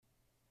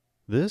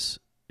This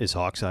is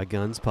Hawkseye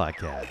Guns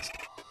Podcast.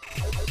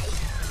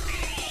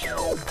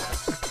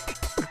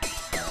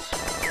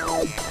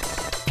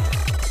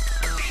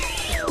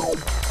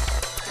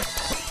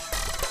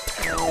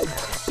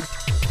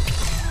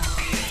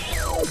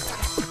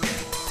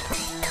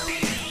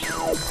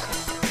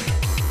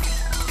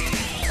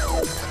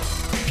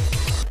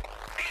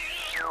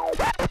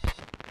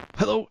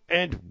 Hello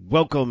and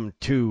welcome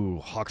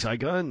to Hawkseye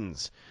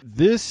Guns.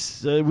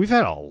 We've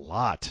had a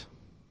lot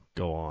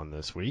go on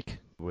this week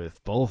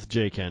with both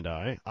Jake and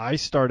I. I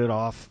started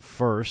off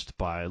first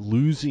by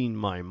losing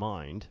my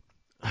mind.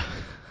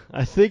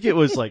 I think it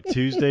was like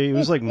Tuesday. It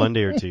was like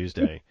Monday or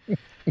Tuesday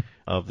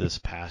of this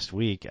past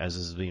week as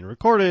this is being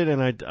recorded,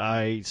 and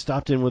I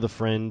stopped in with a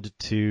friend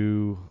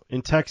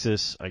in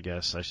Texas. I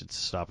guess I should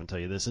stop and tell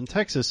you this. In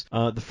Texas,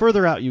 the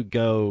further out you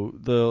go,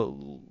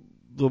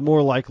 the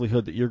more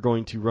likelihood that you're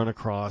going to run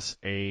across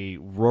a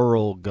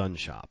rural gun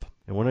shop.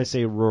 And when I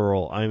say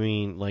rural, I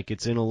mean like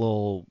it's in a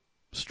little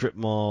strip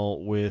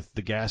mall with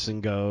the gas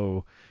and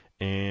go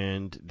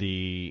and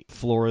the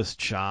florist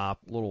shop,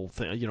 little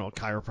thing, a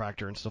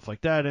chiropractor and stuff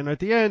like that. And at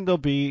the end, there'll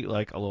be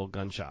like a little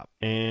gun shop.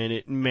 And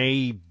it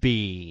may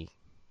be,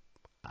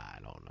 I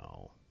don't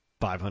know,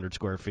 500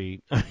 square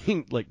feet. I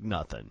mean, like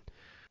nothing.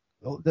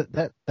 Oh,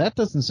 that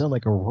doesn't sound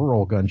like a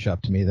rural gun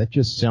shop to me. That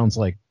just sounds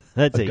like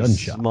that's a gun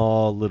shop.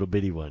 Small little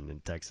bitty one in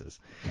Texas.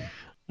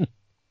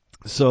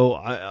 So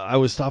I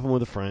was stopping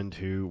with a friend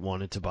who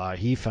wanted to buy.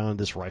 He found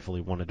this rifle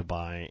he wanted to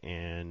buy,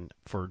 and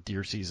for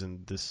deer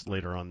season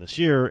later on this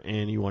year,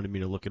 and he wanted me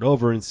to look it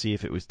over and see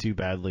if it was too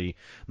badly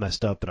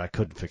messed up that I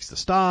couldn't fix the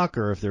stock,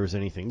 or if there was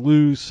anything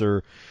loose,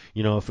 or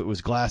if it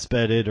was glass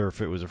bedded, or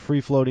if it was a free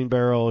floating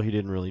barrel. He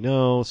didn't really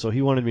know, so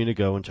he wanted me to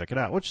go and check it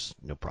out, which is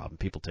no problem.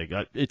 People take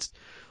it.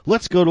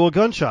 Let's go to a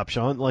gun shop,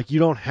 Sean. Like, you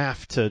don't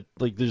have to.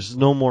 Like, there's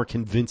no more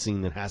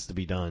convincing that has to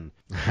be done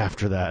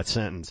after that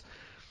sentence.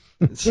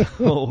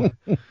 So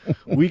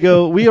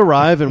we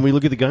arrive and we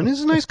look at the gun.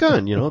 It's a nice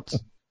gun,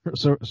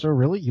 So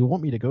really, you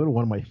want me to go to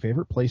one of my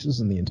favorite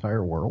places in the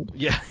entire world?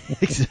 Yeah,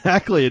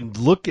 exactly. And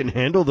look and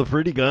handle the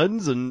pretty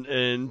guns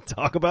and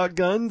talk about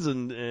guns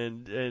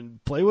and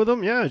play with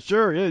them. Yeah,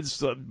 sure. Yeah,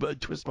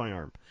 twist my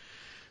arm.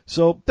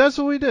 So that's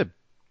what we did.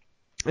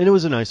 And it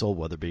was a nice old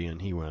Weatherby, and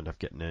he wound up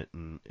getting it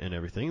and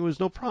everything. It was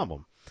no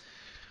problem.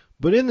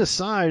 But in the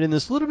side, in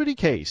this little bitty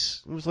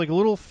case, it was like a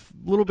little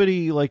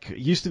bitty, like, it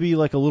used to be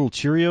like a little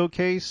Cheerio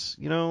case,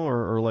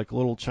 or like a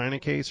little China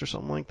case or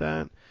something like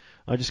that.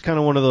 Just kind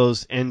of one of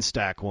those end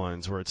stack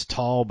ones where it's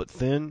tall but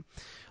thin.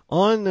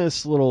 On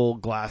this little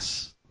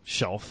glass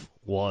shelf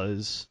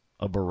was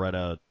a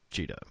Beretta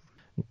Cheetah.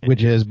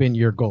 Which has been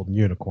your golden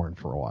unicorn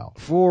for a while.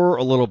 For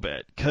a little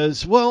bit.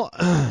 Because,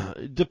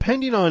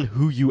 depending on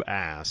who you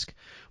ask,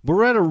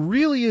 Beretta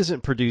really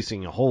isn't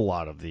producing a whole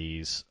lot of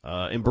these,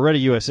 and Beretta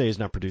USA is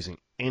not producing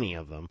any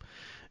of them.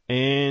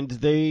 And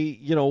they,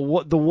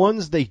 the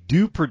ones they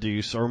do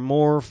produce are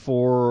more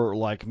for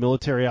like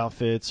military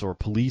outfits or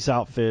police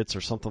outfits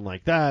or something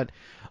like that.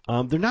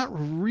 They're not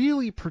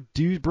really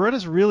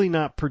Beretta's really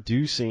not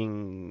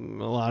producing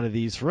a lot of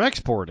these for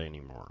export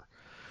anymore.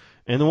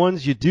 And the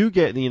ones you do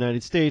get in the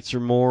United States are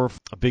more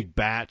a big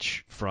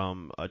batch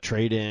from a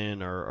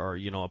trade-in or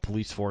a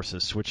police force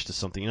has switched to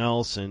something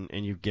else, and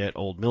you get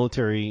old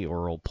military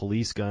or old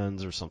police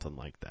guns or something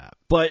like that.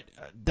 But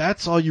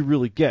that's all you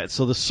really get.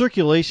 So the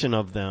circulation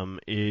of them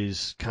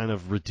is kind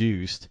of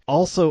reduced.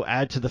 Also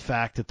add to the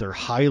fact that they're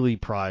highly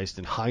prized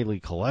and highly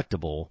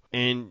collectible,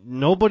 and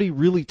nobody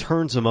really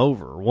turns them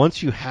over.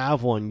 Once you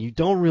have one, you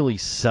don't really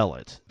sell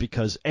it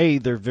because A,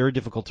 they're very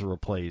difficult to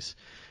replace,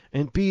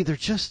 and B, they're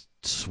just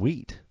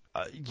sweet.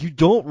 You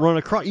don't run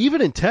across, even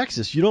in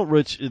Texas, you don't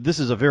reach, this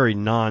is a very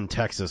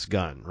non-Texas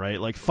gun,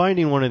 right? Like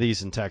finding one of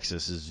these in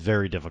Texas is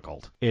very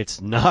difficult. It's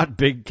not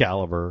big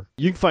caliber.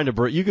 You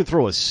can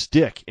throw a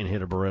stick and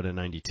hit a Beretta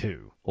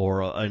 92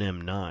 or an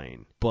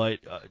M9, but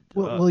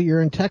well,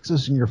 you're in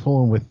Texas and you're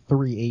fooling with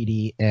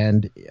 380,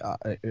 and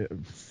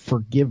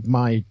forgive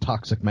my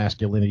toxic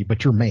masculinity,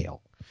 but you're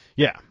male.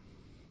 Yeah.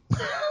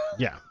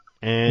 Yeah.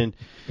 And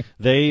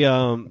they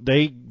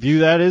view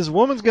that as a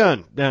woman's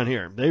gun down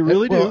here. They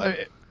really do.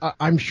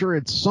 I'm sure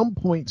at some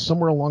point,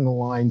 somewhere along the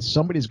line,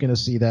 somebody's going to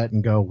see that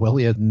and go, well,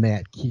 isn't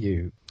that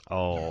cute?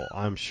 Oh,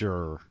 I'm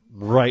sure.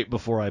 Right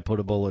before I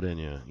put a bullet in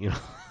you,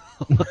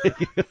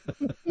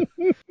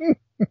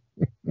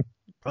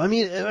 I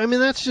mean,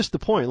 that's just the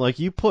point. Like,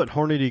 you put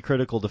Hornady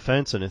Critical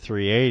Defense in a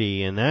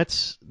 380, and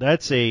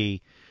that's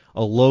a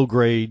low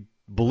grade,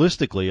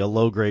 ballistically, a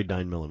low grade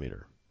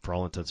 9mm. For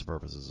all intents and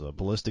purposes, a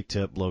ballistic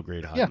tip,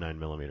 low-grade, high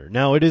 9mm.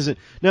 Now, it isn't.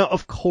 Now,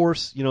 of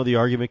course, the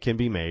argument can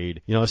be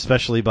made,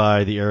 especially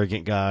by the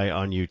arrogant guy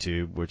on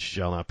YouTube, which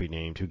shall not be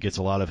named, who gets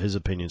a lot of his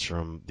opinions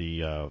from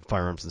the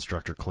firearms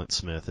instructor Clint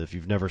Smith. If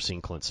you've never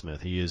seen Clint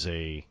Smith, he is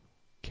a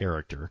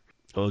character,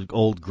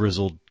 old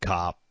grizzled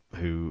cop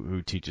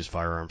who teaches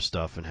firearms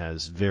stuff and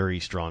has very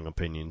strong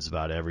opinions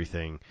about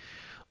everything,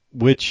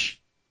 which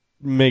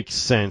makes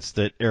sense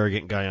that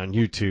arrogant guy on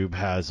YouTube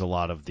has a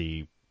lot of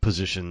the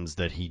positions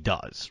that he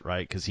does,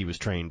 right? Because he was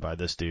trained by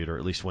this dude, or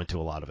at least went to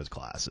a lot of his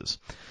classes.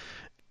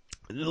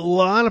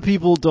 lot of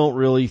people don't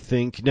really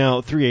think.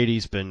 Now,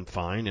 380's been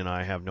fine, and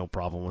I have no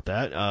problem with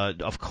that.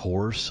 Of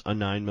course, a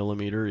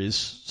 9mm is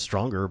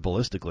stronger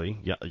ballistically.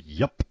 Yeah,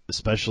 yep.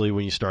 Especially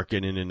when you start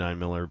getting into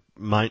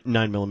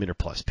 9mm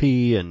plus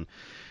P and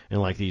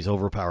like these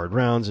overpowered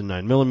rounds in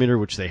 9mm,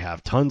 which they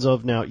have tons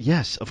of now.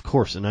 Yes, of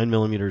course, a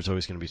 9mm is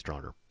always going to be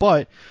stronger.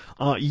 But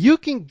you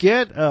can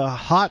get a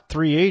hot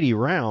 380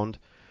 round,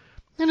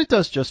 and it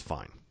does just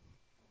fine.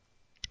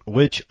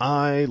 Which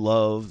I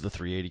love the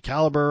 380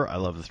 caliber. I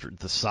love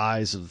the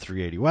size of the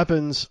 380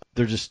 weapons.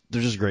 They're just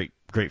great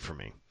for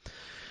me.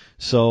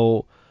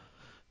 So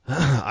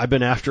I've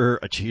been after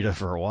a cheetah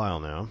for a while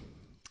now.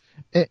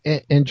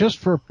 And just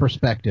for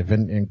perspective,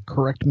 and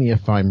correct me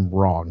if I'm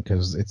wrong,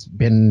 because it's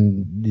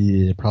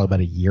been probably about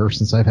a year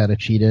since I've had a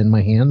cheetah in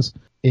my hands,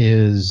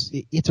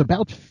 it's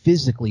about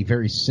physically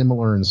very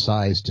similar in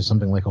size to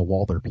something like a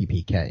Walther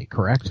PPK,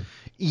 correct?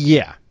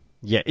 Yeah.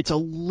 Yeah, it's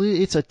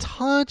a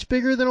touch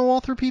bigger than a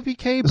Walther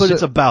PPK, but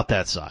it's about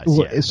that size.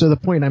 Yeah. So the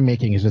point I'm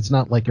making is it's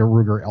not like a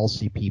Ruger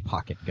LCP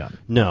pocket gun.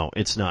 No,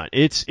 it's not.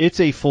 It's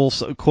a full,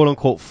 quote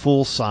unquote,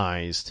 full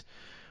sized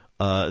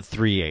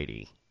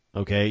 380.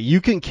 Okay, you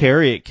can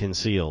carry it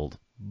concealed,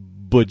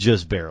 but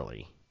just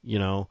barely. You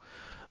know.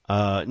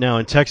 Now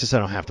in Texas, I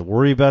don't have to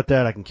worry about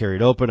that. I can carry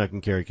it open. I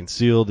can carry it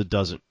concealed. It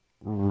doesn't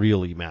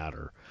really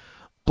matter.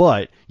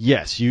 But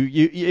yes,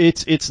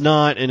 it's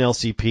not an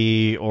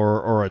LCP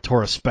or a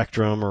Taurus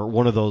Spectrum or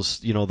one of those,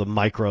 the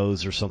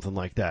micros or something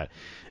like that.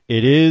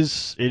 It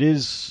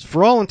is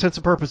for all intents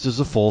and purposes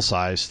a full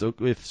size,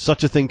 if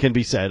such a thing can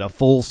be said, a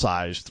full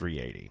size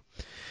 380.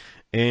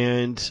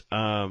 And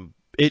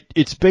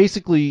it's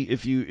basically,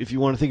 if you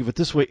want to think of it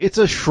this way, it's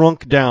a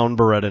shrunk down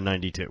Beretta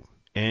 92,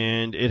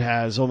 and it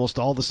has almost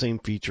all the same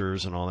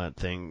features and all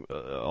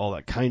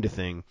that kind of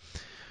thing.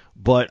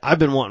 But I've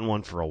been wanting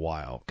one for a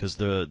while because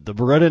the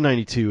Beretta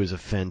 92 is a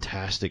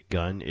fantastic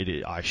gun.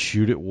 I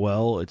shoot it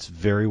well. It's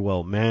very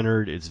well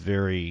mannered. It's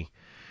very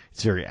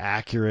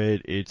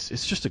accurate. It's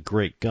just a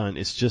great gun.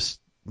 It's just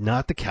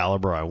not the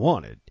caliber I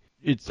wanted.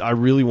 I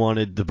really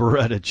wanted the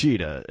Beretta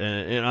Cheetah,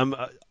 and I'm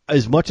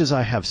as much as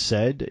I have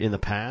said in the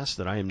past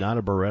that I am not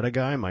a Beretta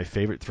guy. My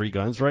favorite 3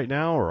 guns right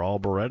now are all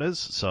Berettas.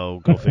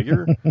 So go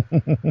figure.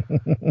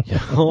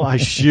 I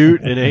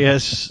shoot an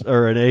AS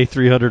or an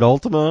A300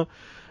 Ultima.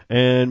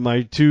 And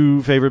my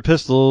 2 favorite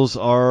pistols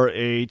are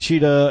a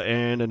Cheetah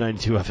and a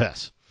 92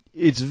 FS.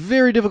 It's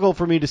very difficult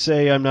for me to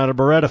say I'm not a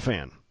Beretta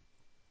fan,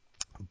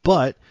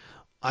 but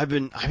I've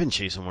been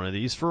chasing one of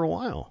these for a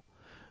while,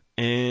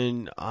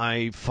 and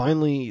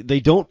they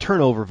don't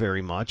turn over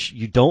very much.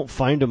 You don't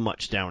find them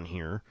much down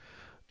here,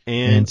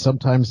 and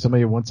sometimes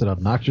somebody wants an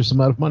obnoxious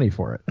amount of money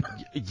for it.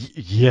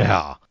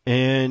 Yeah,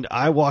 and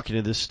I walk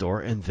into this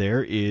store, and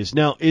there is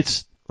let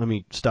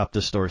me stop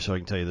this story so I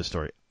can tell you the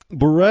story.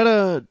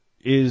 Beretta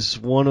is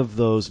one of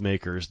those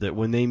makers that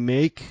when they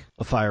make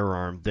a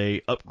firearm,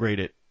 they upgrade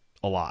it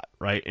a lot,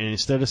 right? And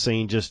instead of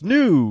saying just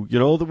new,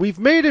 that we've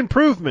made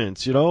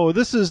improvements,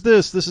 this is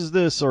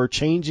this, or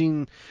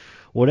changing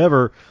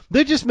whatever,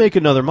 they just make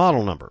another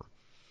model number.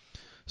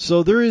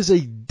 So there is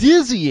a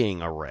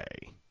dizzying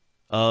array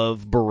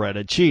of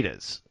Beretta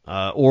Cheetahs,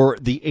 or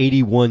the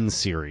 81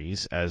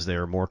 series, as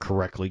they're more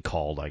correctly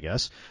called, I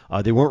guess.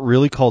 They weren't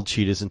really called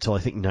Cheetahs until I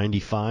think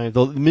 95,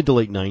 the mid to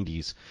late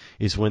 90s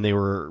is when they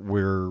were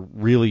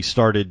really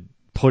started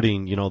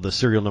putting, the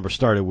serial number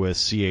started with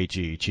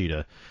CHE,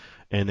 Cheetah,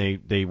 and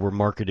they were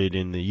marketed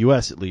in the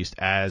U.S. at least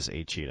as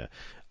a Cheetah.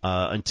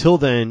 Until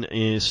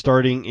then,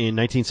 starting in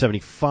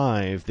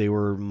 1975, they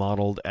were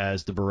modeled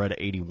as the Beretta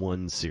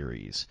 81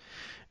 series.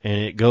 And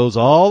it goes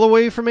all the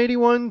way from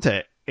 81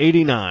 to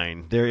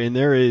 89.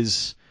 There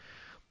is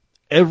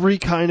every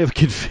kind of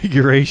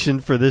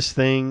configuration for this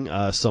thing.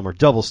 Some are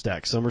double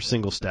stack, some are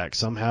single stack,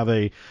 some have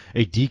a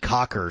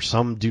decocker,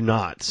 some do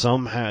not.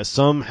 Some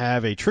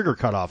have a trigger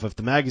cutoff if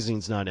the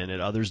magazine's not in it,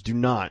 others do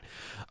not.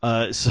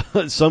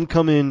 Some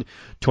come in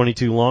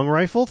 22 long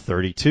rifle,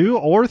 32,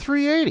 or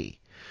 380.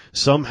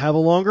 Some have a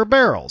longer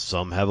barrel.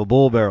 Some have a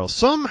bull barrel.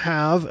 Some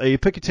have a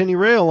Picatinny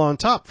rail on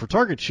top for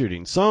target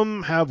shooting.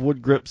 Some have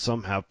wood grips.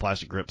 Some have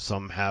plastic grips.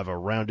 Some have a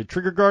rounded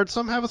trigger guard.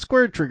 Some have a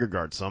squared trigger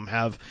guard. Some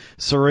have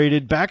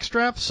serrated back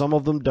straps. Some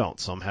of them don't.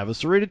 Some have a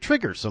serrated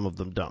trigger. Some of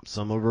them don't.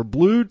 Some of them are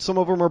blued. Some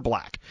of them are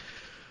black.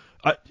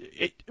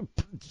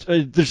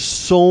 There's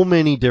so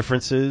many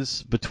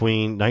differences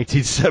between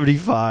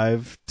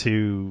 1975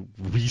 to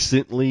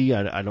recently.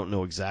 I don't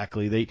know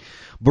exactly.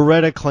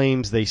 Beretta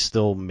claims they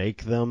still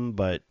make them,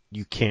 but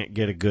you can't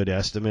get a good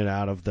estimate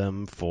out of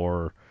them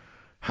for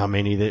how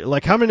many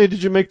how many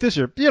did you make this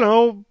year?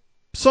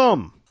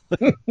 Some.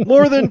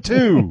 More than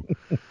 2.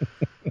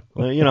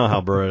 Well, you know how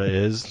Beretta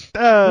is.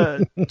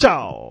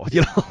 Ciao.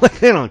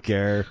 They don't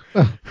care.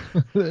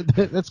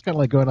 That's kind of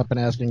like going up and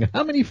asking,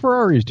 how many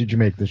Ferraris did you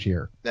make this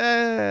year?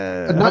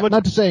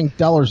 Not to saying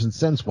dollars and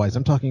cents wise.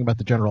 I'm talking about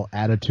the general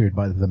attitude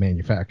by the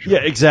manufacturer. Yeah,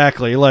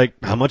 exactly. Like,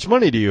 how much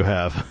money do you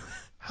have?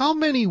 How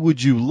many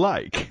would you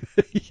like?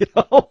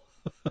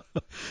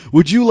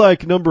 Would you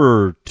like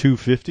number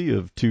 250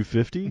 of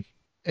 250?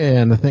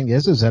 And the thing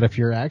is that if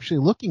you're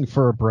actually looking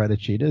for a Beretta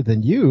cheetah,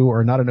 then you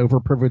are not an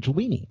overprivileged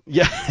weenie.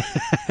 Yeah.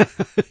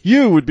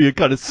 You would be a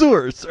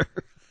connoisseur, sir.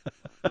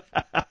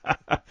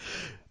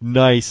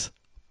 Nice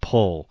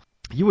pull.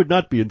 You would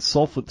not be a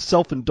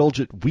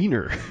self-indulgent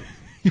wiener.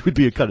 You would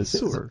be a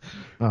connoisseur.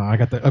 I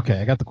got the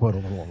quote a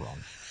little wrong.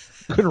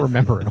 Couldn't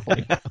remember it.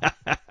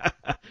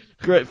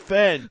 Great,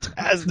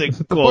 fantastic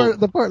quote.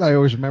 The part I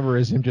always remember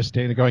is him just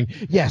standing there going,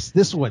 yes,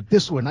 this one.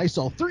 I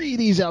saw 3 of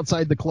these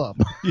outside the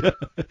club. Yeah.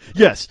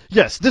 Yes,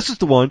 this is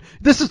the one.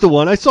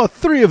 I saw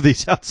 3 of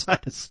these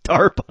outside of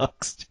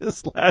Starbucks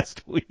just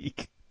last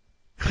week.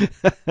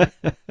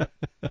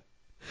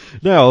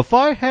 Now, if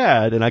I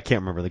had, and I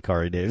can't remember the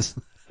car names,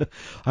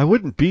 I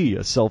wouldn't be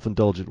a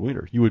self-indulgent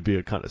wiener. You would be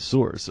a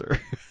connoisseur, sir.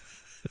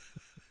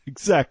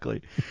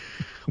 Exactly.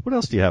 What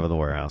else do you have in the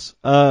warehouse?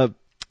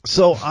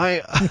 So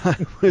I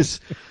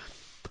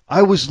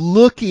was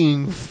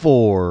looking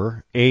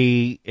for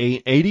a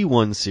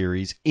 81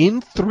 series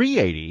in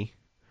 380.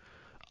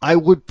 I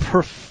would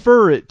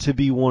prefer it to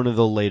be one of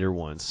the later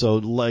ones. So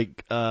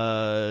like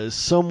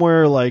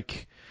somewhere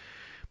like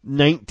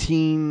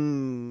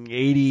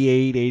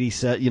 1988,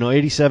 87,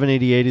 87,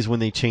 88 is when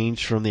they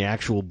changed from the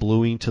actual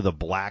bluing to the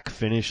black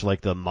finish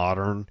like the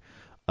modern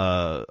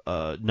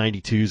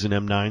 92s and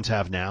M9s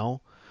have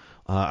now.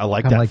 I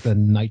like kind that. Of like the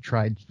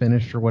nitride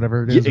finish or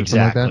whatever it is. Yeah,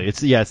 exactly. Like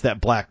that. It's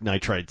that black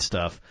nitride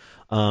stuff.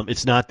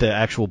 It's not the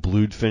actual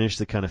blued finish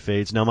that kind of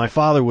fades. Now, my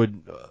father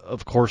would,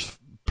 of course,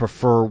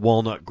 prefer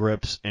walnut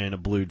grips and a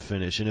blued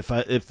finish. And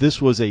if this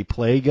was a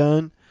play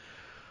gun,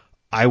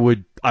 I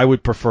would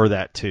prefer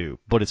that too.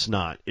 But it's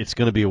not. It's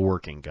going to be a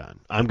working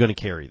gun. I'm going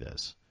to carry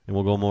this. And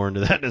we'll go more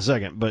into that in a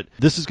second. But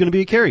this is going to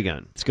be a carry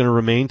gun. It's going to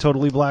remain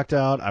totally blacked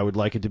out. I would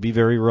like it to be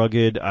very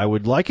rugged. I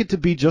would like it to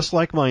be just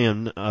like my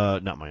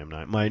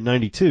my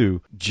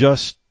 92,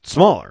 just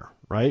smaller,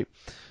 right?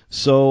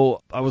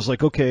 So I was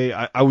like, okay,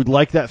 I would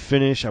like that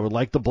finish. I would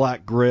like the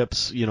black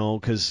grips,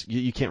 because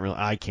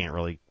I can't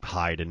really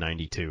hide a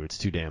 92. It's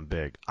too damn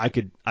big. I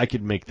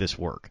could make this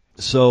work.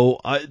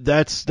 So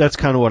that's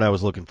kind of what I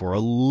was looking for. A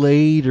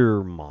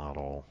later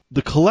model.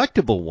 The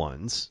collectible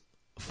ones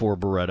for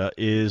Beretta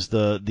is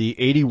the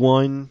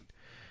 81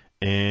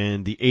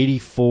 and the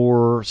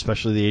 84,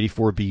 especially the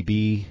 84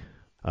 BB,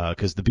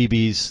 because the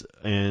BBs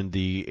and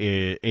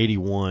the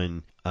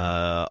 81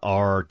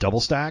 are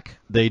double stack.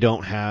 They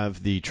don't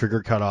have the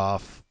trigger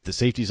cutoff, the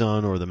safety's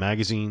on, or the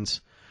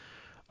magazines,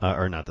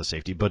 or not the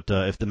safety, but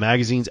if the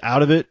magazine's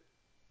out of it,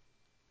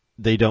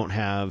 they don't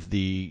have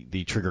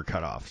the trigger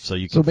cutoff. So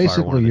you can fire one in the chamber.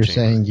 So basically you're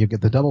saying you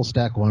get the double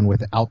stack one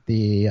without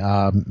the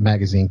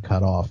magazine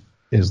cutoff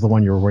is the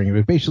one you were wearing.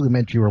 It basically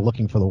meant you were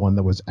looking for the one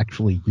that was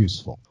actually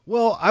useful.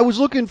 Well, I was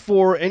looking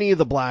for any of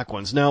the black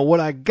ones. Now, what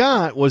I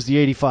got was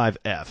the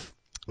 85F,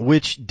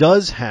 which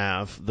does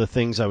have the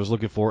things I was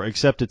looking for,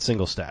 except it's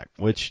single stack,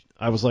 which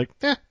I was like,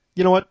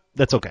 you know what?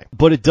 That's okay.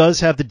 But it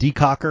does have the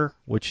decocker,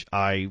 which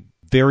I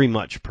very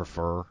much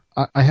prefer.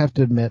 I have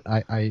to admit,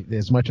 I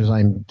as much as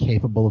I'm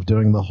capable of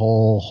doing the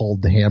whole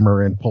hold the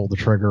hammer and pull the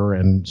trigger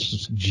and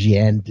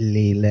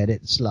gently let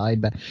it slide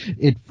back,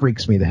 it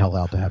freaks me the hell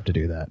out to have to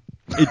do that.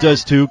 It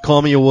does too.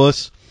 Call me a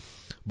wuss.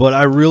 But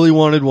I really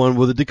wanted one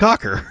with a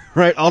decocker,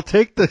 right? I'll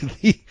take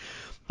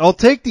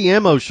the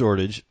ammo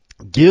shortage.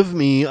 Give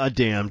me a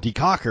damn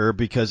decocker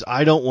because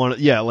I don't want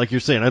to, like you're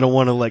saying, I don't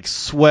want to like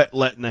sweat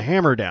letting the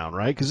hammer down,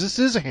 right? Because this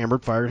is a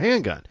hammered fired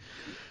handgun.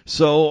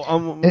 So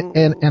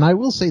and I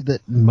will say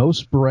that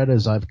most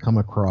Berettas I've come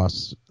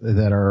across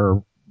that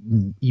are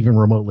even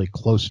remotely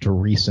close to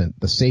recent,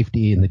 the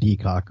safety and the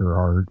decocker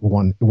are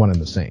one and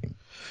the same.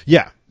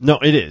 Yeah, no,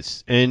 it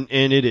is, and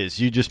it is.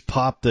 You just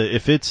pop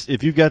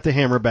if you've got the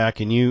hammer back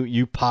and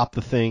you pop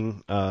the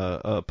thing,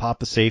 pop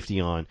the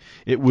safety on,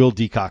 it will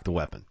decock the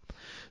weapon.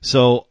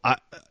 So I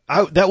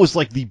that was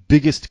like the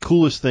biggest,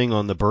 coolest thing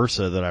on the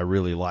Bersa that I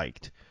really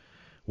liked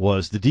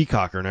was the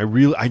decocker, and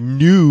I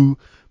knew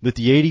that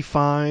the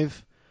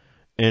 85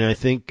 and I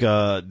think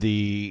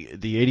the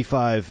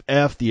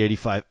 85F, the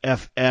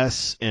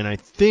 85FS, and I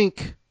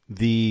think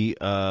the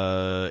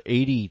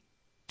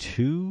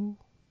 82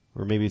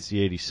 or maybe it's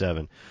the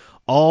 87,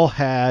 all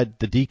had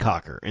the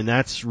decocker, and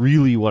that's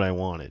really what I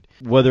wanted.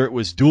 Whether it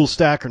was dual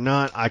stack or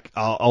not,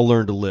 I'll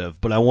learn to live.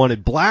 But I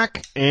wanted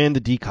black and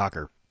the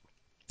decocker,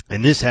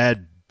 and this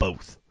had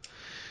both.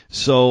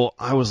 So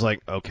I was like,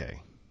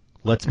 okay,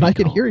 let's be I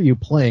could hear you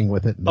playing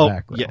with it in the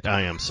background. Yeah,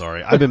 I am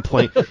sorry. I've been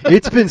playing.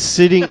 It's been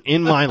sitting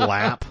in my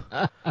lap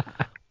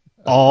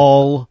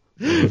all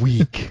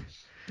week.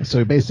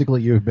 So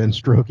basically you've been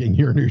stroking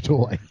your new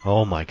toy.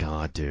 Oh, my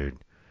God, dude.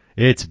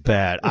 It's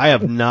bad. I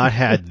have not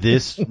had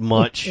this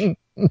much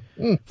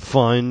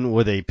fun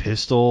with a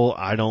pistol.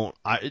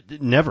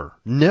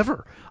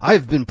 Never.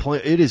 I've been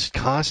playing. It is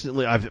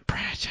constantly.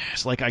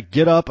 Like I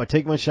get up, I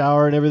take my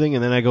shower and everything,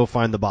 and then I go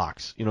find the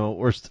box.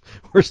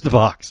 Where's the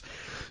box?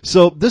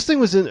 So this thing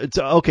was in.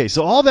 Okay,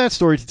 so all that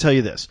story to tell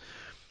you this.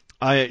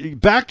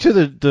 Back to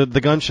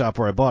the gun shop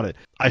where I bought it.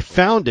 I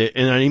found it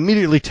and I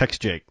immediately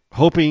text Jake,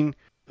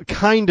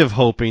 kind of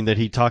hoping that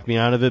he talked me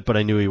out of it, but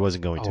I knew he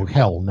wasn't going to. Oh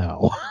hell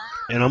no.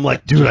 And I'm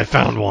like, dude, I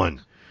found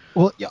one.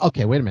 Well,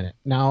 okay, wait a minute.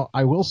 Now,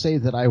 I will say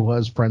that I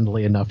was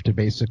friendly enough to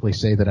basically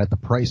say that at the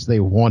price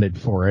they wanted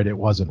for it, it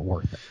wasn't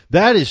worth it.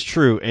 That is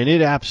true, and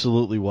it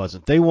absolutely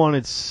wasn't. They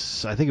wanted,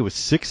 I think it was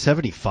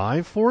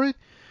 $675 for it,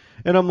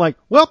 and I'm like,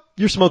 well,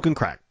 you're smoking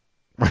crack.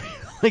 Right?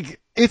 Like,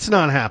 it's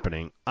not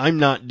happening. I'm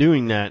not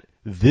doing that.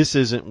 This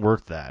isn't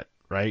worth that,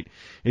 right?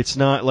 It's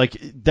not like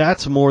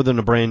that's more than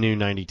a brand new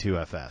 92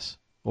 FS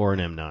or an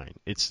M9.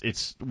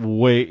 It's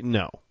way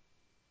no.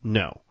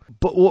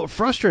 But what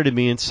frustrated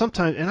me, and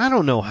sometimes, and I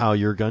don't know how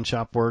your gun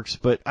shop works,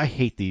 but I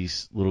hate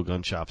these little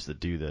gun shops that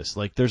do this.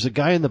 Like, there's a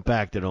guy in the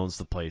back that owns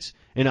the place,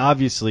 and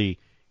obviously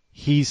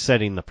he's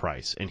setting the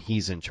price and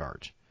he's in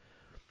charge.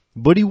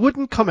 But he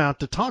wouldn't come out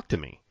to talk to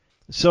me.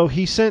 So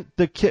he sent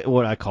the kid,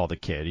 what I call the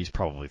kid, he's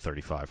probably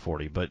 35,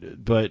 40,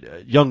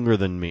 but younger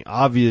than me,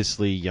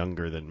 obviously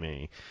younger than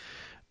me.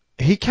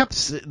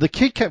 The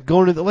kid kept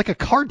going to like a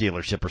car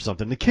dealership or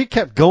something. The kid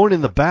kept going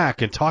in the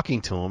back and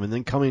talking to him and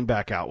then coming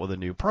back out with a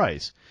new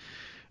price.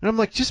 And I'm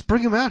like, just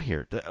bring him out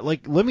here.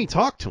 Like, let me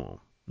talk to him.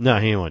 No,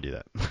 he didn't want to do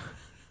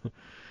that.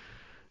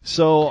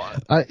 So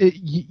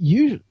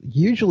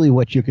usually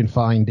what you can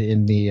find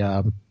in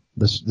the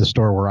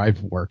store where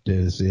I've worked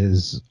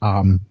is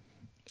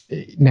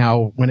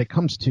now when it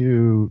comes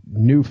to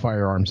new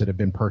firearms that have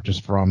been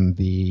purchased from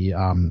the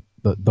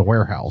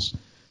warehouse,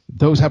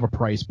 those have a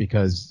price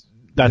because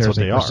that's there's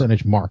what they a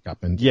percentage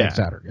markup and yeah.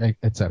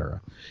 et cetera.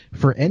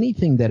 For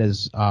anything that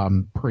is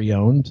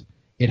pre-owned,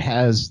 it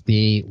has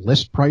the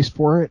list price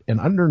for it, and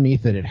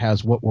underneath it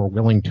has what we're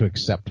willing to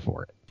accept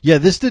for it. Yeah,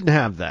 this didn't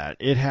have that.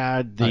 It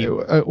had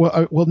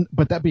the well,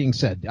 but that being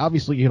said,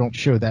 obviously you don't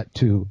show that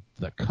to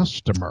the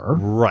customer,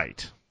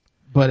 right?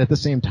 But at the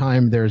same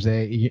time,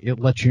 it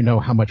lets you know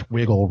how much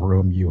wiggle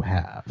room you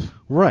have,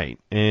 right?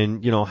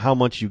 And you know how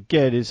much you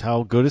get is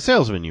how good a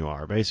salesman you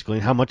are, basically,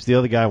 and how much the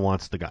other guy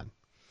wants the gun.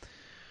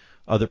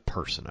 Other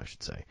person, I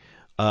should say,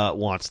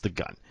 wants the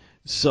gun.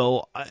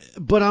 So,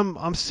 but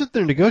I'm sitting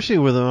there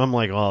negotiating with him. I'm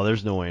like, oh,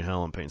 there's no way in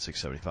hell I'm paying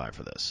 $675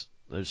 for this.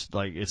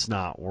 It's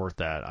not worth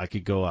that. I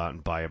could go out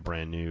and buy a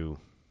brand new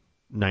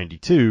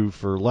 92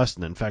 for less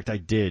than. In fact, I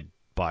did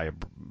buy a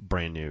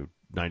brand new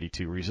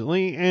 92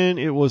 recently, and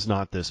it was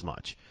not this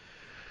much.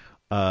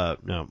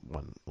 No,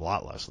 a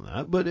lot less than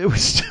that, but it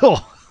was still,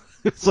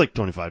 it's like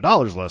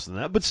 $25 less than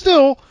that, but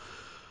still.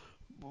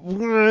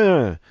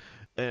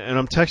 And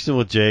I'm texting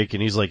with Jake,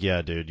 and he's like,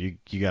 yeah, dude,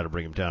 you got to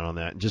bring him down on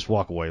that and just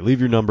walk away.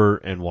 Leave your number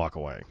and walk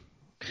away.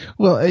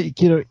 Well,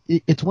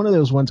 it's one of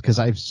those ones because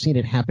I've seen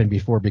it happen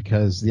before,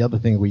 because the other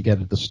thing we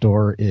get at the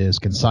store is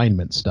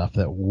consignment stuff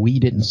that we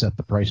didn't set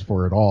the price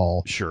for at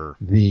all. Sure.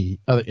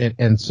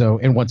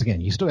 And once again,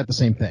 you still got the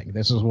same thing.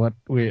 This is what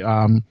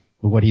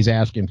what he's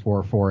asking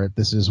for it.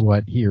 This is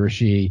what he or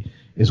she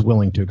is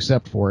willing to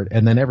accept for it.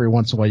 And then every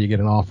once in a while you get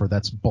an offer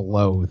that's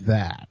below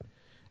that.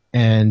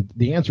 And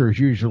the answer is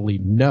usually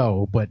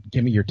no, but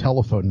give me your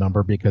telephone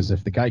number, because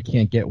if the guy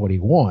can't get what he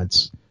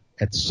wants,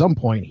 at some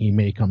point he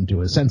may come to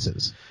his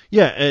senses.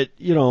 Yeah, a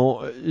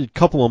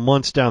couple of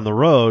months down the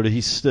road,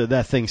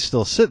 that thing's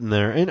still sitting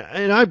there, and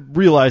I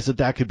realize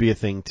that could be a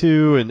thing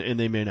too, and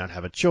they may not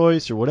have a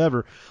choice or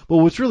whatever. But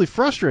what's really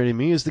frustrating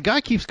me is the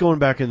guy keeps going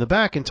back in the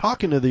back and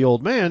talking to the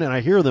old man, and I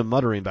hear them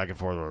muttering back and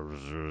forth,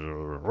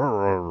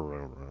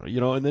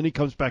 and then he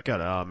comes back out.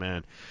 Oh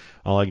man,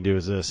 all I can do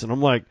is this, and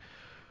I'm like,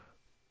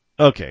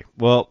 okay,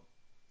 well,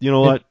 you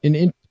know what?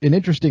 An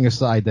interesting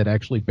aside that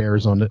actually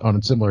bears on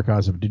a similar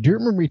concept. Did you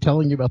remember me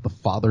telling you about the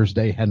Father's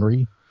Day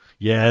Henry?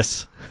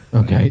 Yes.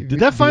 Okay.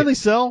 Did that finally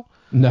sell?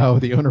 No,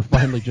 the owner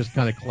finally just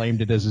kind of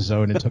claimed it as his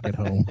own and took it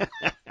home.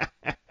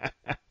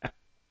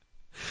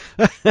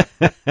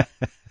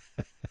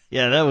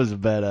 Yeah, that was a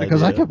bad idea.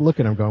 Because I kept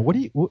looking at him going,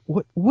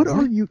 what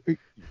are you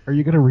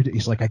going to read?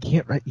 He's like, I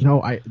can't,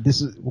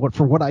 this is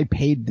what I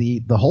paid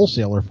the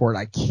wholesaler for it.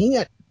 I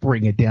can't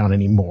bring it down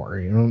anymore.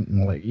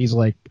 He's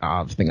like,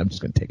 I think I'm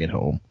just going to take it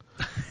home.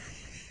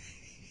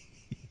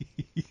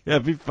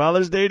 Happy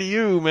Father's Day to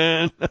you,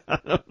 man.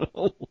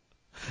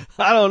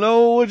 I don't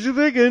know what you're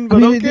thinking,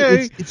 but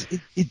okay.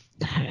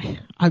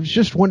 I was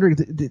just wondering,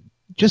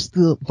 just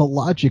the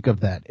logic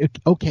of that.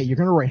 Okay, you're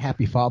going to write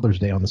Happy Father's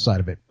Day on the side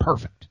of it.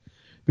 Perfect.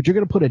 But you're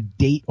going to put a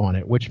date on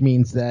it, which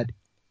means that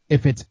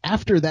if it's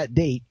after that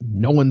date,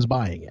 no one's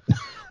buying it.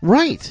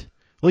 Right.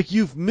 Like,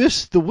 you've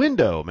missed the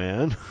window,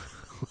 man.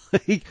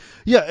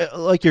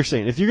 Like you're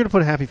saying, if you're going to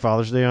put a Happy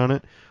Father's Day on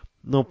it,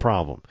 no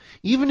problem.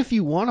 Even if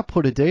you want to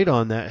put a date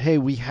on that, hey,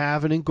 we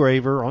have an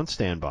engraver on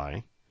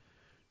standby.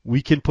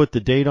 We can put the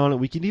date on it.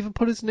 We can even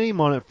put his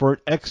name on it for an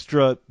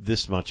extra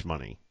this much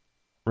money,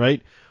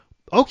 right?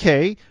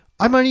 Okay,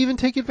 I might even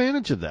take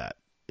advantage of that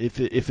if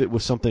it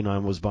was something I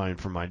was buying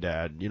for my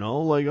dad.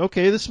 Like,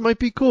 okay, this might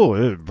be cool.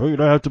 Hey, bring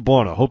it out to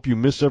Blana. Hope you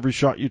miss every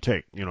shot you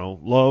take.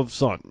 Love,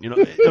 son.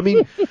 I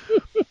mean,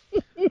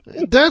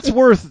 that's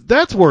worth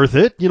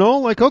it.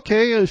 Like,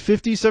 okay, $50,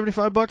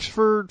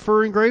 $75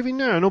 for engraving.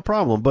 Yeah, no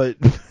problem. But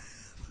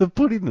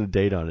putting the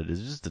date on it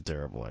is just a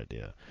terrible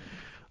idea.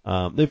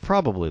 They've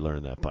probably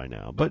learned that by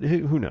now, but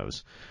who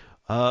knows?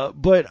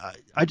 But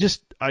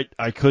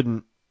I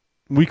couldn't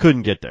We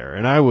couldn't get there,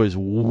 and I was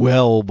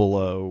well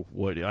below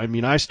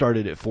I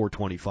started at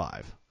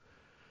 425.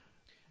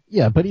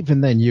 Yeah, but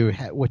even then,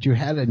 what you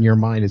had in your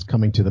mind is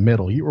coming to the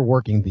middle. You were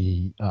working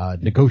the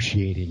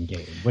negotiating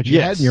game. What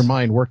you had in your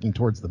mind working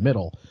towards the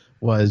middle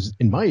was,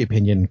 in my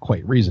opinion,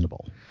 quite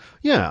reasonable.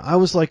 Yeah, I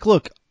was like,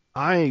 look,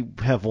 I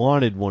have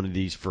wanted one of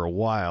these for a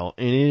while,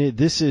 and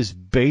this is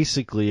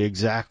basically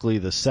exactly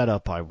the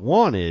setup I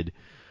wanted.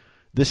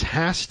 This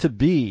has to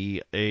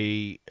be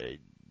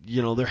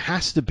there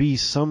has to be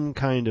some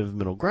kind of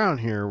middle ground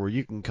here where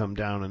you can come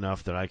down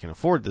enough that I can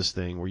afford this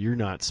thing where you're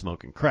not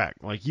smoking crack.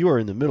 Like, you are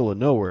in the middle of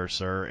nowhere,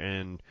 sir,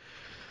 and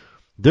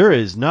there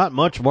is not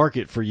much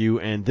market for you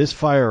and this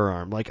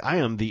firearm. Like, I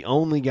am the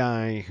only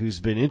guy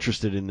who's been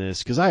interested in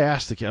this, because I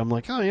asked the kid, I'm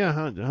like, oh yeah,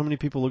 how many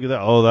people look at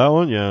that? Oh, that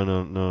one? Yeah,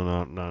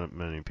 no, not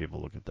many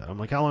people look at that. I'm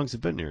like, how long's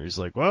it been here? He's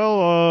like,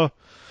 well,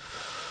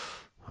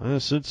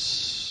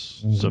 since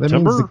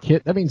September.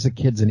 That means the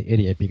kid's an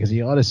idiot, because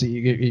he ought to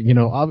see.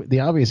 The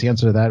obvious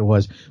answer to that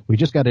was, we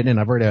just got it in.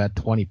 I've already had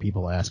 20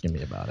 people asking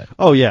me about it.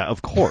 Oh yeah,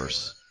 of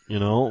course.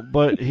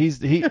 But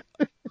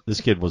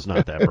this kid was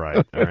not that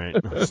bright. All right,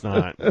 it's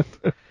not.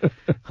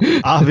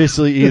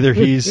 Obviously, either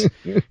he's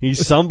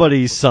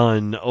somebody's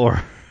son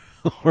or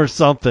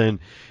something,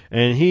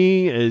 and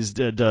he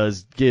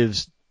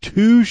gives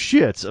two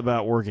shits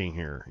about working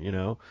here.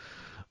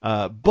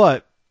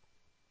 But.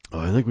 Oh,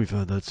 I think we've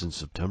had that since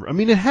September. I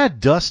mean, it had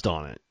dust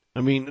on it.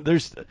 I mean,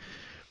 there's,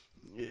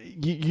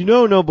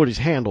 nobody's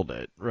handled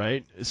it,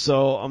 right?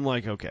 So I'm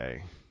like,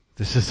 okay,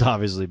 this has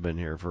obviously been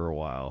here for a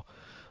while,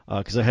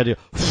 because I had to,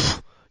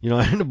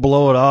 I had to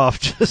blow it off,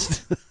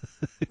 just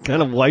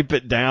kind of wipe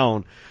it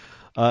down.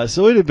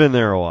 So it had been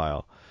there a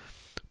while,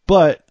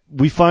 but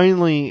we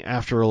finally,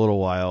 after a little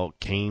while,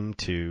 came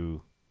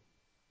to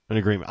an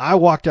agreement. I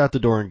walked out the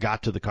door and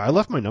got to the car. I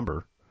left my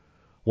number.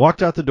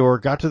 Walked out the door,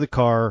 got to the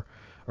car.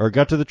 Or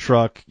got to the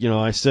truck,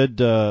 I said,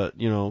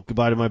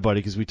 goodbye to my buddy,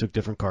 because we took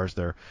different cars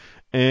there.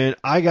 And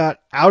I got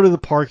out of the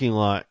parking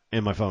lot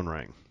and my phone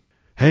rang.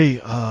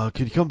 Hey,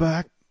 can you come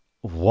back?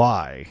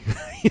 Why?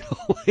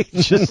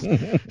 Just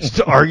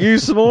to argue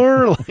some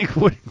more? Like,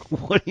 what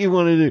do you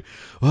want to do?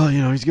 Well,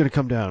 he's going to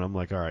come down. I'm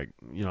like, all right.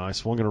 I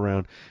swung it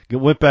around,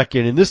 went back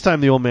in, and this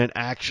time the old man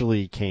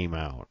actually came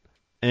out.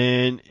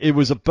 And it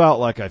was about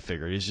like I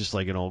figured. He's just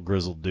like an old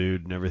grizzled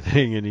dude and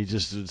everything, and he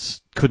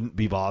just couldn't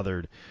be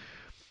bothered.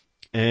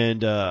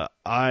 And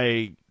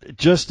I,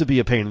 just to be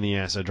a pain in the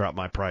ass, I dropped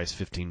my price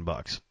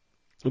 $15.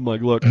 I'm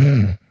like, look,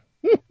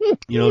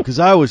 because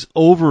I was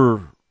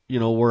over,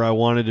 where I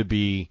wanted to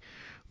be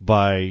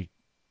by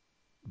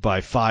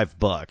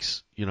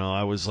 $5.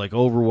 I was like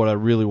over what I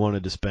really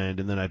wanted to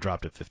spend, and then I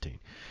dropped it 15.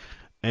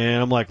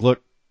 And I'm like,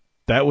 look,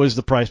 that was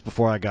the price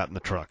before I got in the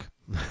truck.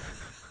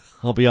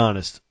 I'll be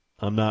honest,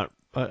 I'm not.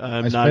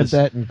 I spent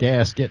that in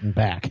gas getting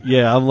back.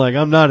 Yeah,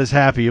 I'm not as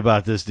happy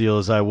about this deal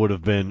as I would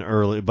have been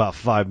about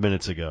 5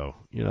 minutes ago.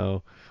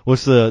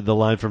 What's the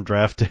line from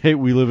Draft Day?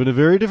 We live in a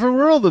very different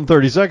world than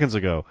 30 seconds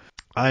ago.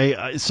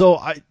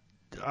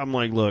 I'm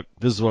like, look,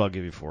 this is what I'll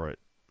give you for it.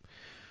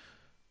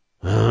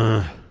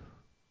 All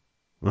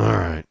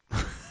right.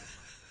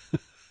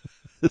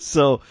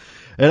 So,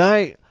 and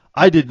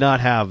I did not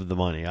have the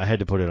money. I had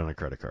to put it on a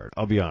credit card.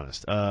 I'll be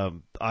honest.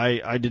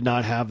 I did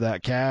not have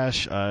that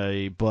cash,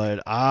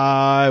 but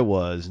I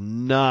was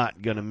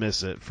not going to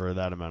miss it for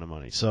that amount of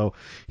money. So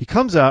he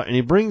comes out and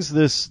he brings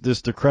this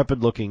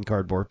decrepit-looking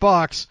cardboard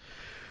box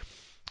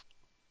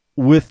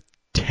with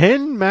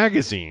 10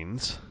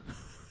 magazines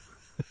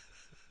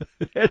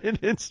and an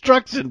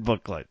instruction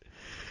booklet.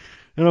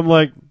 And I'm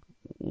like,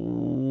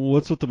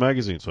 what's with the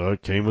magazines? So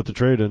it came with the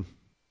trade-in.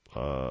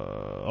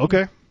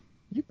 Okay.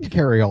 You can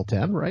carry all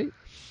 10, right?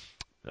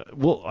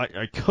 Well,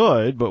 I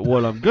could, but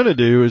what I'm going to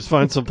do is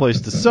find some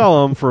place to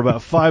sell them for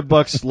about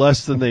 $5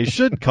 less than they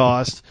should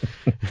cost.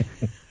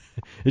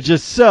 And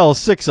just sell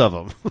 6 of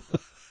them.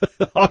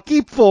 I'll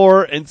keep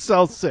 4 and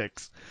sell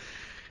 6.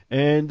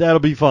 And that'll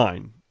be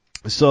fine.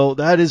 So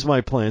that is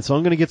my plan. So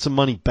I'm going to get some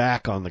money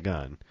back on the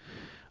gun.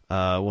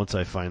 Once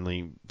I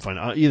finally find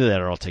out, either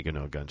that or I'll take it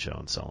to a gun show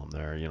and sell them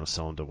there.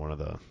 Sell them to one of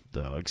the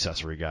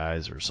accessory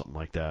guys or something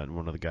like that.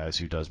 One of the guys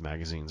who does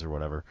magazines or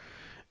whatever.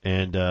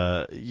 And,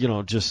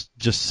 just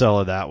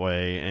sell it that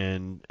way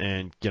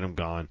and get them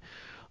gone.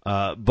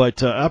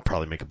 But I'll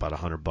probably make about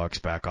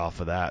 $100 back off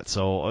of that.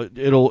 So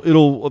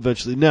it'll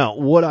eventually. Now,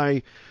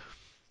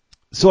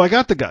 so I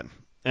got the gun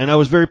and I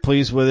was very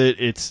pleased with it.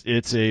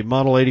 It's a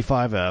Model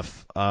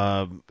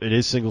 85F. It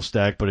is single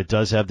stack, but it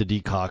does have the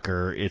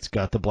decocker. It's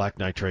got the black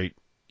nitrate,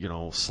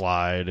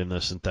 slide and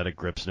the synthetic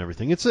grips and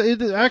everything. It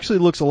actually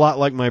looks a lot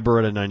like my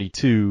Beretta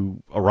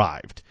 92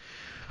 arrived.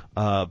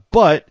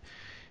 But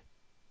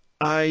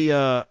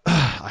I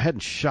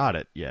hadn't shot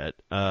it yet,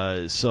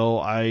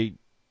 so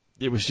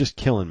it was just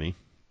killing me.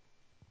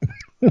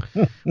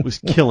 It was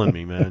killing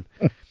me, man.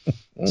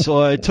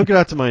 So I took it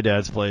out to my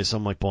dad's place.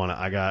 I'm like, Bona,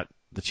 I got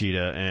the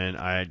Cheetah, and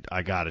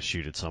I got to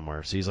shoot it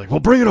somewhere. So he's like, well,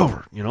 bring it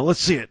over.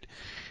 Let's see it.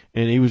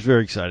 And he was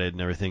very excited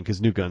and everything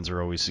because new guns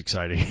are always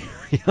exciting.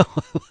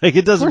 Like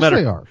it doesn't Of course matter.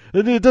 they are.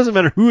 It doesn't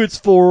matter who it's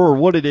for or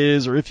what it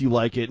is or if you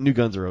like it. New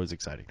guns are always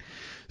exciting.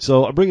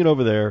 So I bring it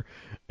over there,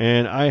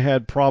 and I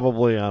had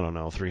probably, I don't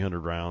know, 300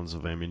 rounds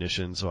of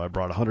ammunition. So I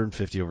brought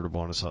 150 over to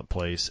Bonus Hut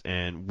Place,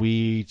 and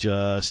we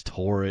just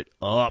tore it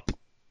up.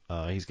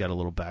 He's got a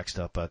little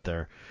backstop out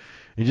there.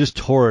 And just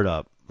tore it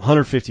up.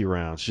 150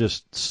 rounds,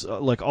 just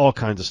like all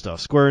kinds of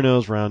stuff. Square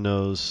nose, round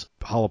nose,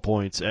 hollow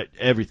points,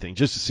 everything,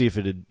 just to see if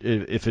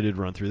it had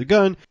run through the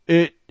gun.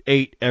 It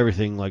ate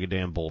everything like a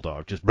damn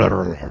bulldog, just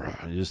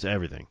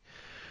everything.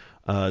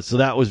 So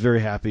that was very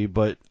happy,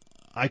 but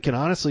I can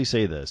honestly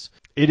say this.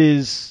 It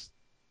is,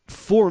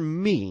 for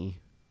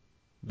me,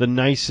 the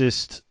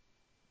nicest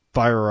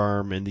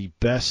firearm and the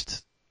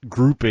best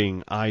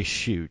grouping I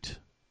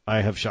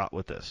have shot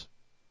with this.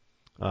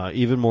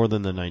 Even more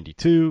than the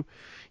 92,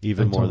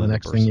 even Until more than the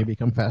next thing you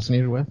become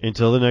fascinated with?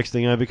 Until the next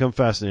thing I become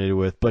fascinated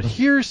with. But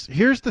here's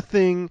the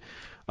thing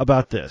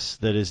about this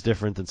that is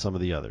different than some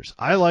of the others.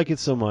 I like it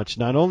so much,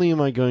 not only am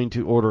I going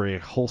to order a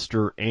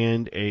holster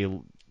and a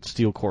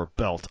steel core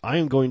belt, I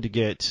am going to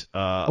get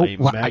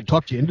I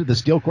talked you into the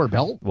steel core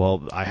belt?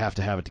 Well, I have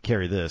to have it to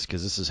carry this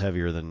because this is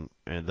heavier than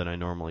I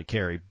normally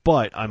carry.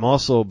 But I'm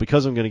also,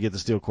 because I'm going to get the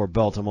steel core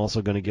belt, I'm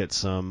also going to get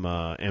some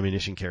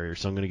ammunition carriers.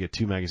 So I'm going to get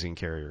 2 magazine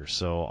carriers.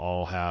 So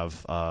I'll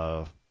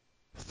have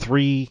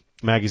 3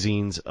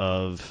 magazines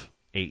of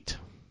 8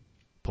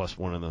 plus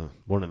one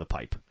in the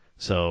pipe.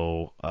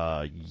 So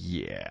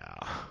yeah.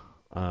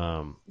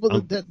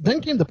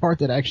 Then came the part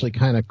that actually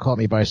kind of caught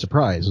me by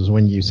surprise, was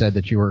when you said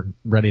that you were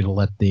ready to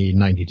let the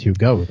 92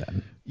 go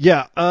then.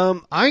 Yeah,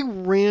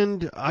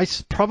 I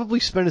probably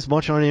spent as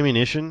much on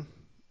ammunition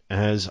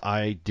as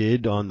I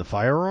did on the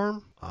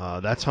firearm.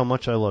 That's how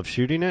much I love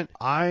shooting it.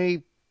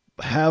 I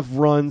have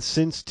run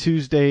since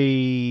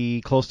Tuesday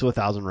close to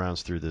 1,000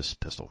 rounds through this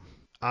pistol.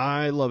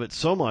 I love it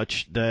so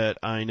much that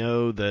I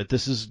know that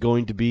this is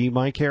going to be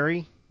my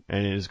carry,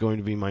 and it is going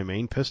to be my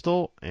main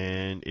pistol,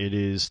 and it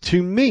is,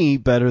 to me,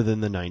 better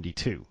than the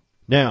 92.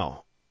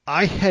 Now,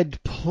 I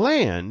had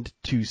planned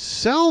to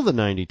sell the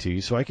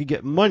 92 so I could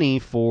get money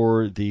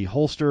for the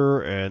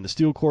holster and the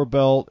steel core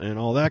belt and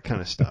all that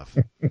kind of stuff.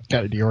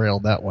 Kind of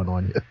derailed that one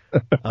on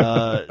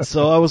you.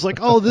 So I was like,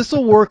 oh, this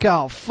will work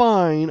out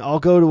fine. I'll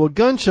go to a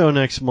gun show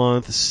next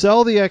month,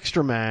 sell the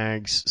extra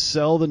mags,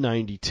 sell the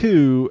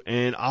 92,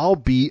 and I'll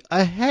be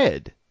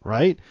ahead,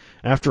 right?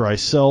 After I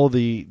sell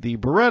the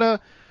Beretta,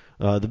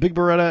 the big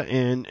Beretta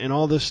and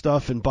all this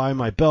stuff, and buy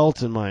my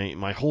belt and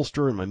my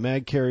holster and my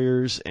mag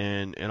carriers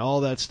and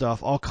all that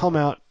stuff, I'll come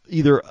out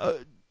either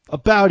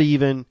about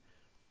even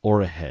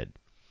or ahead.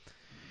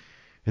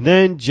 And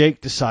then Jake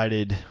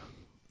decided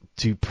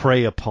to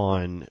prey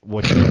upon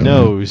what he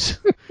knows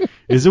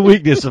is a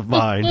weakness of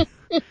mine.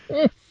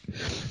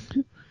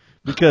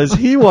 Because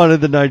he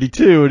wanted the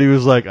 92, and he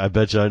was like, I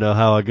bet you I know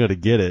how I'm going to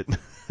get it.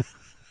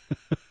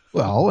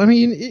 Well, I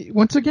mean,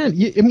 once again,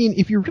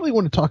 if you really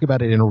want to talk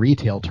about it in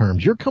retail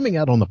terms, you're coming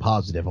out on the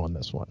positive on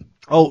this one.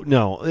 Oh,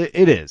 no,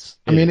 it is.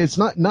 It's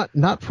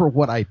not for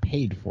what I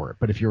paid for it,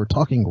 but if you were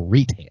talking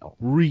retail.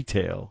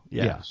 Retail,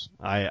 yeah. Yes.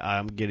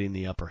 I'm getting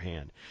the upper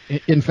hand.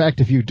 In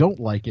fact, if you don't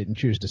like it and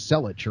choose to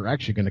sell it, you're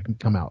actually going to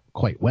come out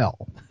quite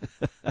well.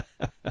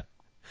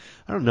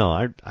 I don't know.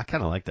 I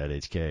kind of like that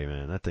HK,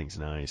 man. That thing's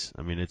nice.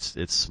 I mean, it's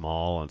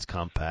small, it's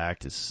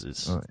compact,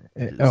 it's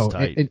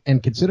tight.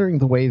 And considering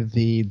the way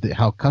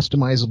how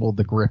customizable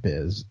the grip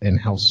is and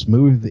how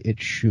smooth it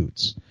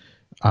shoots,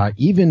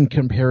 even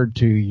compared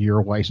to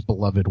your wife's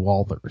beloved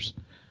Walthers,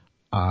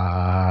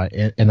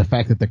 and the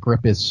fact that the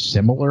grip is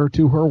similar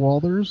to her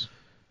Walthers,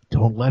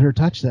 don't let her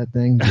touch that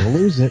thing. You'll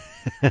lose it.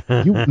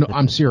 No,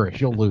 I'm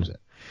serious. You'll lose it.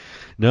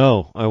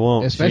 No, I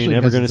won't. Especially you're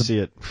never going to see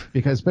it.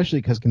 Especially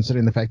because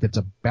considering the fact that it's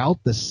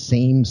about the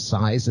same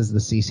size as the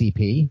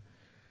CCP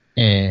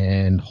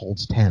and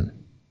holds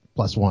 10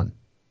 plus 1.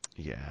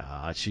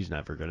 Yeah, she's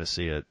never going to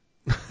see it.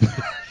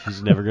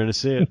 She's never going to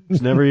see it.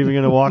 It's never even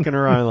going to walk in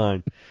her eye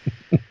line.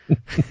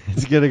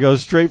 It's going to go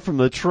straight from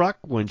the truck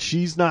when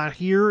she's not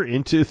here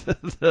into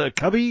the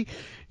cubby.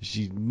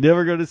 She's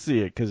never going to see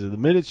it because the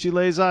minute she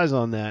lays eyes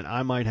on that,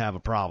 I might have a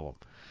problem.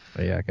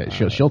 Yeah,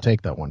 she'll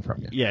take that one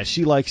from you. Yeah,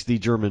 she likes the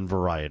German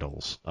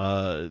varietals.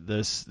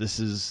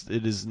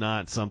 It is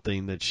not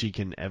something that she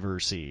can ever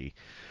see.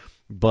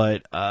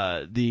 But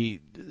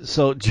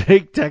so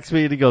Jake texts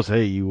me and he goes,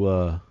 "Hey, you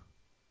want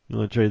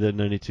to trade that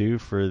 92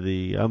 for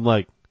the?" I'm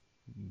like,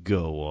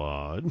 "Go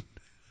on,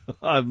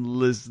 I'm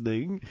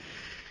listening."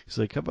 He's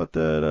like, "How about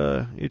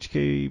that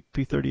HK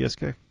P30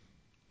 SK?"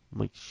 I'm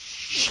like,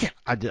 shit.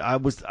 I did.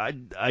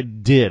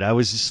 I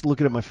was just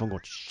looking at my phone going,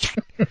 shit.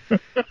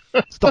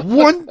 It's the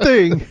one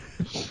thing.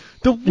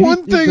 The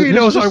one thing he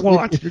knows I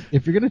want.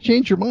 If you're going to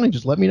change your mind,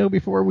 just let me know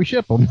before we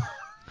ship them.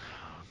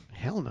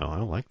 Hell no, I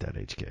don't like that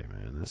HK,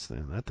 man.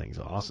 That thing's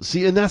awesome.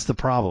 See, and that's the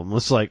problem.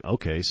 It's like,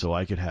 okay, so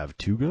I could have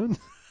 2 guns?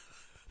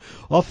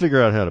 I'll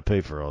figure out how to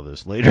pay for all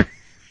this later.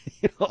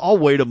 I'll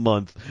wait a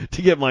month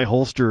to get my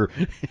holster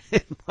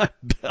and my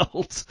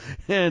belt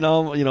and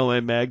all, my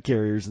mag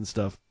carriers and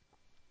stuff.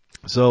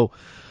 So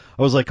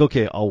I was like,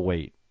 okay, I'll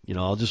wait.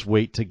 I'll just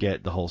wait to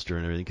get the holster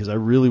and everything because I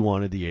really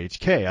wanted the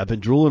HK. I've been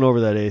drooling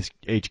over that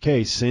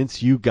HK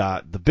since you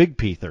got the big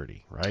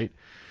P30, right?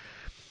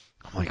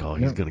 I'm like, oh,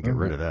 he's going to get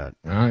rid of that.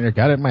 I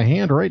got it in my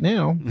hand right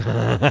now.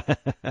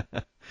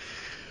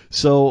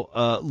 So,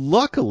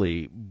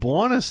 luckily,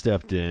 Buona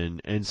stepped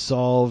in and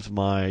solved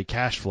my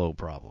cash flow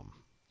problem.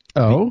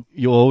 Oh?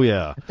 Oh,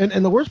 yeah.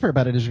 And the worst part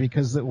about it is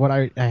because what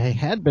I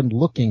had been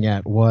looking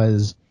at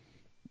was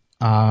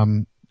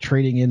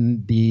trading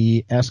in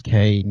the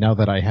SK now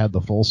that I had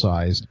the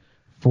full-sized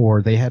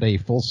they had a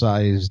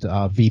full-sized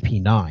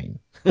VP9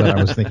 that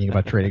I was thinking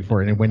about trading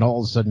for. And when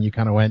all of a sudden you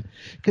kind of went,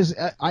 because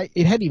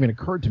it hadn't even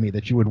occurred to me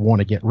that you would want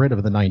to get rid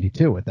of the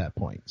 92 at that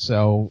point.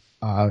 So,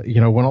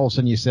 when all of a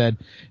sudden you said,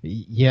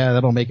 yeah,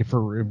 that'll make it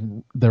for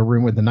the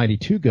room where the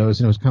 92 goes.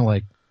 And it was kind of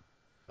like,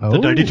 oh. The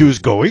 92 is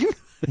going?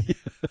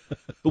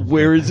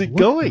 Where is it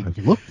going? I've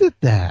looked at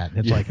that.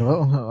 It's like,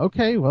 oh,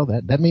 okay, well,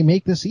 that may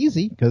make this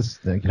easy because,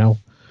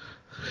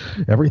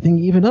 everything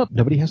even up.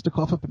 Nobody has to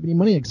cough up any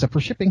money except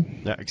for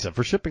shipping. Yeah, except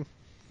for shipping,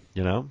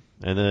 and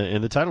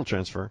the title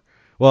transfer.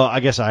 Well, I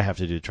guess I have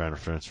to do the title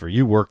transfer.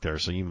 You work there,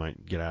 so you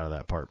might get out of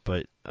that part.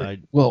 But I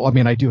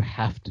do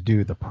have to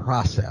do the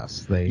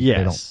process. They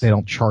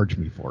don't charge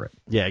me for it.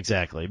 Yeah,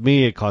 exactly.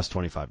 Me, it costs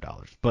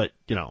 $25, but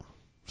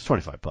it's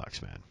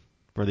 $25, man.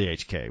 For the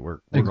HK, we're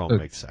going to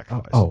make the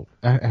sacrifice.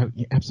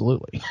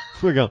 Absolutely.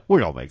 we're going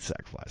to make the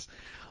sacrifice.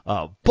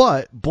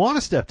 But Buona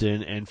stepped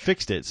in and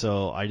fixed it,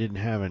 so I didn't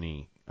have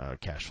any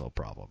cash flow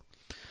problem.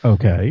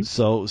 Okay.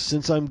 So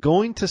since I'm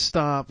going to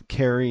stop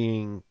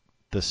carrying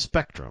the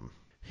Spectrum,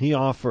 he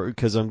offered,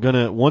 because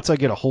once I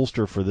get a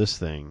holster for this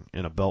thing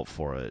and a belt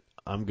for it,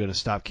 I'm going to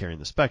stop carrying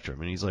the Spectrum.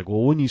 And he's like,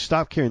 well, when you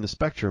stop carrying the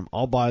Spectrum,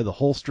 I'll buy the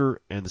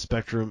holster and the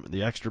Spectrum,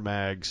 the extra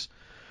mags,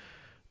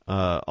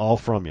 all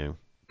from you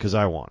because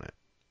I want it.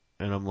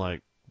 And I'm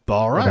like,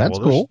 all right, that's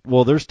cool.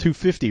 Well, there's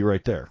 $250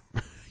 right there.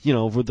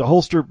 With the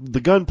holster, the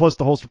gun plus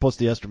the holster plus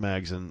the extra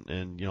mags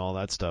and all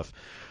that stuff.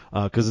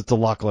 Because it's a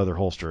lock leather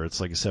holster.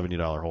 It's like a $70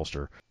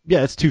 holster.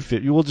 Yeah, it's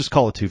 $250. We'll just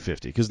call it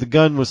 $250 because the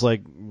gun was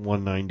like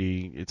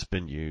 $190. It's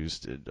been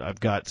used. I've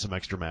got some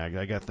extra mags.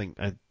 I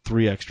had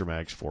 3 extra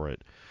mags for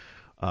it.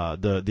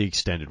 The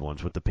extended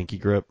ones with the pinky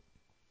grip.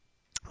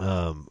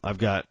 I've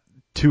got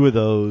 2 of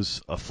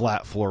those, a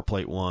flat floor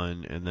plate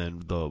one, and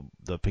then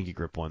the pinky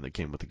grip one that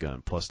came with the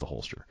gun plus the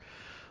holster.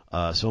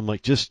 So I'm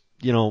like, just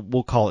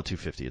we'll call it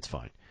 $250. It's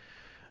fine.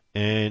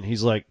 And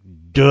he's like,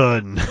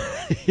 done.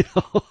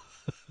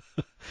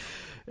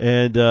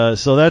 And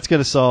so that's going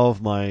to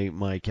solve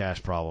my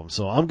cash problem.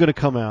 So I'm going to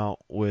come out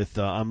with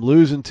I'm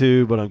losing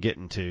 2, but I'm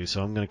getting 2.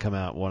 So I'm going to come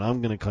out what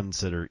I'm going to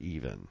consider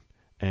even.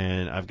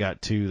 And I've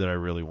got 2 that I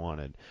really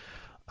wanted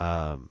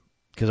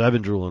because I've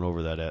been drooling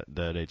over that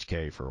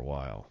HK for a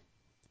while.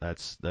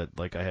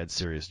 Like I had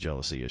serious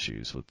jealousy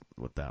issues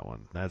with that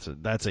one. That's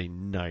a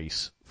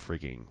nice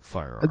freaking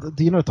firearm.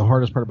 Do you know what the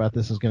hardest part about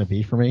this is going to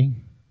be for me?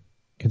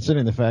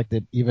 Considering the fact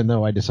that even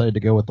though I decided to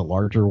go with the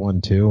larger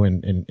one too,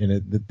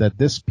 that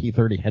this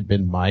P30 had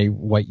been my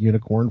white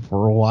unicorn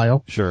for a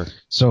while. Sure.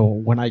 So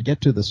when I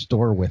get to the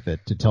store with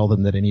it to tell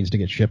them that it needs to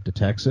get shipped to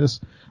Texas,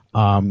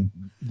 I'm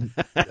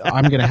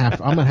gonna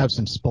have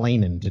some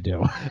splaining to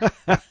do.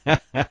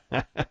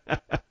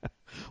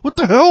 What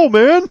the hell,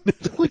 man?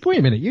 Like, wait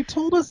a minute! You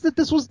told us that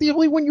this was the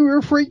only one you were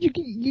afraid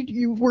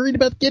you worried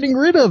about getting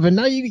rid of, and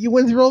now you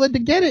went through all that to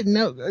get it. And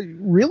now,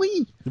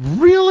 really?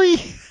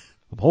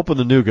 I'm hoping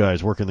the new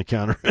guy's working the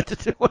counter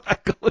when I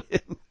go in.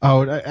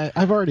 Oh,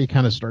 I've already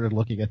kind of started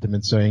looking at them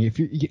and saying,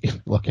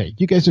 okay,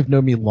 you guys have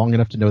known me long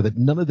enough to know that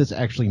none of this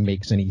actually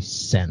makes any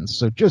sense,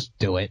 so just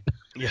do it.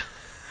 Yeah.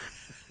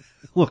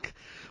 Look,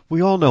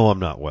 we all know I'm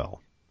not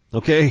well,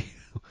 okay?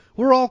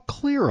 We're all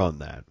clear on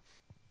that.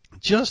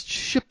 Just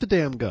ship the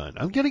damn gun.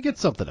 I'm going to get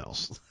something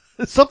else.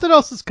 Something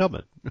else is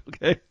coming,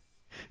 okay?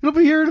 It'll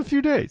be here in a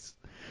few days.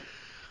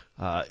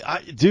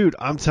 Dude,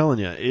 I'm telling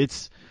you,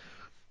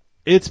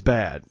 it's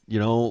bad,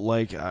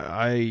 like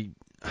I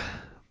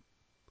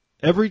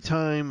every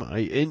time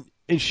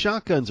and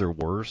shotguns are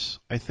worse,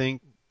 I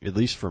think, at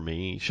least for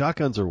me.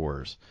 Shotguns are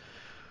worse.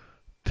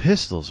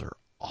 Pistols are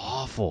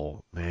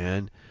awful,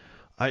 man.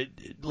 I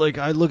look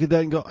at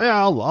that and go,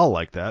 yeah, I'll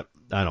like that.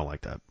 I don't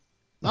like that.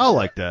 I'll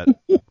like that.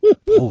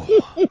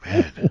 Oh,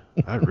 man,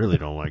 I really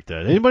don't like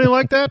that. Anybody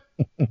like that?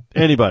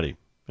 Anybody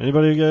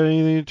got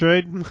anything to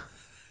trade?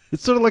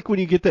 It's sort of like when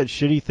you get that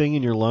shitty thing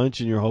in your lunch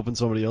and you're hoping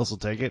somebody else will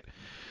take it.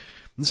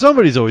 And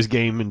somebody's always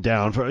gaming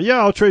down for, yeah,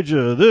 I'll trade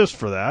you this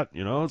for that.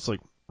 It's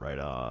like, right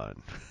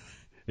on.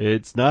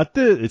 It's not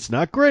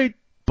great,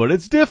 but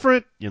it's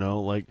different.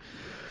 Like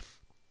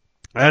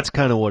that's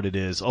kind of what it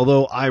is.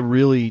 Although I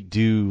really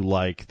do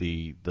like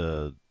the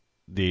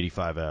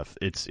 85F.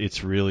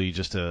 It's really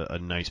just a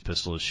nice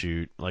pistol to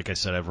shoot. Like I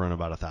said, I've run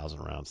about 1,000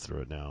 rounds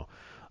through it now,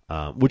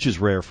 which is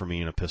rare for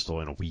me in a pistol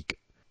in a week.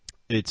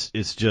 It's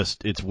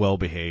well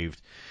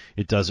behaved.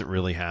 It doesn't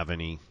really have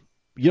any.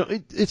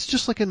 It's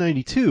just like a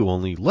 92,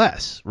 only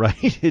less,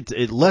 right?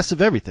 It less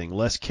of everything,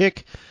 less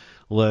kick,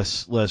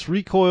 less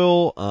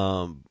recoil,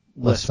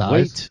 less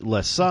weight,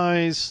 less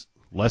size,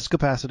 less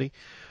capacity.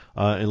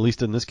 at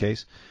least in this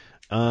case.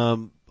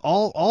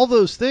 All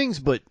those things,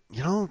 but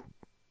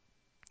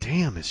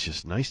damn, it's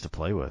just nice to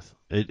play with.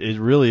 It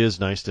really is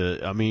nice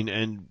to. I mean,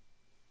 and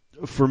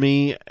for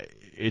me,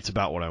 it's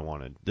about what I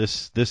wanted.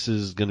 This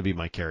is going to be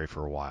my carry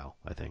for a while,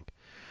 I think.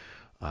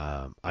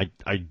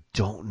 I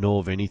don't know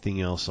of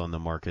anything else on the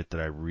market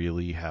that I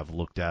really have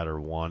looked at or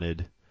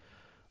wanted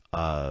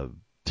to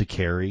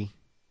carry.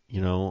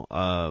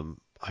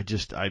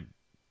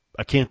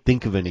 I can't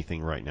think of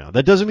anything right now.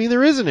 That doesn't mean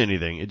there isn't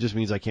anything. It just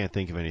means I can't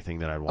think of anything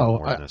that I'd want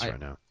more than this right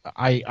now.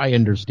 I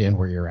understand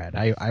where you're at.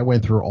 I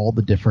went through all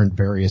the different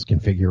various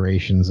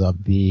configurations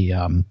of the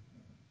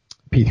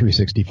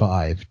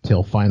P365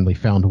 till finally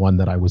found one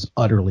that I was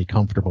utterly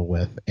comfortable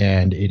with,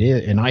 and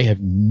I have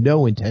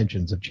no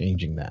intentions of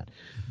changing that.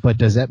 But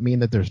does that mean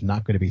that there's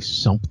not going to be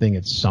something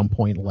at some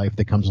point in life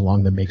that comes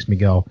along that makes me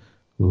go,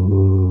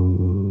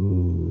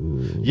 ooh?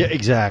 Yeah,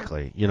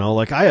 exactly.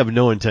 I have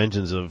no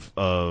intentions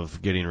of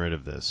getting rid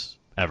of this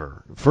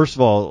ever. First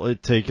of all,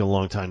 it'd take a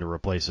long time to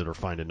replace it or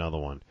find another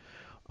one.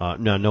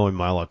 Now, knowing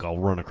my luck, I'll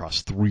run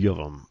across 3 of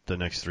them the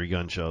next 3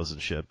 gun shows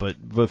and shit. But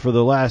for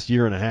the last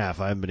year and a half,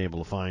 I haven't been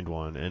able to find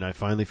one, and I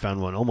finally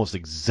found one almost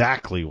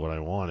exactly what I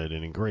wanted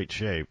and in great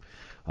shape.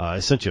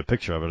 I sent you a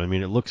picture of it. I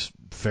mean, it looks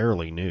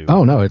fairly new.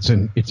 Oh no, it's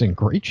in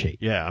great shape.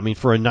 Yeah, I mean,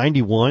 for a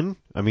 91,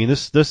 I mean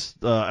this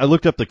I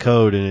looked up the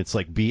code and it's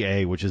like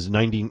BA, which is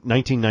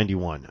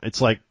 1991.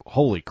 It's like,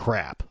 holy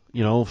crap.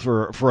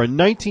 For a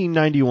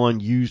 1991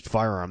 used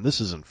firearm,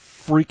 this is in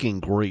freaking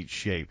great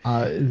shape.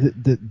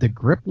 The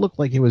grip looked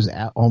like it was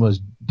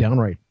almost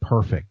downright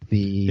perfect.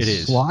 The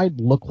slide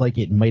looked like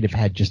it might have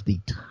had just the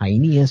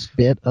tiniest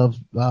bit of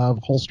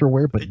holster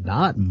wear, but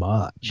not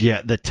much.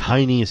 Yeah, the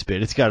tiniest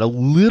bit. It's got a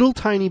little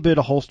tiny bit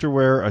of holster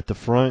wear at the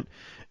front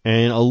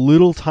and a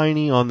little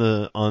tiny on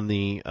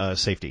the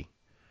safety.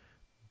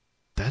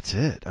 That's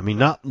it. I mean,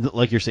 not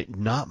like you're saying,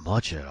 not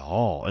much at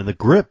all. And the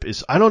grip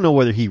is, I don't know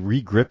whether he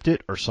re-gripped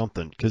it or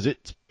something, because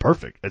it's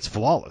perfect. It's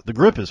flawless. The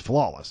grip is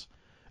flawless.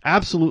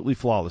 Absolutely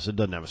flawless. It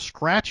doesn't have a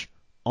scratch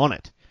on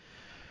it.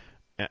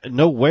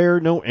 No wear,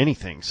 no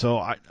anything. So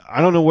I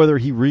don't know whether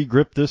he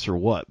re-gripped this or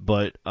what,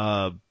 but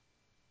like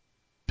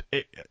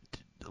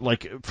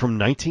from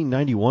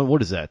 1991,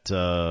 what is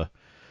that?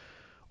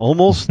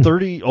 Almost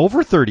 30,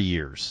 over 30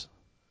 years.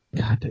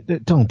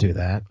 God, don't do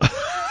that.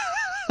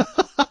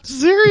 I'm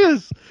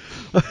serious.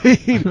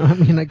 I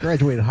mean, I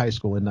graduated high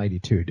school in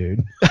 92,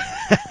 dude.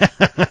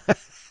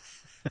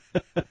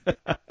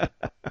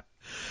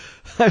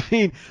 I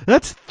mean,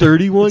 that's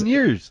 31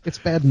 years. It's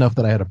bad enough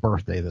that I had a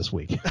birthday this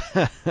week.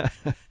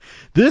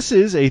 This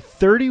is a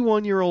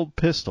 31-year-old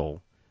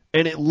pistol,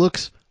 and it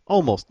looks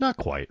almost, not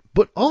quite,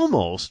 but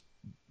almost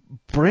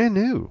brand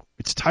new.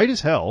 It's tight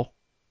as hell.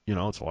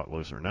 It's a lot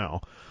looser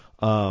now.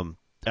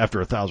 After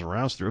 1,000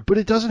 rounds through it, but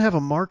it doesn't have a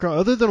mark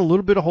other than a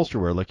little bit of holster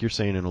wear, like you're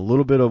saying, and a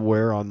little bit of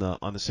wear on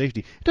the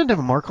safety. It doesn't have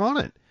a mark on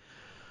it.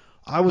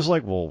 I was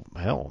like, well,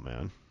 hell,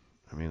 man.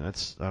 I mean, I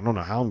don't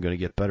know how I'm going to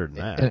get better than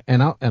that.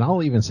 And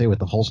I'll even say with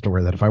the holster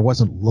wear that if I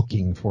wasn't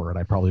looking for it,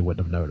 I probably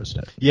wouldn't have noticed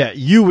it. Yeah,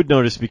 you would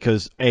notice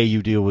because A,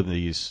 you deal with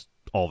these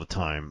all the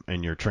time,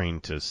 and you're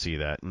trained to see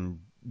that, and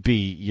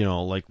B,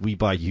 like we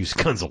buy used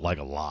guns like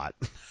a lot,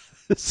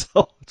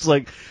 so it's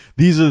like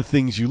these are the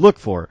things you look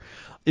for.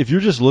 If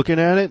you're just looking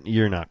at it,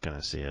 you're not going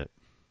to see it.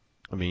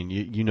 I mean,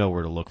 you know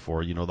where to look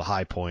for, the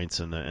high points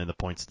and the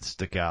points that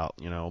stick out,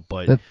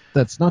 but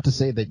that's not to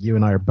say that you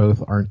and I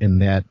aren't in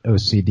that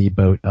OCD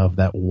boat of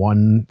that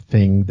one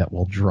thing that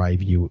will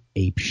drive you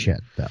ape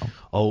shit, though.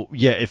 Oh,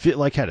 yeah, if it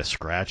like had a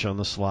scratch on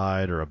the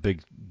slide or a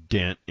big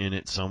dent in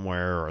it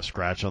somewhere or a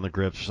scratch on the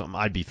grips or something,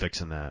 I'd be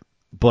fixing that.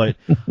 But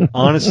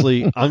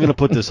honestly, I'm going to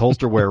put this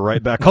holster wear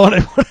right back on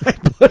it when I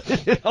put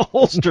it in a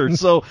holster.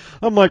 So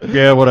I'm like,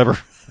 yeah, whatever.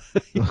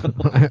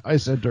 I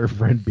sent our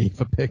friend Beef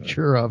a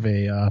picture of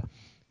a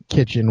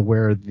kitchen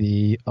where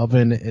the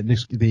oven,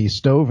 the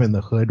stove and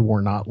the hood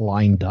were not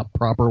lined up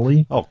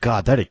properly. Oh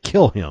God, that'd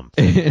kill him.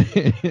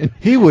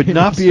 He would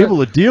not be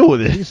able to deal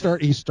with it. He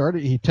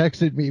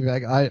texted me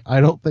back, I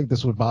don't think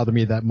this would bother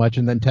me that much,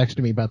 and then texted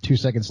me about 2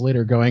 seconds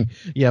later going,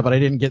 yeah, but I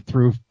didn't get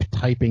through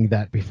typing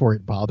that before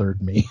it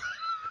bothered me.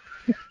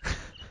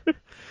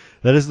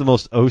 That is the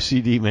most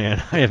OCD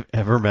man I have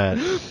ever met.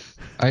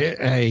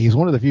 He's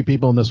one of the few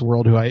people in this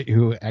world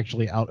who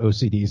actually out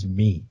OCDs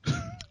me.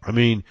 I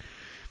mean,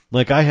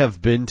 like I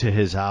have been to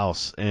his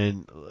house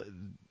and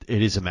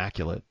it is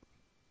immaculate.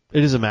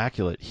 It is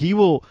immaculate. He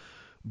will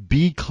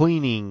be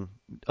cleaning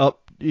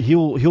up.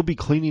 He'll be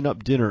cleaning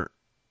up dinner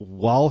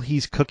while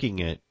he's cooking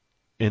it,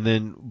 and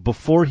then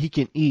before he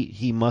can eat,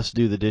 he must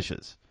do the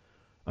dishes.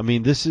 I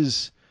mean, this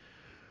is.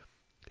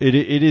 It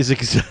is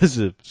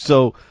excessive.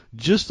 So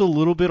just a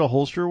little bit of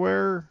holster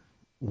wear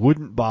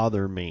wouldn't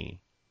bother me.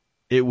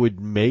 It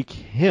would make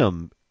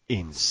him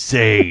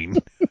insane.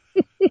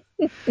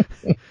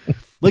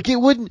 Like it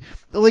wouldn't,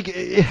 like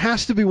it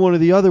has to be one or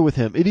the other with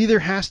him. It either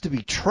has to be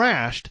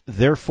trashed,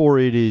 therefore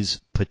it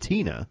is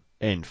patina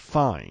and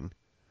fine,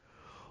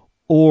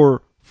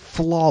 or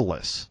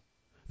flawless.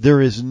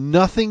 There is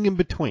nothing in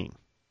between.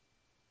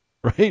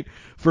 right?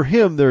 For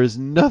him, there is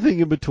nothing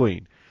in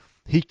between.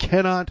 He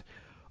cannot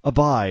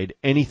abide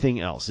anything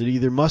else. It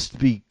either must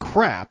be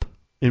crap,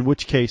 in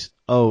which case,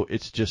 oh,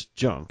 it's just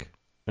junk,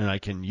 and I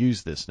can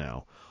use this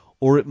now,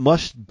 or it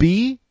must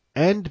be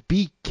and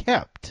be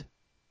kept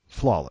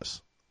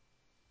flawless.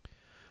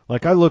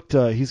 Like I looked,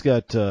 he's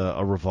got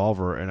a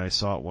revolver, and I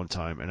saw it one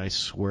time, and I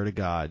swear to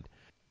God,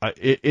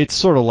 it's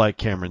sort of like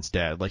Cameron's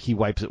dad. Like he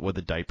wipes it with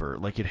a diaper.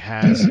 Like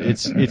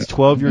it's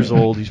 12 years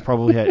old. He's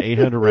probably had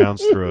 800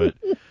 rounds through it.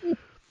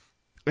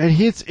 And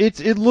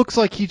it looks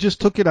like he just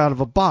took it out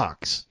of a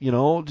box,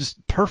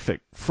 just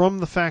perfect from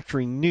the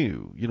factory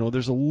new.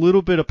 There's a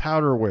little bit of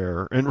powder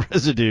wear and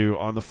residue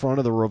on the front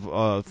of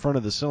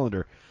the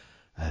cylinder.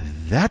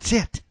 That's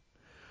it.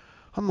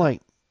 I'm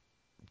like,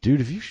 dude,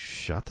 have you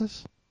shot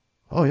this?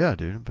 Oh yeah,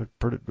 dude,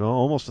 but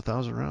almost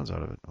 1,000 rounds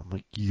out of it. I'm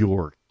like,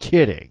 you're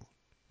kidding.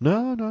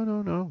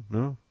 No.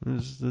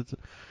 It's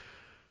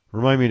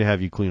remind me to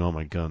have you clean all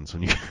my guns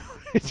when you come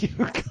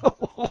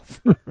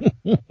over.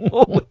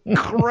 Holy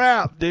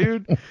crap,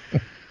 dude!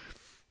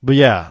 But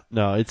yeah,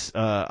 no, it's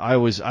I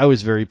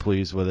was very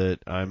pleased with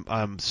it.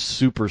 I'm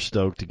super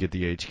stoked to get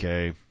the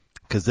HK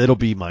because it'll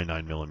be my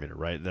 9mm,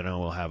 right? Then I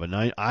will have a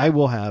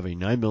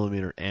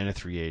 9mm and a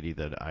 380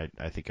 that I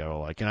think I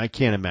will like, and I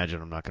can't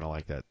imagine I'm not going to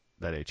like that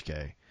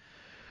HK.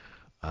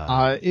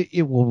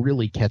 It will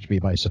really catch me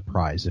by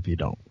surprise if you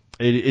don't.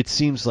 It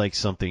seems like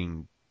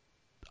something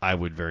I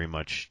would very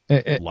much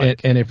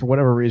like. And if for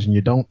whatever reason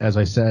you don't, as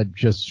I said,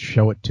 just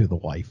show it to the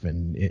wife,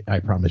 and I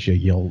promise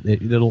you,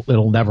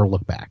 it'll never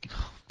look back.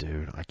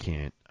 Dude, I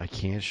can't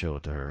show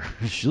it to her.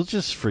 She'll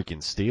just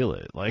freaking steal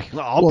it. Like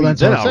I'll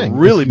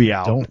really be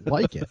out. Don't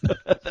like it.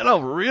 Then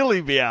I'll really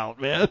be out,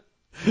 man.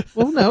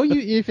 Well, no,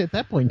 if at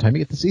that point in time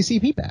you get the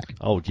CCP back.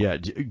 Oh yeah,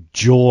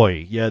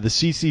 joy. Yeah, the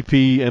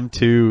CCP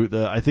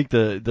M2. I think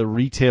the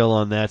retail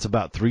on that's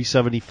about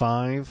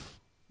 $375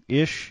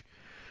 ish,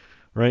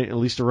 right? At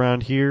least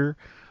around here.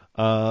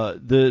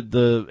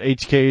 The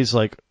HK is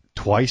like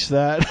twice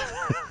that.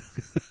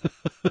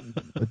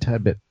 A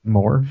tad bit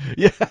more.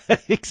 Yeah,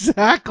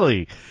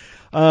 exactly.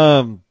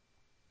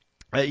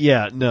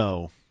 Yeah,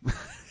 no.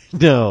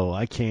 No,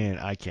 I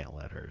can't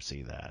let her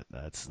see that.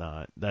 That's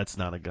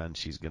not a gun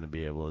she's going to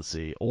be able to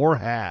see or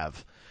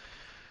have.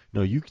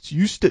 No,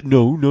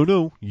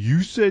 no.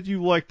 You said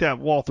you liked that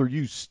Walther.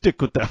 You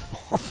stick with that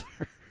Walther.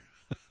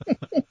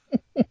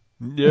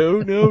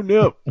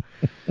 No.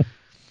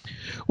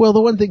 Well,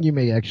 the one thing you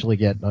may actually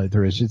get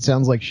through is it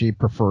sounds like she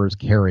prefers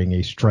carrying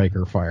a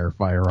striker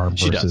firearm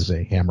versus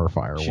a hammer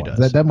fire one.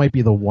 That might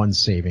be the one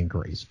saving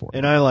grace for her.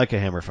 And I like a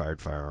hammer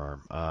fired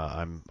firearm.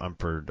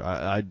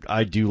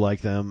 I do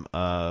like them,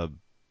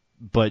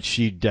 but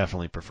she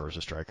definitely prefers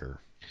a striker.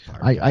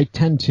 I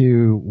tend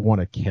to want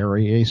to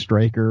carry a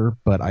striker,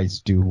 but I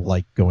do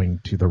like going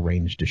to the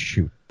range to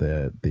shoot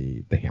the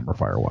hammer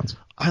fire ones.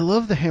 I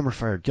love the hammer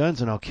fired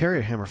guns, and I'll carry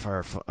a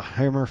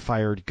hammer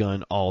fired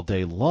gun all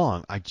day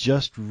long. I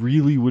just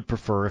really would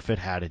prefer if it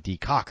had a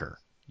decocker,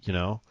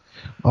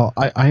 Well,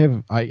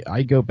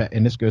 I go back,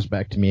 and this goes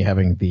back to me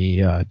having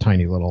the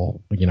tiny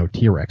little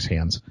T-Rex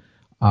hands.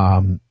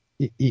 I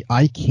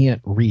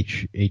can't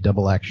reach a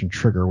double action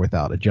trigger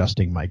without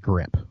adjusting my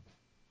grip.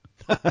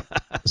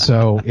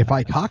 So if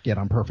I cock it,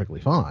 I'm perfectly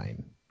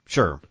fine.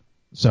 Sure.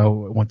 So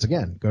once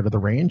again, go to the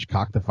range,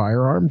 cock the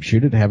firearm,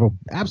 shoot it, have an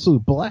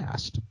absolute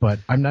blast. But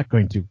I'm not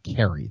going to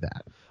carry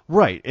that.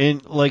 Right,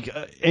 and like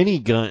any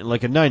gun,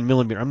 like a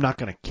 9mm, I'm not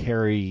going to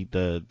carry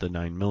the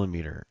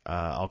 9mm.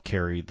 I'll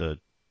carry the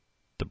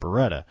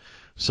Beretta.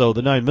 So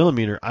the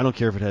 9mm, I don't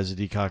care if it has a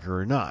decocker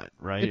or not.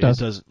 Right?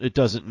 It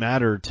doesn't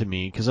matter to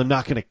me because I'm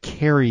not going to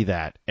carry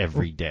that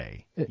every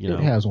day. It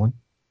has one.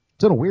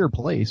 It's in a weird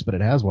place, but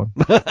it has one.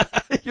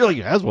 You're like,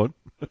 it has one.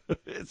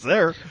 It's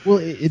there. Well,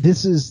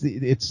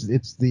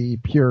 it's the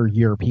pure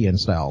European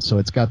style. So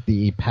it's got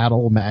the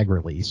paddle mag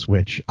release,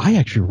 which I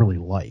actually really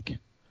like.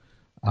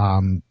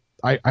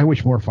 I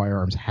wish more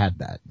firearms had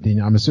that.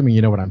 I'm assuming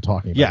you know what I'm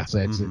talking about.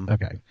 Yeah.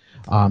 Okay.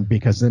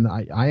 Because then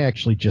I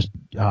actually just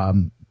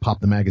pop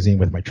the magazine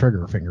with my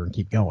trigger finger and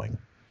keep going.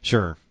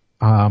 Sure.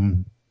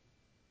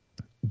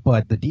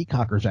 But the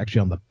decocker is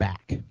actually on the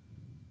back.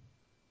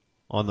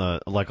 On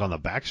the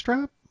back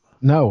strap?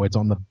 No, it's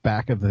on the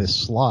back of this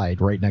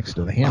slide right next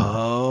to the hammer.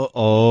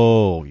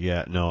 Oh,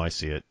 yeah. No, I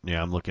see it. Yeah,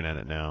 I'm looking at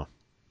it now.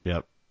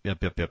 Yep.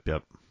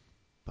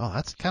 Oh,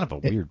 that's kind of a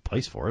weird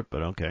place for it,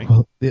 but okay.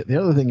 Well, the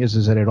other thing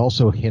is that it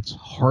also hits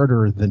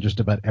harder than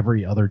just about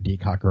every other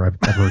decocker I've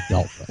ever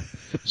dealt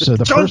with. So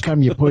the first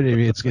time you put it,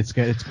 it's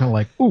kind of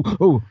like,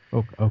 oh,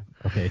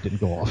 okay, it didn't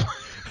go off.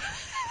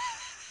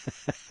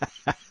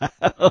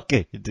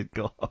 Okay, it did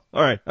go off.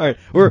 All right.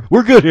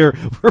 We're good here.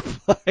 We're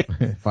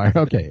fine. Fire.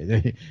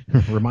 Okay.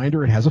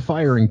 Reminder: it has a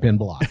firing pin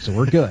block, so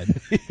we're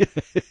good.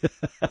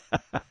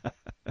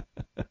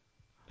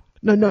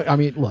 No. I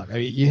mean, look.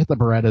 You hit the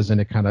Berettas,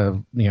 and it kind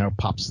of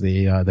pops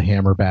the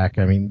hammer back.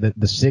 I mean,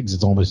 the SIGs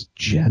is almost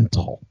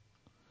gentle.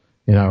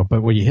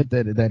 But when you hit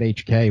that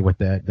HK with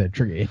that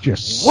trigger, it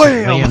just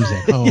slams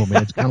it home,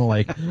 and it's kind of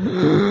like.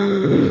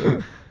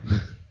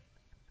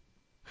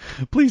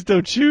 Please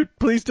don't shoot.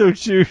 Please don't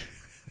shoot.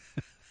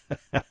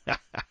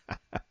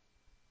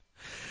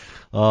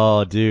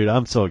 Oh, dude,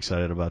 I'm so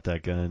excited about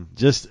that gun.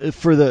 Just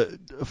for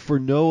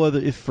no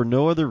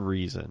other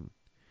reason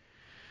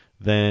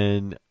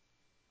than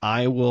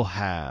I will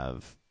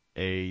have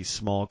a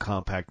small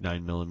compact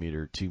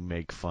 9mm to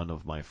make fun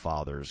of my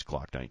father's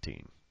Glock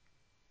 19.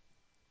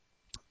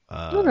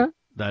 Okay.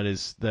 That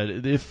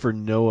if for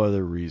no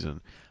other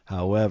reason.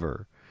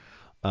 However,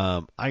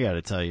 I got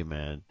to tell you,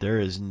 man, there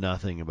is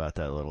nothing about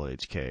that little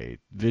HK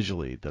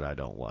visually that I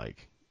don't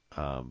like.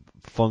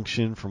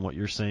 Function, from what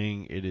you're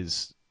saying, it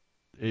is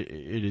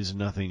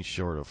nothing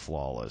short of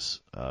flawless.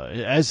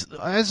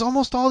 As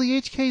almost all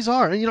the HKs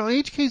are. And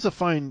HK's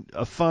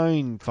a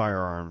fine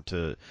firearm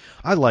to.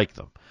 I like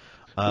them.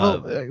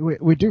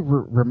 We do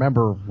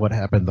remember what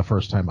happened the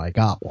first time I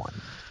got one.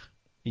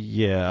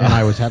 Yeah.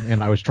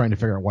 And I was trying to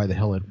figure out why the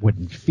hell it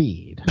wouldn't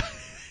feed.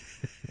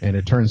 And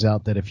it turns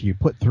out that if you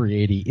put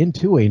 380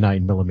 into a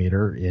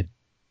 9mm, it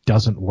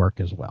doesn't work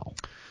as well.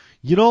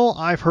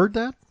 I've heard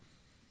that.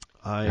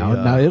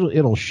 Now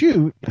it'll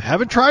shoot. I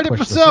haven't tried it push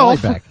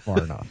myself. The slide back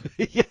far enough.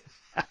 Yeah.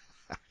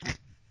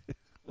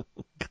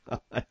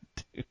 God,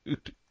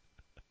 dude.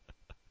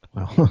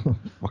 Well,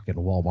 fucking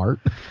Walmart.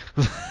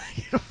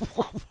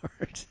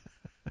 Walmart.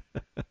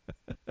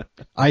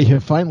 I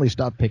have finally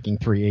stopped picking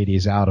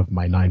 380s out of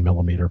my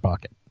 9mm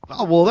bucket.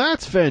 Oh, well,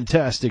 that's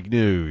fantastic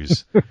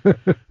news.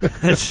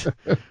 That's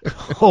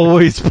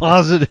always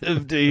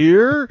positive to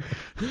hear.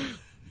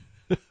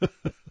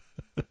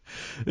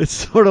 It's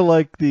sort of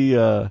like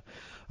I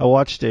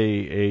watched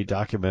a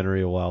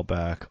documentary a while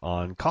back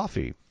on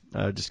coffee,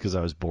 just because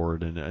I was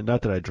bored, and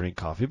not that I drink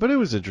coffee, but it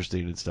was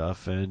interesting and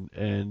stuff.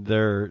 And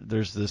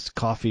there's this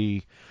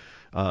coffee,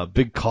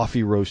 big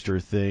coffee roaster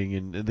thing,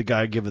 and the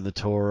guy giving the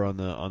tour on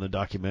the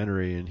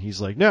documentary, and he's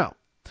like, now,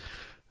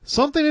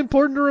 something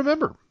important to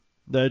remember,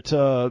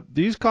 that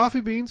these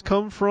coffee beans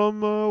come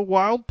from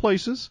wild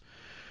places,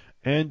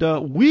 and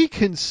we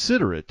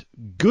consider it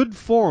good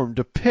form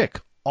to pick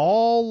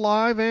all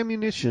live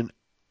ammunition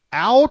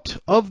out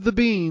of the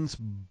beans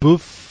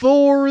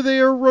before they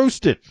are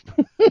roasted.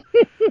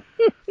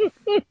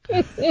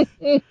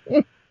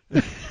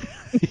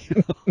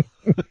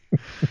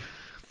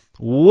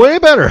 Way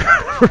better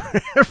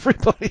for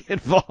everybody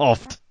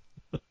involved.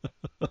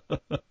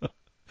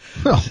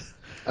 Well,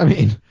 I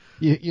mean,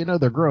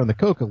 they're growing the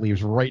coca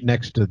leaves right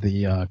next to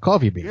the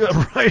coffee beans.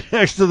 Yeah, right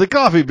next to the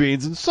coffee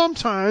beans, and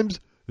sometimes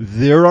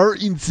there are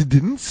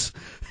incidents.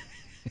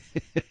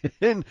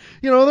 And,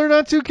 they're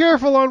not too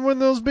careful on when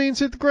those beans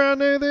hit the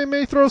ground. They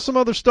may throw some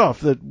other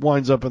stuff that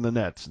winds up in the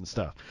nets and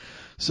stuff.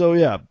 So,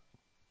 yeah.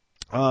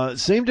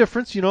 Same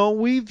difference.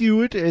 We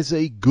view it as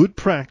a good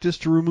practice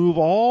to remove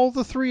all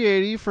the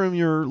 380 from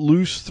your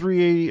loose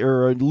 380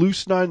 or a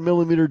loose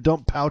 9mm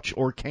dump pouch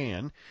or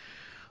can,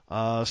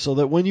 so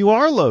that when you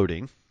are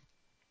loading,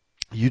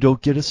 you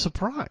don't get a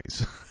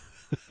surprise.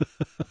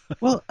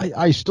 Well,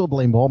 I still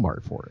blame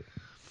Walmart for it.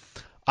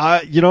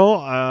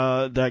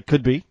 That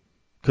could be.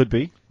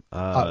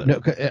 No,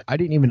 I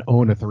didn't even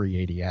own a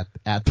 380 at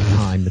the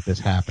time that this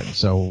happened.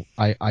 So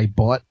I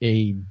bought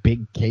a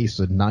big case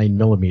of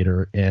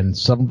 9mm,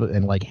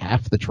 and like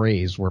half the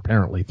trays were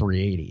apparently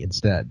 380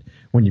 instead.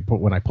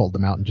 When I pulled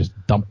them out and just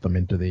dumped them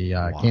into the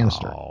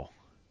canister.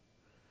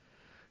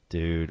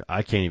 Dude,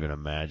 I can't even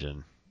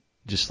imagine.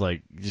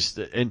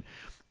 And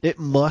it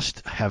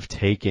must have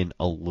taken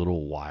a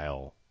little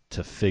while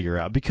to figure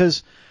out,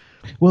 because.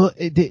 Well,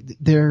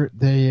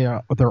 they're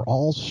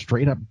all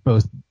straight up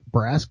both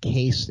brass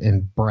cased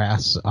and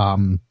brass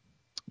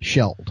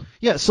shelled.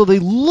 Yeah, so they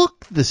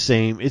look the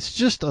same. It's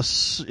just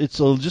just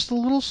a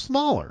little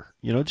smaller,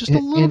 just a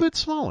little bit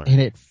smaller,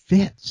 and it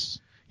fits.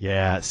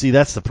 Yeah, see,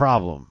 that's the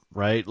problem,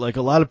 right? Like,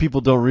 a lot of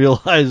people don't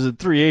realize that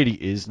 380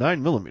 is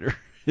 9mm.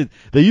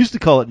 They used to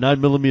call it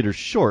 9mm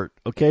short.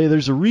 Okay,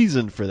 there's a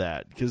reason for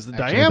that, because the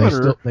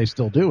diameter they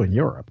still do in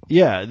Europe.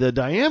 Yeah, the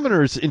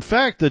diameter is. In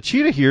fact, the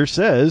Cheetah here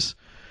says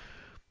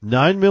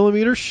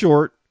 9mm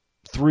short,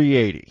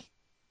 380.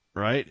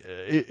 Right?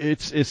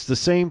 It's the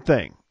same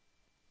thing.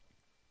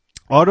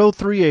 Auto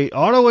 380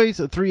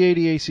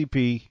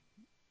 ACP,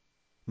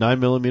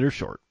 9mm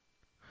short.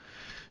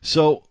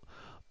 So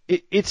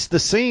it's the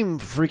same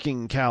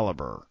freaking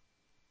caliber,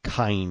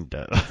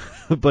 kinda,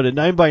 but a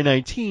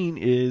 9x19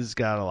 is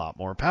got a lot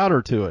more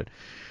powder to it.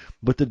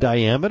 But the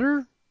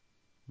diameter,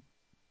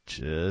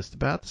 just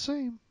about the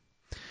same.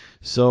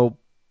 So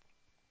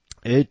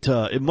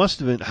it must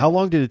have been. How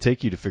long did it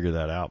take you to figure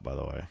that out, by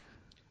the way?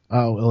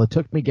 Oh, well, it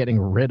took me getting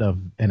rid of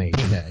an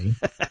HK.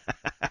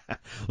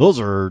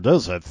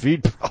 Those have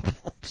feed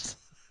problems.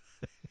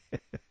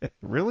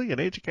 Really? An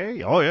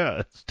HK? Oh, yeah,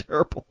 it's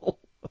terrible.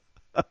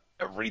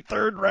 Every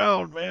third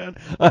round, man.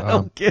 I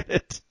don't get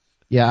it.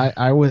 Yeah,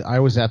 I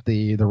was at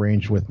the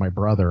range with my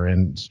brother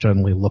and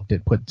suddenly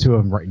put two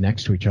of them right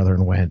next to each other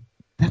and went,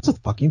 that's a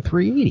fucking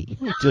 380.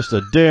 Just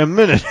a damn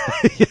minute.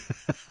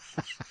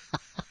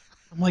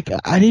 I'm like,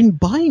 I didn't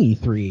buy any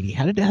 380.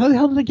 How the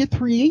hell did I get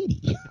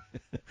 380?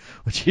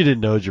 What you didn't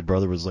know is your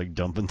brother was like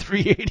dumping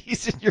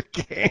 380s in your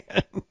can.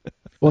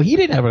 Well, he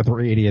didn't have a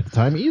 380 at the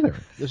time either.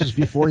 This is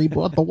before he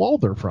bought the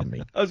Walther from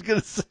me. I was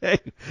gonna say,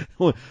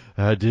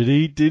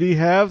 did he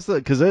have some?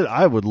 Because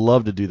I would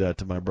love to do that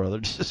to my brother,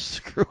 just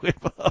screw him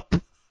up.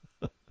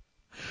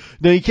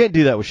 No, you can't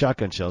do that with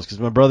shotgun shells because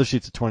my brother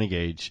shoots a 20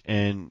 gauge,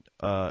 and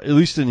at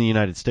least in the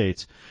United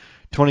States,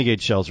 20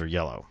 gauge shells are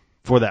yellow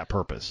for that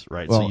purpose,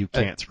 right? Well, so you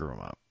can't screw them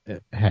up.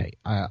 Hey,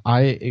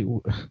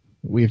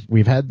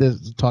 we've had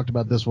this talked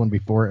about this one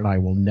before, and I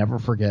will never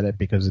forget it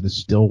because it is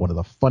still one of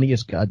the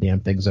funniest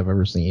goddamn things I've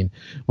ever seen.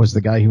 Was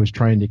the guy who was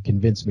trying to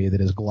convince me that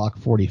his Glock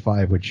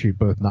 45 would shoot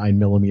both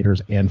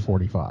 9mm and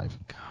 45.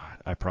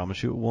 I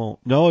promise you it won't.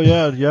 No,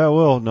 yeah, it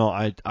will. No,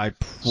 I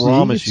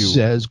promise you. It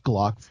says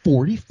Glock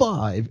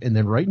 45, and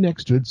then right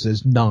next to it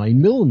says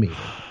 9mm.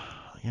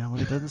 Yeah,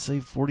 but it doesn't say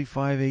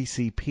 45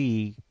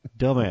 ACP,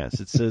 dumbass.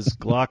 It says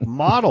Glock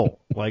model.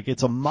 Like,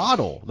 it's a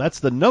model.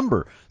 That's the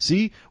number.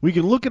 See? We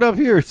can look it up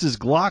here. It says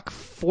Glock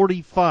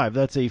 45.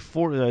 That's a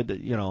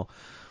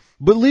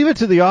But leave it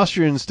to the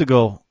Austrians to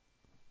go,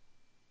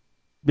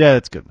 yeah,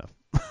 that's good enough.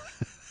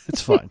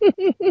 It's fine.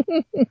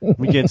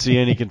 We can't see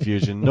any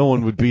confusion. No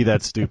one would be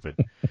that stupid.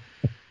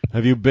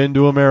 Have you been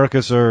to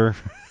America, sir?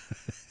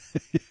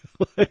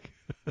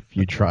 If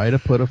you try to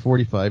put a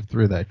 45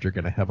 through that, you're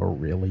going to have a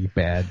really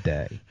bad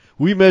day.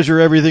 We measure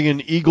everything in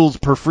eagles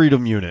per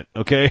freedom unit,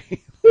 okay?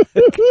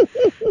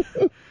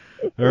 All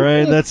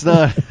right, that's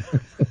not...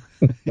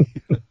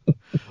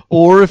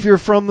 Or if you're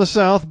from the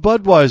South,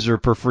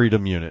 Budweiser per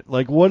freedom unit.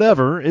 Like,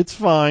 whatever, it's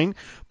fine.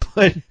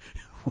 But,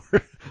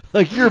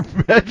 like, your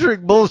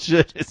metric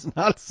bullshit is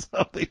not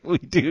something we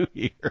do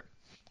here.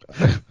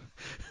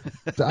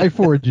 I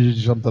forwarded you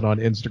something on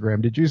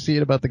Instagram. Did you see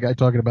it about the guy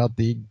talking about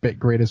the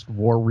greatest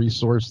war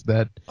resource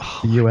that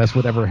the U.S.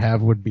 would ever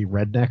have would be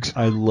rednecks?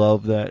 I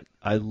love that.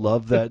 I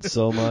love that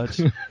so much.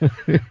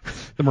 The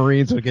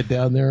Marines would get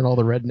down there and all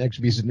the rednecks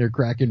would be sitting there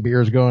cracking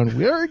beers going,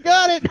 we already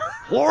got it.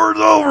 War's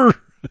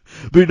over.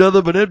 Be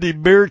nothing but empty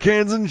beer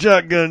cans and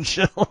shotgun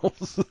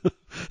shells.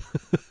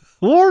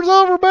 War's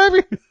over,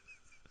 baby.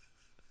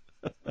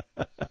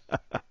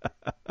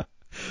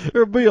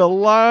 There'd be a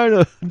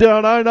line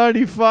down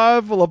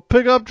I-95 full of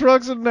pickup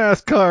trucks and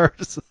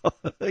NASCARs.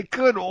 They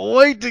couldn't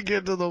wait to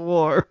get to the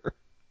war.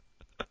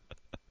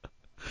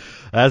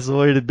 That's the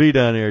way to be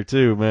down here,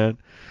 too, man.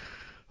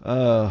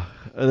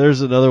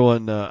 There's another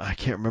one. I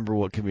can't remember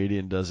what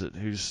comedian does it.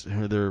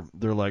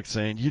 They're like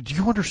saying, "Do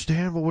you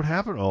understand what would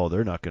happen?" Oh,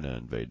 they're not going to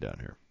invade down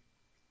here.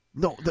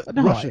 No,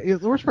 the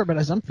worst part about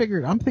it is I'm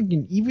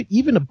thinking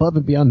even above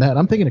and beyond that,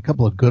 I'm thinking a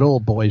couple of good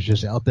old boys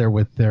just out there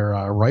with their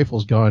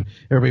rifles going,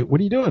 everybody, what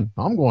are you doing?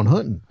 I'm going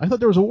hunting. I thought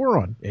there was a war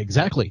on.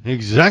 Exactly.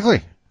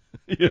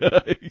 Yeah,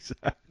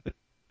 exactly.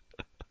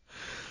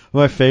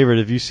 My favorite,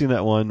 have you seen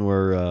that one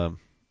where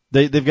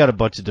they've got a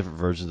bunch of different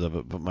versions of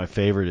it, but my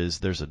favorite is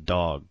there's a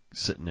dog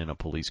sitting in a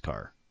police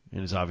car,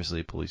 and it's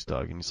obviously a police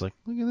dog, and he's like,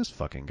 look at this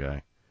fucking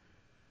guy.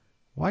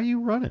 Why are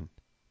you running?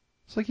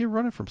 It's like you're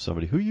running from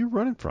somebody. Who are you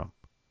running from?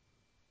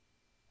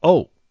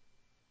 Oh,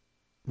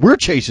 we're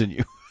chasing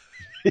you.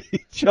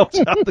 He jumps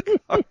out the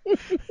car.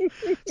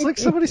 It's like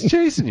somebody's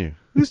chasing you.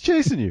 Who's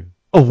chasing you?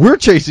 Oh, we're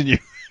chasing you.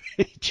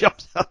 He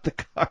jumps out the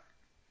car.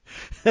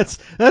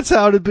 That's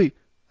how it'd be.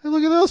 Hey,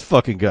 look at those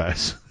fucking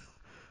guys.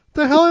 What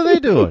the hell are they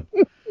doing?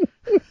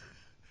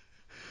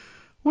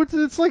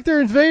 It's like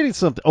they're invading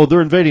something. Oh,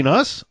 they're invading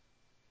us?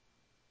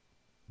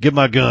 Get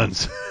my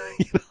guns.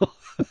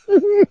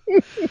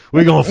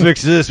 We're going to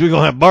fix this. We're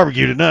going to have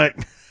barbecue tonight.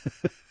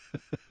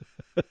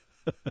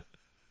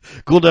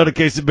 Cool down a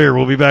case of beer.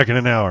 We'll be back in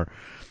an hour.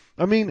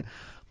 I mean,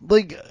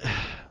 like,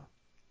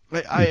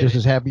 You're just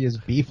as happy as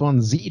beef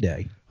on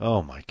Z-Day.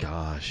 Oh my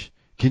gosh!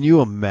 Can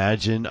you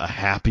imagine a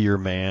happier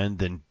man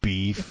than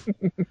Beef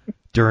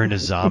during a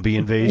zombie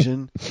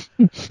invasion?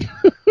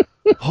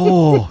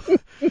 Oh,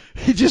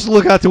 he'd just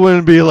look out the window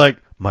and be like,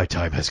 "My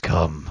time has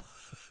come."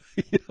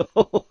 You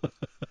know?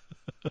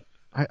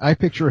 I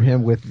picture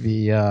him with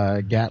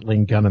the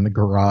Gatling gun in the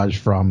garage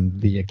from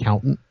The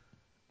Accountant.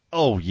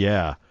 Oh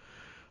yeah.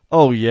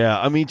 Oh yeah,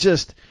 I mean,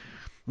 just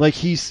like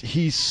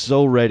he's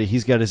so ready.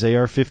 He's got his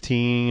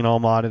AR-15 all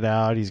modded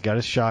out. He's got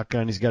his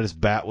shotgun. He's got his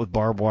bat with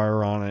barbed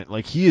wire on it.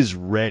 Like, he is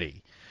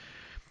ready.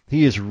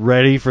 He is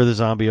ready for the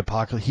zombie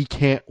apocalypse. He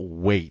can't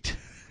wait.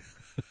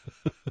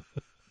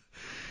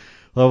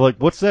 I'm like,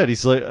 what's that?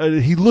 He's like,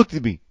 he looked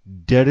at me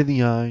dead in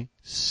the eye,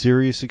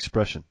 serious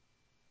expression.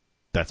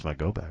 That's my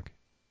go bag.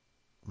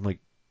 I'm like,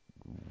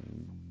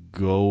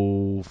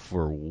 go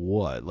for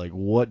what? Like,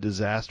 what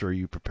disaster are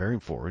you preparing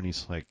for? And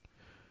he's like,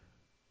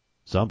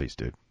 zombies,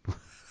 dude.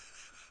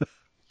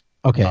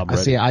 Okay,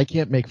 see, I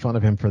can't make fun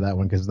of him for that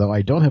one because though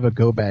I don't have a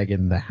go bag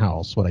in the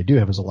house, what I do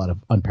have is a lot of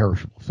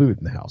unperishable food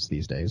in the house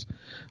these days.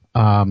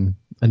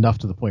 Enough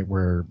to the point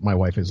where my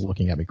wife is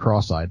looking at me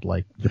cross-eyed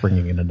like, you're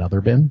bringing in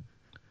another bin?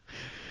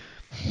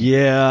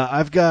 Yeah,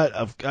 I've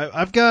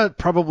got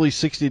probably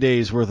 60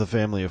 days worth of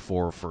family of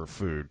 4 for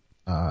food.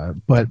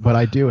 But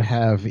I do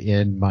have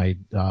in my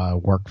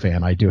work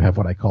van, I do have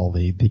what I call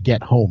the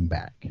get home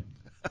bag.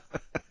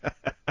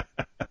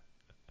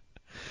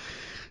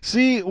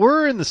 See,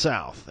 we're in the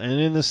South, and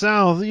in the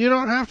South, you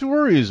don't have to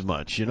worry as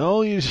much. You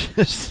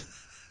just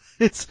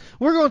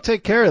we're going to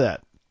take care of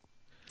that.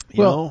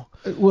 You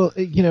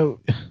know?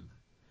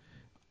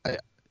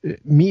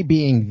 Me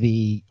being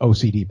the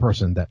OCD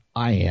person that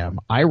I am,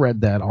 I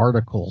read that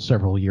article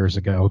several years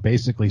ago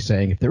basically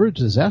saying if there was a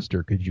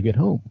disaster, could you get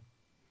home?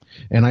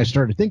 And I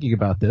started thinking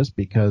about this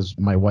because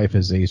my wife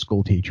is a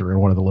school teacher in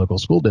one of the local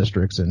school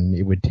districts, and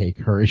it would take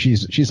her,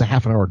 she's a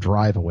half an hour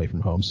drive away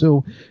from home,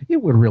 so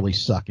it would really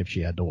suck if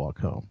she had to walk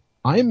home.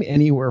 I'm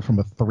anywhere from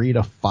a 3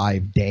 to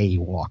 5 day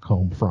walk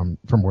home from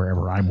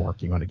wherever I'm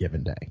working on a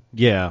given day.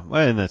 Yeah,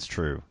 and that's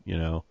true,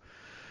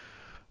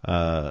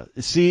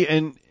 See,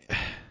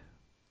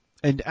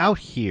 and out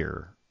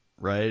here,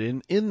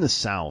 right, in the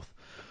South,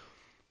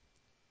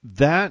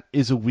 that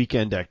is a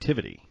weekend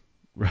activity,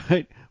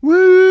 right?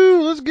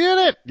 Woo, let's get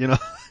it,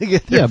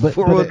 Get their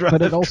four-wheel drive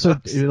but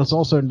it's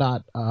also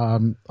not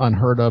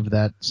unheard of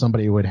that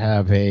somebody would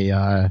have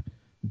a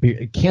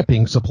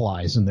camping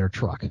supplies in their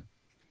truck.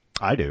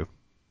 I do.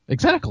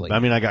 Exactly. I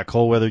mean, I got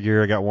cold weather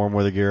gear, I got warm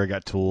weather gear, I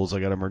got tools, I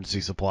got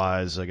emergency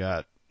supplies, I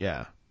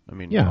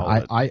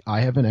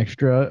have an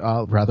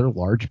extra rather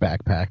large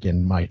backpack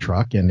in my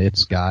truck, and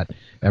it's got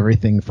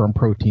everything from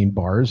protein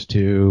bars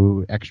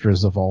to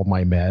extras of all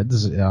my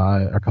meds,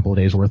 a couple of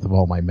days worth of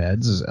all my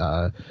meds,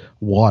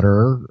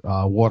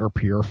 water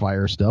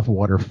purifier stuff,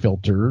 water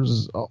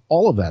filters,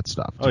 all of that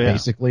stuff. Oh, yeah.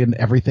 Basically, and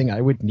everything I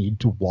would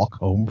need to walk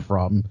home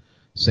from,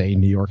 say,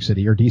 New York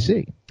City or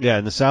D.C. Yeah,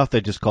 in the South,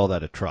 they just call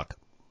that a truck.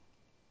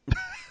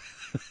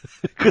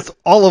 Because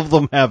all of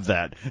them have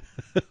that.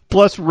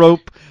 Plus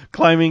rope,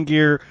 climbing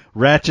gear,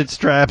 ratchet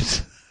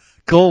straps,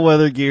 cold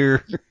weather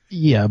gear.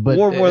 Yeah, but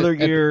warm weather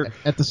gear.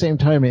 At the same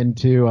time, and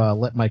to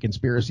let my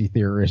conspiracy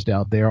theorist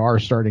out, they are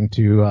starting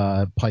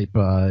to pipe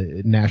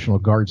National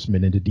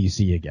Guardsmen into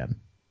D.C. again.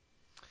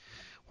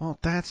 Well,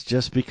 that's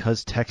just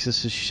because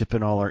Texas is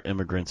shipping all our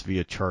immigrants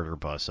via charter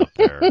bus up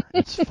there.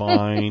 It's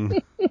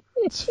fine.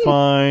 It's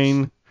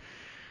fine.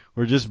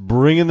 We're just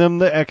bringing them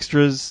the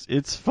extras.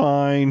 It's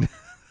fine.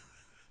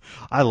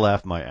 I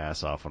laughed my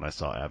ass off when I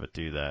saw Abbott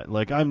do that.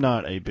 Like, I'm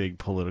not a big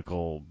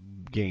political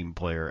game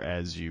player,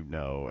 as you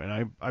know,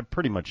 and I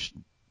pretty much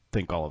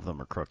think all of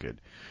them are crooked.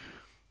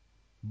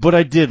 But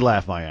I did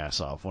laugh my ass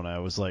off when I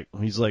was like,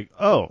 he's like,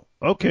 oh,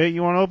 okay,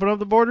 you want to open up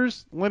the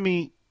borders? Let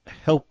me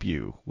help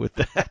you with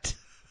that.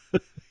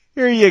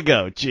 Here you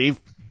go, Chief.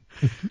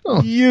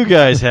 Oh. You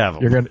guys have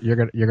them.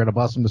 You're gonna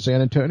bus them to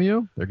San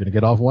Antonio. They're gonna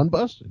get off one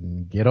bus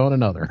and get on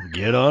another.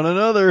 Get on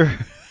another.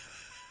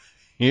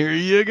 Here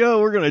you go.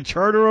 We're gonna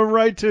charter them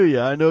right to you.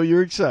 I know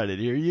you're excited.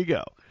 Here you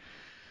go.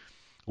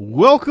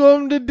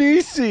 Welcome to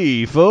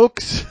D.C.,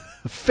 folks.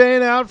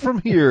 Fan out from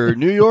here.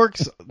 New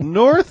York's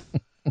north,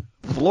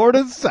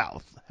 Florida's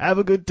south. Have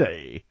a good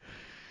day.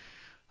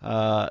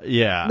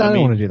 Yeah. No, I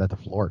don't want to do that to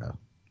Florida.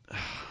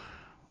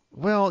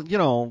 Well,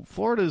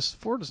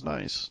 Florida's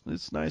nice.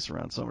 It's nice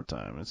around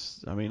summertime.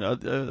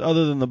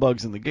 Other than the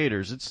bugs and the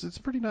gators, it's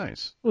pretty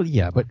nice. Well,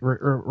 yeah, but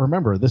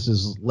remember, this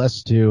is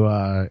less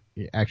to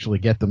actually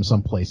get them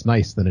someplace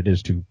nice than it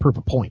is to prove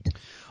a point.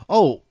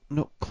 Oh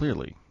no,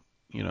 clearly,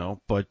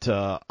 but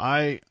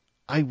I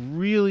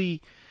really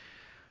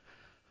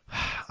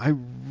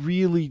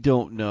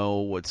don't know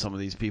what some of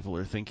these people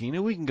are thinking,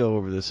 and we can go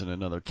over this in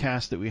another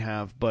cast that we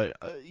have. But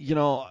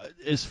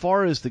as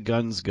far as the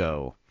guns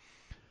go,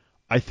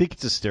 I think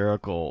it's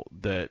hysterical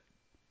that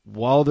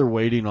while they're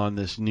waiting on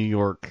this New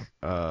York,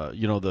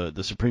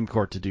 the Supreme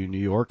Court to do New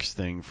York's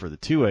thing for the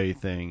 2A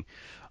thing,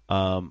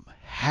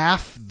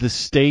 half the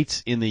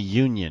states in the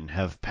union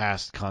have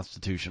passed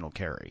constitutional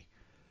carry.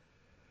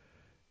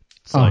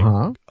 It's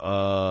like,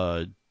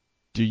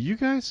 do you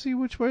guys see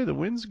which way the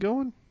wind's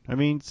going? I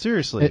mean,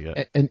 seriously.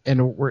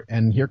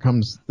 And here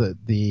comes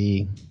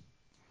the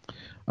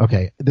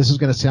okay, this is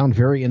going to sound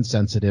very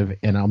insensitive,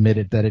 and I'll admit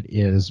it that it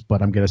is,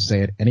 but I'm going to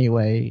say it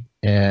anyway,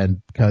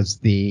 and because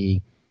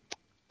the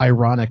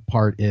ironic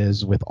part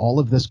is, with all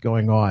of this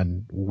going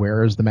on,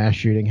 where is the mass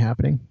shooting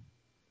happening?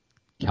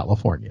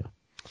 California.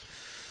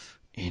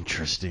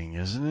 Interesting,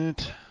 isn't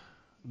it?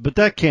 But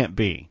that can't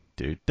be,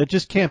 dude. That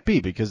just can't be,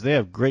 because they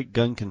have great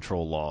gun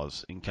control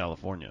laws in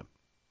California.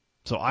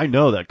 So I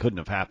know that couldn't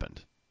have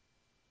happened.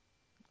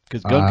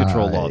 Because gun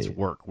control laws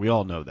work. We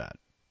all know that.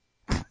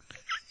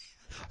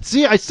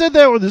 See, I said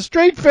that with a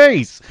straight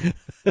face.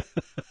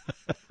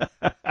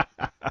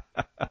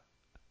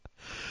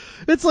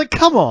 It's like,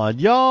 come on,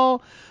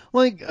 y'all.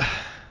 Like,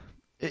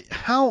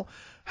 how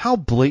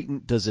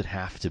blatant does it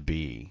have to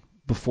be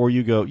before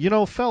you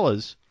go,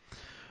 fellas,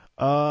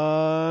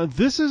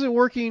 this isn't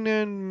working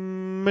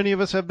and many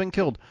of us have been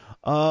killed.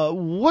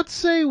 What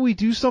say we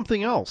do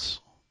something else?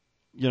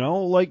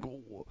 Like,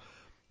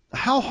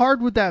 how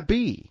hard would that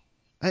be?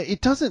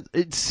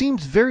 It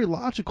seems very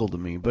logical to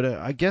me, but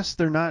I guess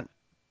they're not.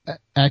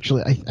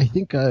 Actually, I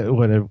think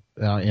and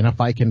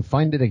if I can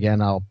find it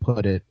again, I'll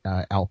put it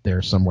out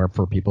there somewhere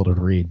for people to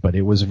read. But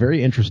it was a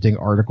very interesting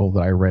article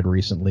that I read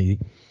recently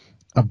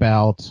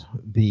about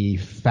the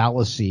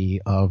fallacy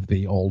of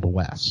the Old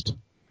West.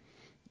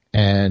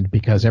 And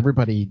because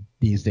everybody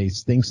these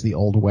days thinks the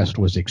Old West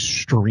was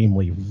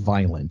extremely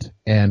violent,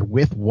 and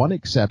with one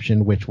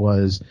exception, which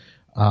was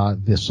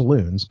the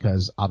saloons,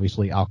 because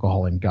obviously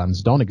alcohol and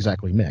guns don't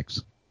exactly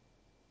mix.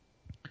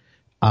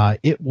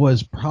 It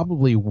was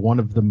probably one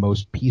of the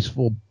most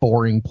peaceful,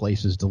 boring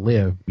places to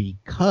live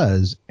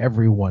because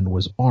everyone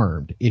was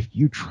armed. If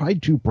you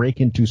tried to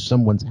break into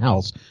someone's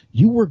house,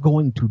 you were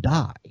going to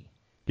die.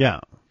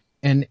 Yeah.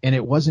 And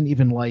it wasn't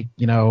even like,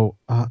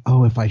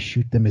 if I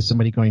shoot them, is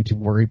somebody going to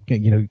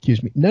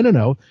accuse me?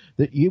 No.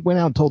 That you went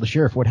out and told the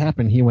sheriff what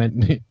happened. He went,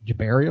 did you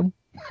bury him?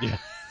 Yeah.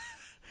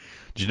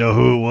 Did you know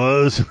who it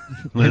was?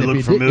 They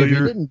look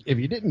familiar. If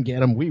you didn't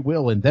get him, we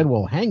will, and then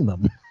we'll hang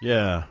them.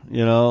 Yeah.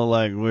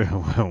 Like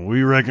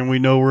we reckon we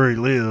know where he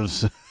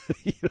lives.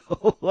 It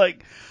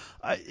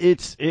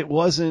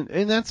wasn't,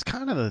 and that's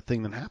kind of the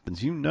thing that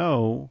happens.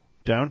 Down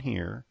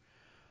here.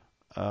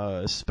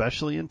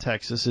 Especially in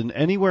Texas and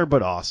anywhere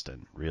but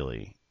Austin,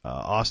 really.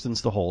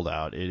 Austin's the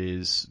holdout. It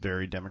is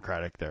very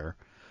democratic there.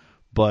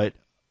 But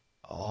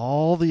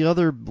all the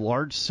other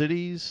large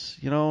cities,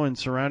 and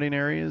surrounding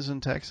areas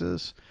in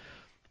Texas,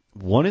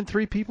 1 in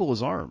 3 people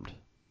is armed.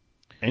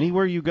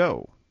 Anywhere you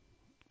go.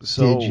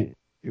 So,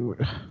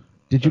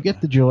 did you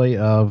get the joy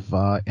of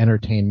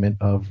entertainment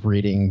of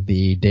reading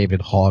the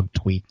David Hogg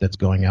tweet that's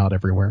going out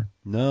everywhere?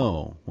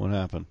 No. What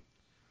happened?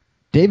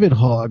 David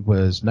Hogg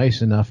was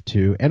nice enough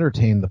to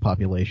entertain the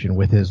population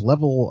with his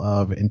level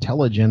of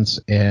intelligence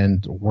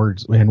and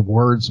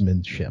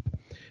wordsmanship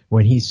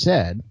when he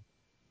said,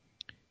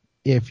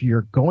 if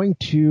you're going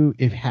to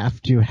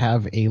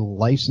have a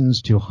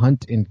license to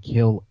hunt and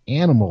kill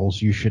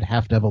animals, you should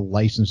have to have a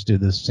license to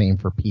do the same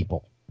for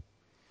people.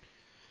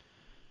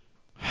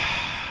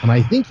 And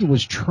I think he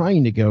was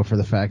trying to go for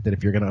the fact that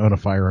if you're going to own a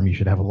firearm, you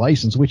should have a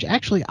license, which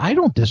actually I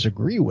don't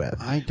disagree with.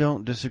 I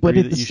don't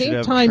disagree that you should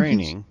have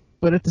training.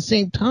 But at the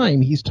same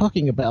time, he's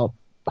talking about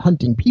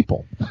hunting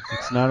people.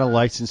 It's not a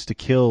license to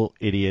kill,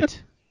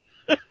 idiot.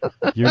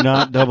 You're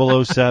not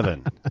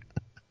 007.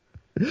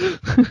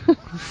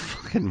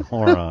 Fucking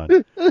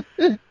moron.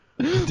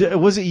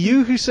 Was it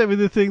you who sent me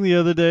the thing the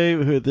other day?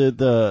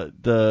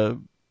 The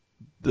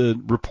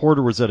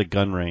reporter was at a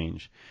gun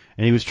range,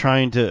 and he was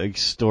trying to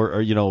extol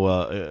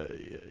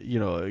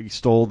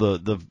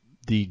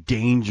the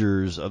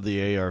dangers of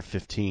the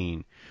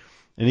AR-15,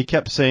 and he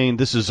kept saying,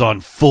 "This is on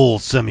full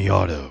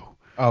semi-auto."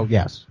 Oh,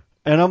 yes.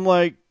 And I'm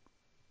like,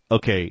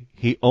 okay,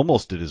 he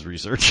almost did his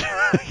research.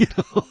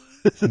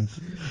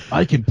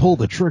 I can pull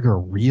the trigger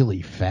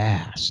really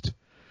fast.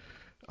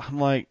 I'm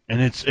like,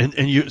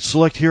 and you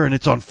select here and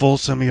it's on full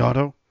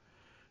semi-auto?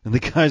 And the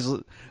guys,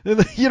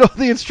 the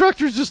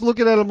instructor's just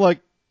looking at him like,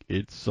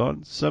 it's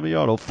on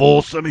semi-auto,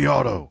 full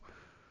semi-auto.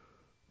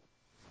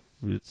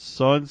 It's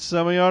on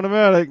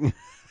semi-automatic.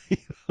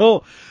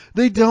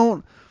 They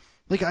don't,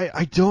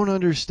 I don't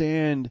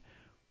understand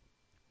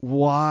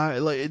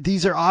why,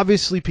 these are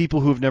obviously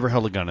people who have never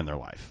held a gun in their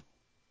life.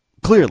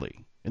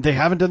 Clearly. And they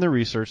haven't done their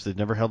research. They've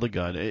never held a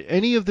gun.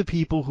 Any of the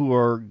people who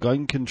are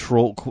gun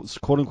control,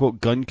 quote-unquote,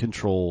 gun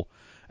control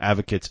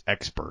advocates,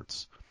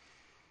 experts,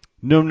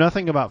 know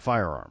nothing about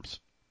firearms.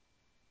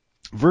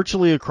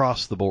 Virtually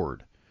across the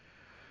board.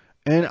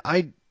 And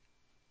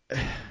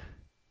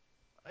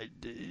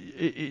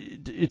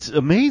it's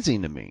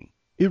amazing to me.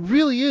 It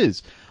really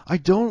is.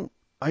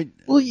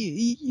 Well,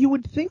 you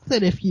would think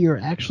that if you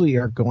actually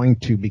are going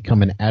to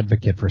become an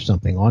advocate for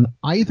something on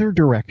either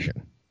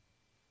direction,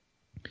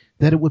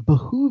 that it would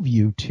behoove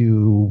you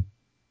to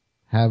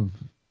have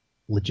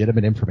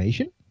legitimate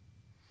information?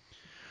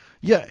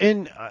 Yeah,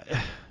 and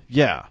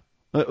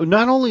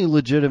not only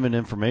legitimate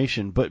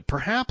information, but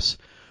perhaps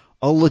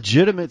a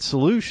legitimate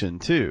solution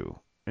too.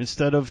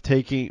 Instead of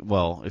taking,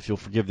 well, if you'll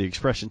forgive the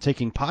expression,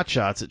 taking pot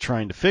shots at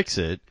trying to fix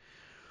it,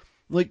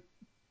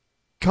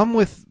 come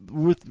with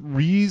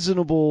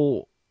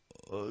reasonable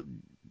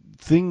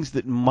things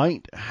that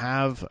might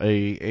have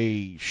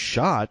a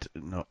shot,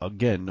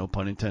 again, no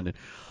pun intended,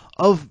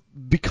 of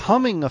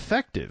becoming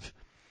effective.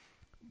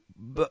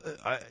 But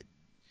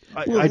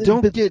I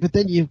don't get. But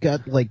then you've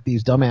got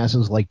these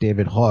dumbasses like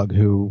David Hogg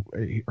who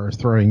are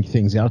throwing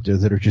things out there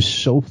that are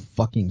just so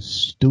fucking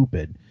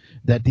stupid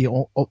that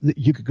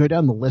you could go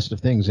down the list of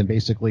things and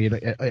basically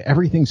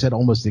everything said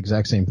almost the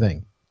exact same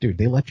thing. Dude,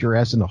 they let your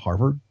ass into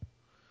Harvard?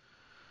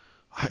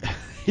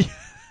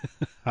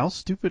 How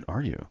stupid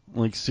are you?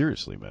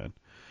 Seriously, man.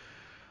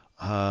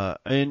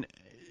 And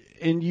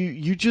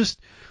you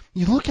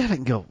look at it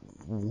and go,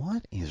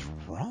 what is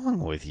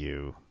wrong with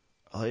you?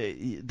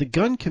 The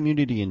gun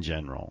community in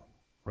general,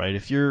 right?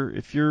 If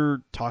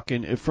you're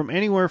talking from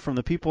anywhere from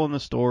the people in the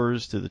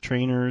stores to the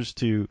trainers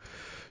to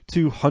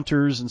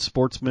hunters and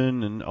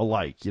sportsmen and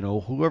alike,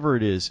 whoever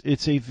it is,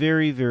 it's a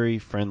very, very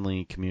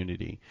friendly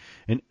community.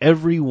 And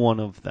every one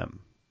of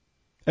them,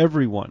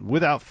 everyone,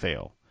 without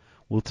fail,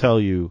 will tell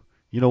you,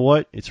 you know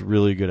what? It's a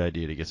really good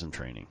idea to get some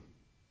training.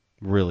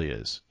 It really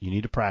is. You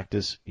need to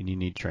practice and you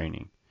need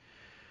training.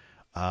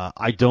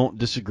 I don't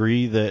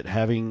disagree that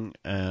having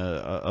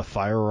a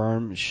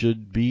firearm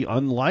should be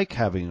unlike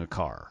having a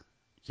car.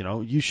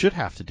 You should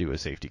have to do a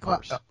safety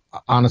course.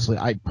 honestly,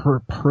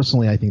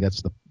 personally, I think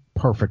that's the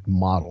perfect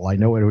model. I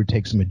know it would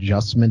take some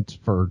adjustment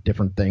for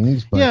different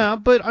things, but yeah,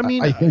 but I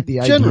mean, I think the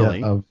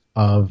generally, idea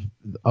of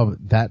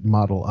that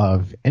model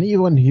of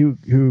anyone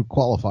who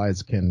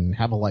qualifies can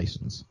have a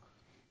license,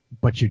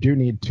 but you do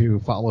need to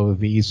follow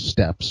these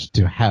steps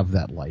to have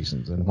that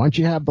license. And once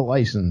you have the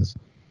license,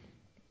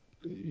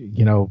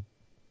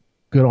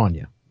 good on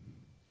you.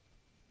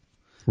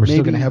 We're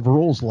still going to have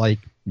rules like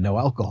no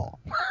alcohol.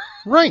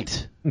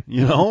 Right.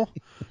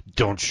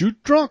 Don't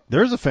shoot drunk.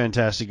 There's a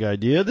fantastic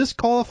idea. This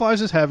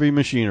qualifies as heavy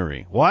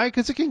machinery. Why?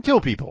 Because it can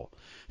kill people.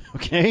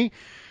 Okay?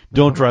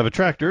 Don't drive a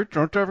tractor.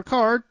 Don't drive a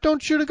car.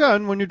 Don't shoot a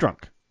gun when you're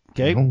drunk.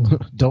 Okay?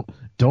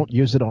 Don't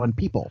use it on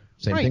people.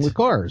 Same thing with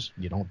cars.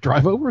 You don't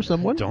drive over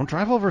someone. Don't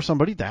drive over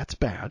somebody. That's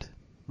bad.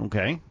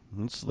 Okay?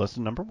 That's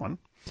lesson number one.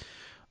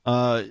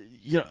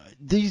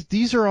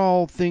 These are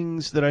all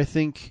things that I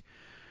think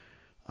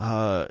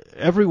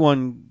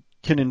everyone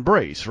can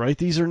embrace, right?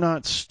 These are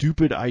not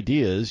stupid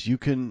ideas. You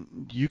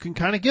can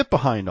kind of get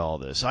behind all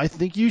this. I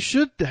think you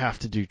should have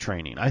to do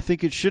training. I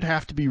think it should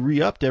have to be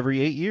re-upped every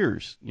 8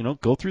 years.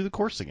 Go through the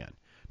course again.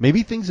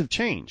 Maybe things have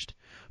changed.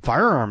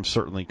 Firearms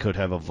certainly could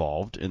have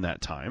evolved in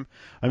that time.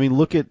 I mean,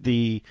 look at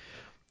the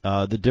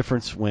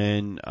difference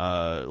when,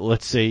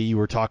 let's say you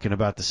were talking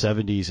about the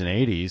 70s and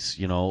 80s.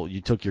 You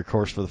took your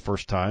course for the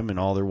first time and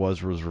all there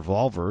was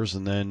revolvers,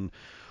 and then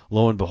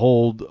lo and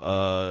behold,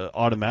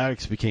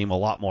 automatics became a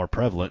lot more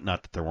prevalent.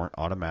 Not that there weren't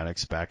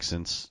automatics back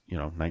since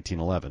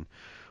 1911,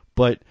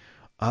 but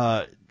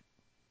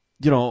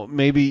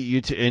maybe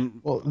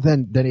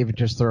then even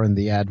just throw in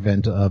the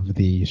advent of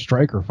the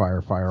striker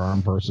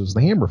firearm versus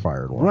the hammer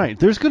fired one. Right.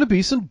 There's going to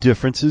be some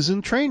differences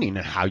in training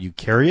and how you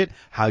carry it,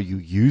 how you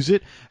use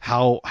it,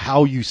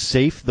 how you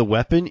safe the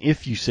weapon,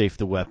 if you safe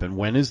the weapon.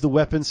 When is the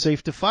weapon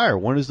safe to fire?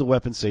 When is the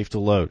weapon safe to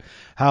load?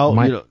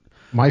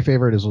 My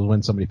favorite is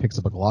when somebody picks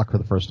up a Glock for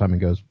the first time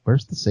and goes,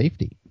 "Where's the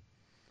safety?"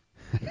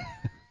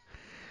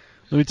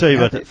 Let me tell you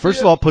about that. First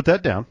of all, put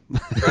that down.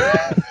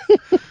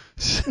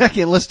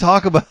 Second, let's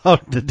talk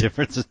about the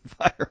difference in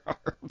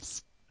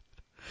firearms.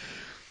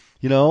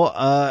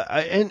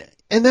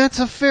 And that's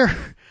a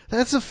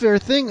fair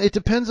thing. It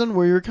depends on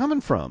where you're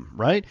coming from,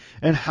 right?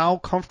 And how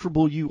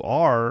comfortable you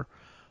are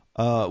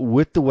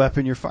with the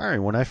weapon you're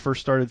firing. When I first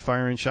started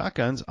firing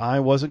shotguns, I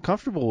wasn't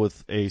comfortable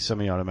with a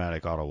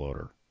semi-automatic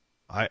autoloader.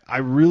 I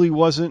really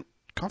wasn't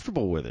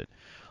comfortable with it.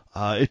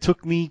 It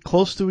took me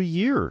close to a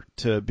year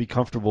to be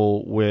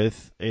comfortable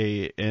with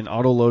an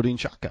auto-loading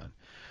shotgun.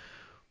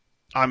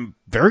 I'm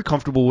very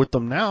comfortable with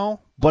them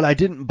now, but I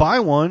didn't buy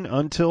one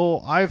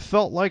until I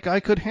felt like I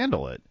could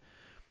handle it.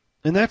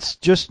 And that's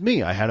just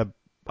me. I had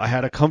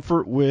a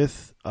comfort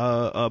with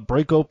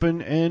break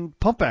open and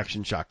pump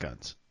action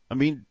shotguns. I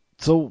mean,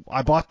 so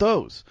I bought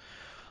those.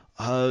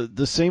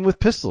 The same with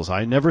pistols.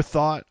 I never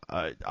thought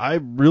I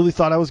really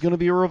thought I was going to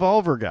be a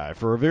revolver guy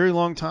for a very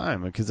long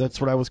time because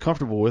that's what I was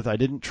comfortable with. I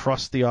didn't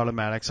trust the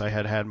automatics I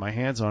had my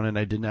hands on, and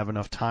I didn't have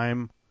enough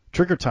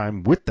trigger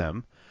time with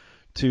them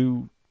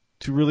to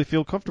really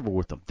feel comfortable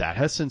with them. That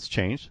has since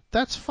changed.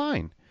 That's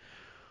fine.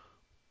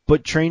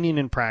 But training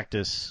and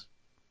practice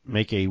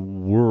make a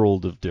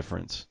world of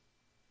difference.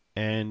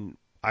 And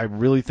I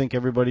really think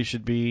everybody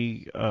should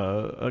be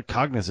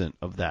cognizant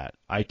of that.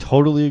 I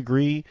totally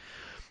agree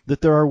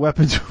that there are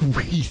weapons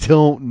we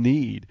don't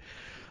need.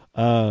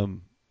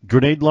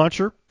 Grenade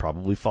launcher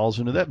probably falls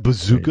into that.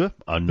 Bazooka,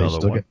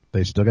 another one.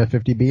 They still got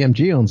 50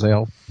 BMG on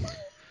sale.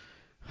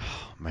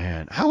 Oh,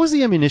 man. How was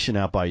the ammunition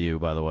out by you,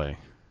 by the way?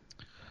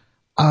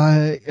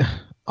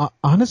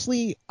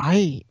 Honestly,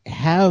 I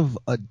have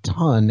a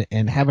ton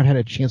and haven't had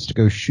a chance to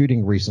go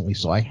shooting recently,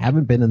 so I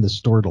haven't been in the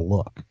store to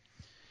look.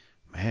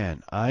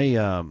 Man,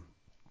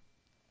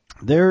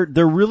 they're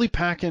really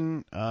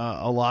packing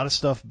a lot of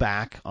stuff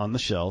back on the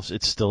shelves.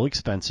 It's still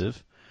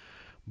expensive,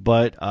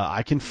 but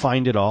I can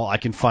find it all. I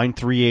can find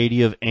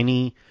 380 of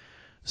any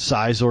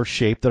size or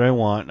shape that I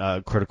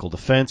want. Critical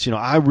defense,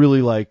 I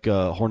really like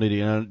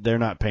Hornady, and they're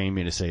not paying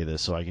me to say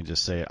this, so I can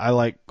just say it. I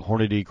like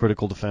Hornady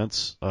critical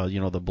defense.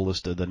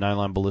 The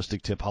nylon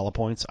ballistic tip hollow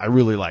points. I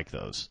really like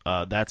those.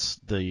 That's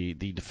the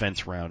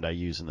defense round I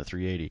use in the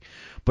 380.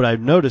 But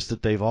I've noticed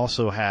that they've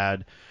also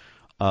had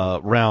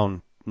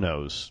round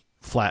nose,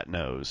 flat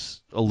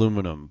nose,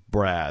 aluminum,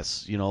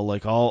 brass,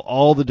 like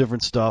all the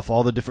different stuff,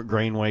 all the different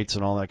grain weights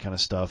and all that kind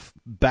of stuff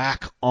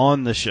back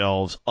on the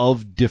shelves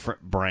of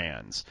different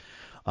brands.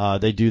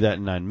 They do that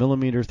in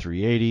 9mm,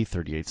 380,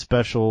 38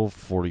 special,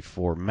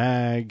 44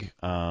 mag,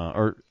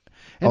 I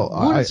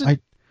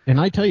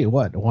tell you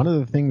what, one of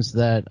the things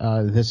that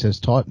this has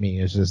taught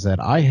me is that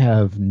I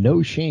have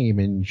no shame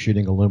in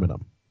shooting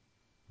aluminum.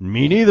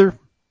 Me neither.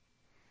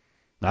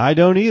 I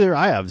don't either.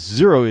 I have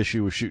zero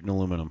issue with shooting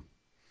aluminum.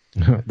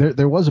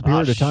 There was a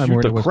period of time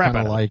where it was kind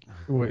of like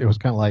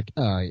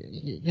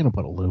you don't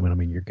put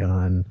aluminum in your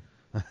gun,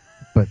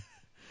 but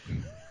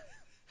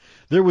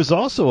there was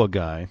also a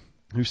guy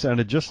who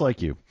sounded just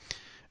like you,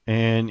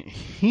 and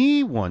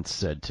he once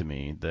said to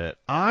me that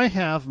I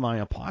have my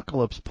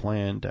apocalypse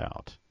planned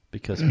out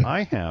because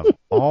I have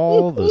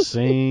all the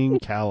same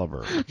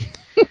caliber.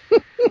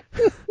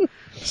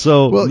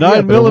 So Well,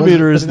 9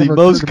 millimeter is it the never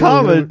most occurred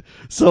to me that it common.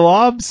 So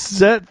I'm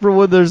set for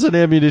when there's an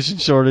ammunition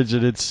shortage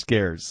and it's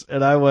scarce.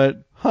 And I went,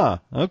 huh,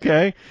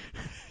 okay.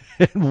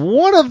 And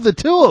one of the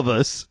two of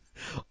us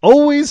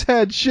always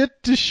had shit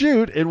to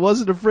shoot and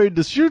wasn't afraid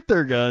to shoot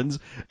their guns,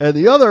 and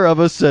the other of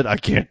us said, I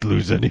can't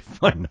lose any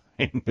of my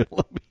 9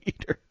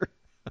 millimeter.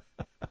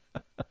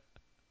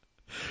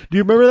 Do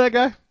you remember that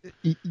guy?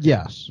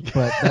 Yes,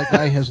 but that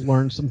guy has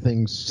learned some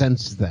things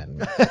since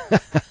then.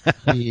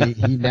 He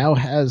now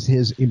has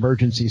his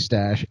emergency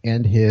stash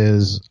and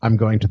his I'm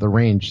going to the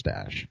range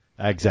stash.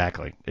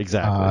 Exactly.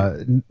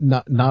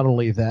 Not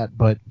only that,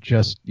 but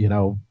just,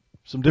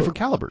 Some different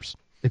calibers.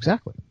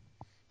 exactly.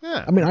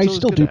 Yeah. I mean, I that's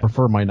still always do good to have.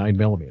 prefer my 9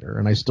 millimeter,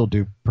 and I still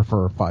do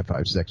prefer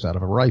 5.56 out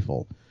of a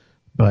rifle.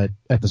 But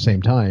at the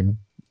same time,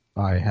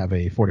 I have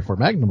a 44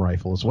 Magnum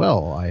rifle as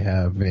well. I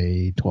have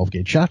a 12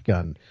 gauge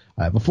shotgun.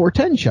 I have a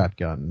 410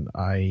 shotgun.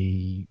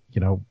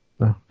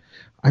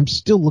 I'm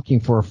still looking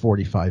for a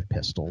 45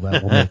 pistol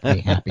that will make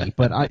me happy.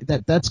 But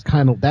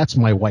that's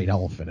my white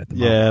elephant at the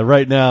moment. Yeah,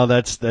 right now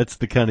that's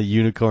the kind of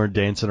unicorn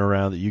dancing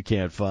around that you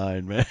can't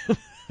find, man.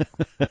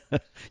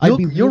 I'd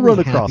be you'll really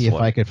run across happy if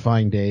one. I could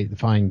find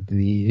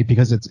the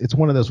because it's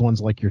one of those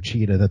ones like your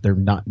cheetah that they're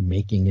not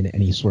making in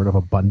any sort of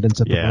abundance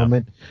at the Yeah,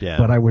 moment. yeah.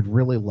 But I would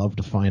really love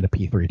to find a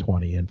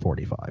P320 and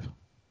 45.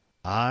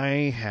 I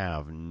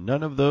have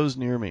none of those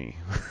near me.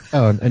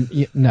 Oh, and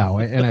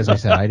as I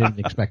said, I didn't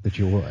expect that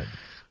you would.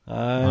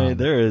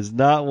 There is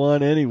not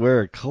one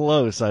anywhere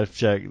close. I've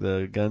checked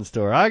the gun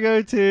store I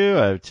go to.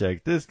 I've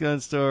checked this gun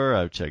store.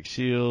 I've checked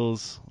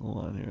Shields.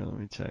 Hold on here. Let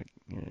me check.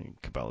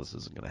 Cabela's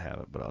isn't going to have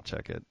it, but I'll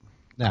check it.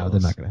 No, they're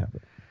not going to have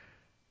it.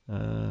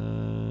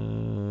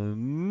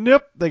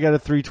 Nope. They got a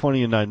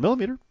 320 and 9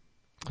 millimeter,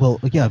 Well,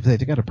 yeah, they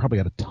probably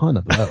got a ton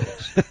of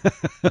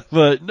those.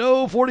 but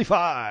no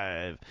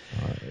 45.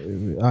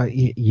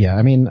 Yeah,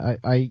 I mean,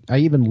 I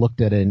even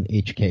looked at an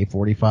HK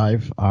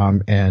 45,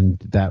 and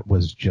that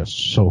was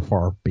just so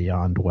far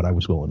beyond what I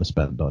was willing to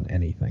spend on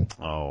anything.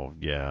 Oh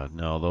yeah,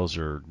 no, those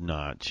are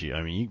not cheap.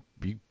 I mean,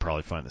 you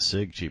probably find the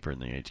SIG cheaper than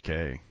the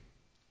HK.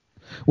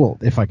 Well,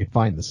 if I could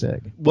find the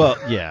SIG. Well,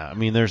 yeah, I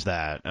mean, there's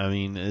that. I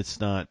mean, it's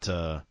not.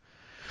 The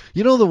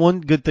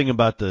one good thing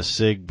about the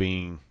SIG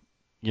being,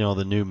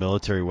 the new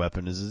military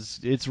weapon is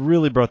it's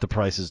really brought the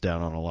prices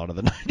down on a lot of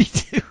the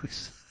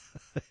 92s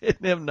and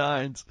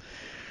M9s.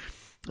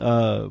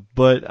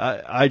 But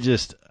I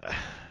just,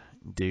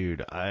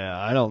 dude,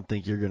 I don't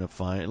think you're gonna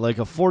find like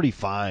a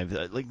 45.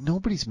 Like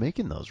nobody's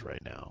making those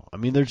right now. I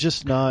mean, they're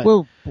just not.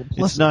 Well,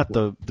 it's not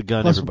the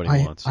gun everybody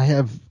wants. I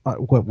have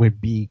what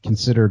would be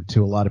considered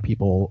to a lot of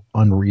people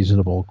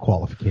unreasonable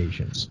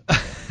qualifications,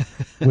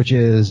 which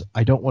is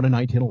I don't want a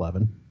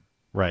 1911,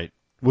 right?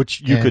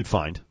 Which you could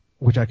find.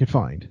 Which I could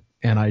find,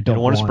 and I You don't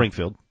don't want a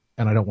Springfield.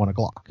 and I don't want a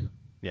Glock,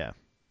 Yeah.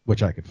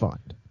 which I could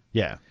find.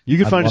 Yeah, you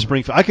could I'd find a love-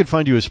 Springfield. I could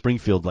find you a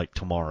Springfield like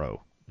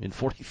tomorrow in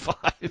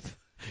 45.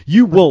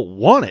 You won't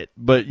want it,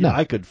 but No.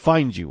 I could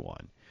find you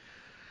one.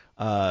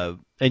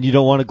 And you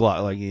don't want a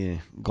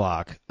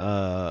Glock,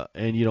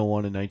 and you don't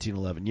want a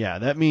 1911. Yeah,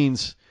 that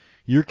means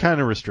you're kind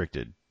of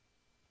restricted.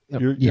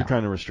 You're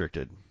kind of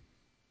restricted.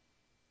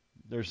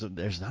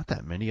 There's not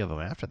that many of them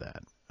after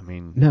that. I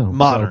mean, No,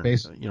 modern,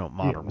 so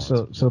modern ones.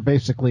 So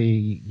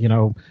basically,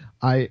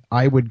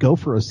 I would go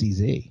for a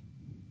CZ.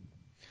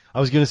 I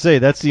was going to say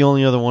that's the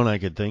only other one I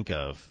could think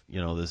of.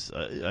 This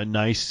a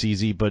nice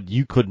CZ, but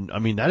you couldn't. I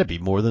mean, that'd be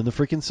more than the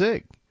freaking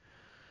SIG.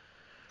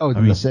 Oh,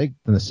 the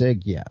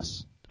SIG,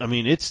 yes. I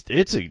mean, it's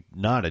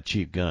not a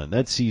cheap gun.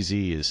 That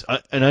CZ is,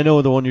 and I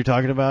know the one you're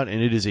talking about,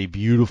 and it is a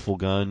beautiful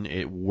gun.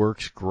 It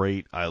works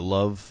great. I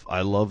love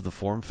the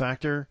form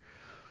factor.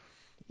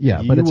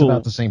 Yeah, but it's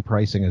about the same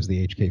pricing as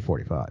the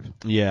HK45.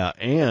 Yeah,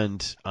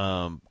 and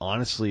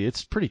honestly,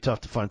 it's pretty tough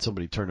to find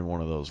somebody turning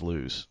one of those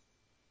loose.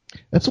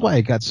 That's why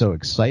I got so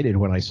excited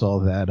when I saw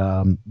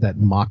that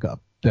mock-up,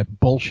 that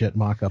bullshit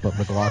mock-up of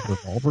the Glock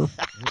revolver.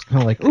 It's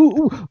kind of like,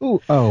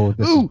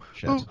 this is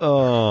shit.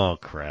 Oh,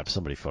 crap,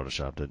 somebody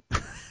photoshopped it.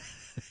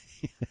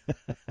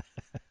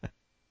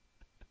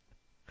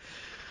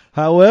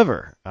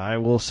 However, I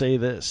will say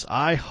this.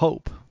 I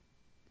hope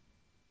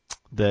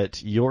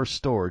that your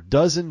store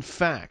does, in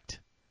fact,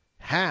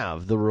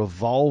 have the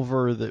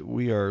revolver that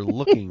we are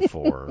looking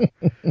for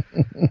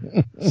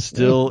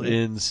still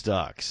in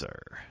stock, sir.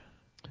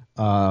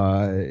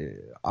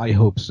 I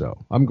hope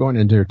so. I'm going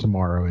in there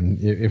tomorrow,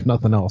 and if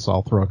nothing else,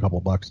 I'll throw a couple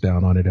bucks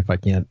down on it if I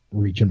can't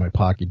reach in my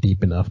pocket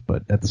deep enough.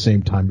 But at the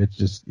same time, it's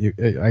just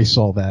I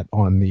saw that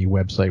on the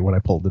website when I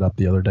pulled it up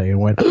the other day and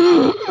went,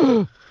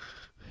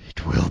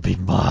 it will be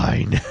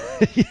mine.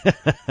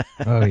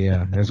 Oh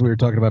yeah, as we were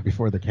talking about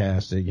before the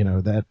cast,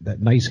 that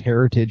nice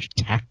Heritage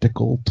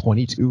Tactical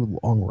 22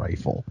 long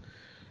rifle.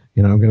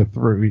 I'm going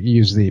to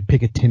use the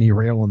Picatinny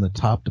rail on the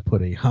top to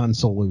put a Han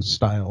Solo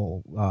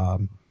style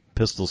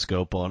pistol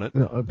scope on it.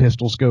 A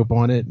pistol scope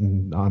on it,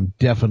 and I'm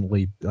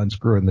definitely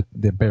unscrewing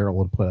the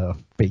barrel and put a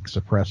fake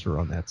suppressor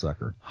on that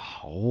sucker.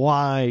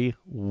 Why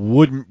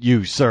wouldn't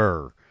you,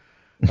 sir?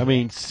 I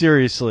mean,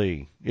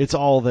 seriously, it's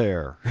all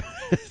there.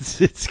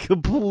 It's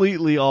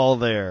completely all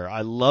there.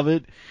 I love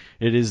it.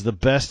 It is the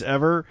best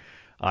ever.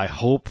 I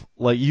hope,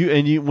 like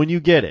you, when you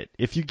get it,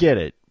 if you get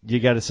it, you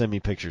got to send me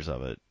pictures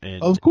of it,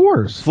 and Of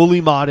course.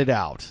 fully modded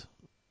out.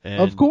 And,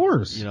 Of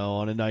course. you know,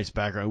 on a nice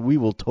background. We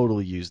will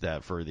totally use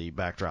that for the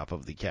backdrop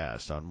of the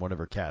cast on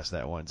whatever cast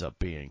that winds up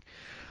being,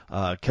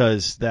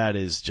 because that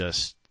is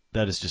just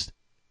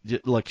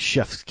like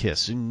chef's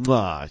kiss.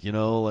 Mwah, you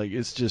know, like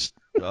it's just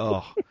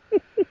the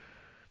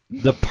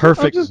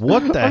perfect.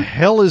 What the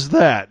hell is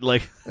that?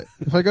 Like,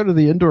 if I go to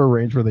the indoor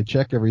range where they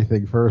check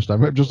everything first, I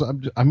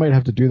might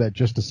have to do that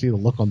just to see the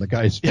look on the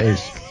guy's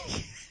face.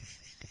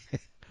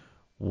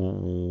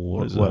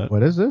 What is that?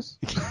 What is this?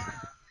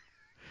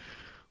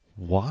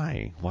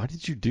 Why? Why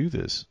did you do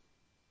this?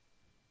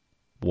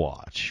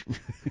 Watch.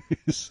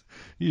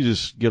 You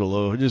just get a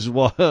little. Just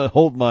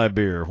hold my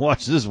beer.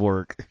 Watch this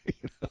work.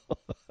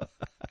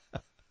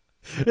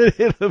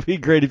 It'll be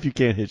great if you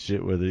can't hit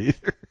shit with it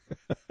either.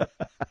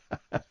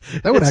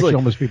 That would actually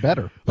almost be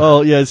better.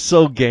 Oh yeah, it's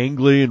so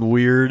gangly and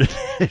weird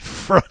and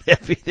front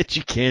heavy that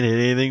you can't hit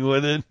anything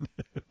with it.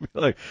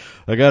 Like,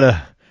 I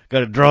gotta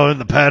draw in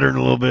the pattern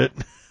a little bit.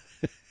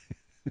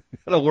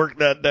 Gotta work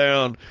that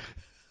down.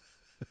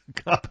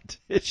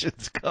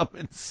 Competition's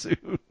coming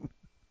soon.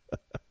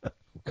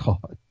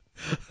 God.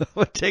 I'm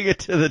gonna take it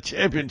to the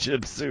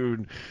championship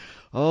soon.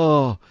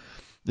 Oh,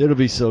 it'll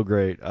be so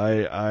great.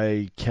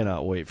 I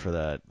cannot wait for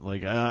that.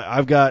 Like,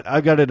 I've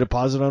got a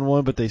deposit on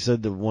one, but they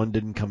said the one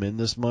didn't come in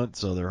this month,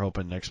 so they're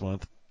hoping next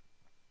month.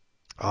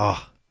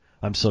 Oh,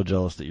 I'm so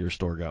jealous that your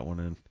store got one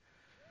in.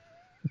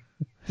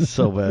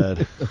 So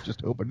bad. I'm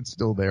just hoping it's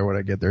still there when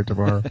I get there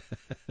tomorrow.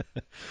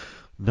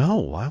 No,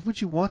 why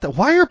would you want that?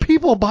 Why are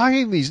people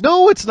buying these?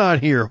 No, it's not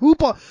here. Who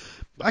bought?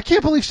 I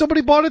can't believe somebody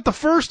bought it the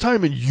first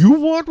time and you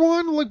want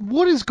one? Like,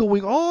 what is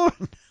going on?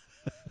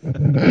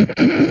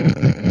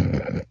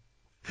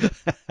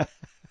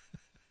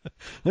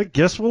 I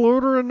guess we'll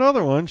order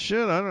another one.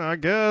 Shit, I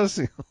guess.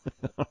 I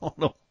don't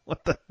know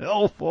what the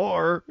hell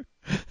for.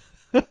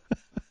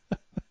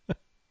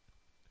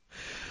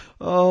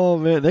 Oh,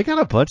 man. They got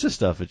a bunch of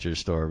stuff at your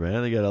store,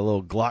 man. They got a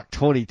little Glock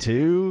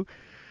 22.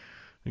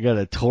 They got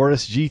a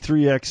Taurus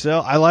G3 XL.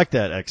 I like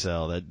that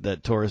XL, that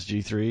Taurus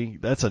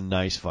G3. That's a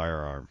nice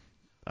firearm.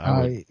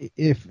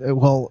 If the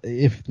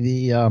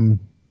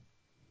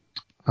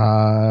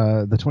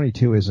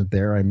 22 isn't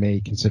there, I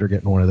may consider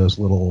getting one of those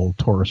little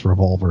Taurus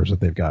revolvers that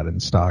they've got in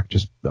stock.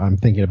 I'm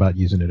thinking about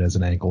using it as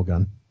an ankle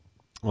gun.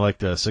 Like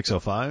the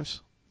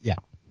 605s? Yeah.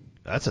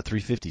 That's a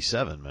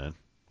 357, man.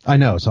 I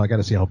know, so I got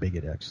to see how big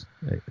it is.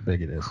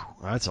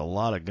 That's a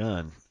lot of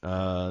gun.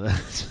 Well,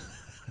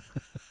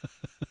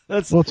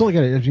 it's only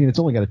got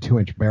a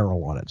 2-inch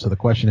barrel on it. So the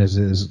question is,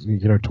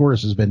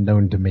 Taurus has been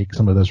known to make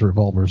some of those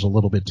revolvers a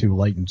little bit too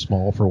light and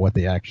small for what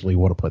they actually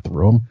want to put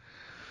through them.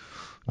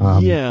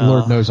 Yeah.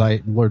 Lord knows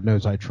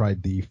I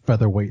tried the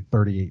featherweight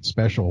 38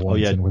 special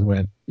once and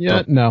went,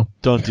 no.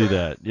 Don't do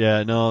that.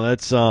 Yeah, no,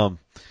 that's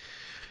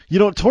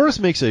Taurus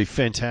makes a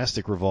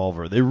fantastic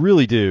revolver. They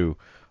really do.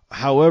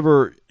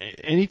 However,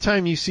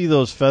 anytime you see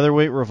those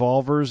featherweight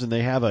revolvers and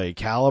they have a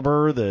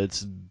caliber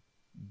that's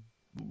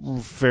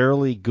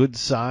fairly good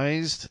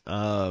sized,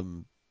 that's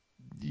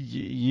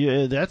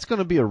going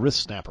to be a wrist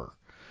snapper.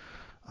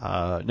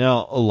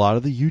 Now, a lot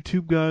of the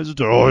YouTube guys,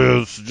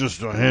 it's just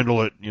to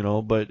handle it,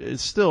 but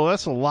it's still,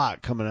 that's a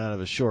lot coming out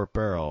of a short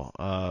barrel.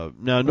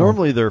 Now,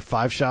 normally they're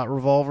 5-shot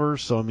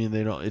revolvers, so I mean,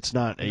 it's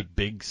not a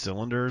big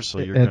cylinder, so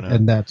you're gonna.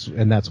 And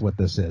that's what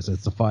this is.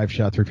 It's a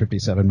 5-shot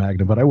 357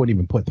 Magnum, but I wouldn't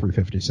even put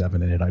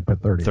 357 in it. I'd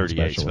put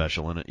 38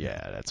 special in it.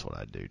 Yeah, that's what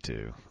I'd do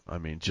too. I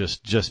mean,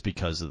 just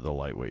because of the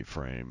lightweight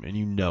frame,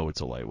 and it's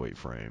a lightweight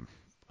frame.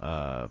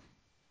 I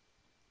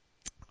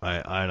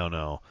don't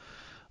know.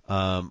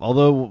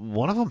 Although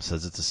one of them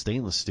says it's a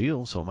stainless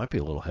steel, so it might be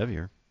a little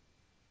heavier.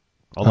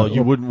 Although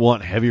you wouldn't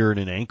want heavier in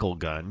an ankle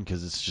gun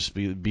because it's just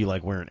be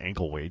like wearing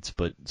ankle weights,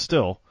 but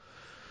still.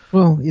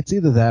 Well, it's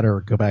either that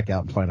or go back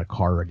out and find a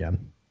car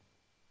again.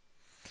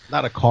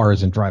 Not a car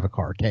as in drive a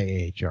car,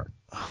 K-A-H-R.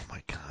 Oh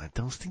my God,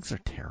 those things are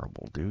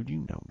terrible, dude.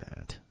 You know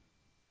that.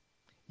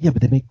 Yeah,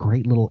 but they make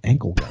great little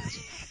ankle guns.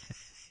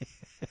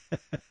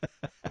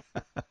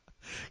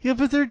 Yeah,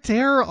 but they're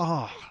terrible.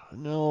 Oh,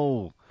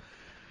 no.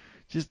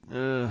 Just,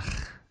 I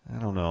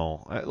don't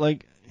know.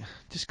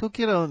 Just go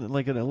get a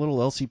little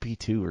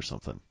LCP2 or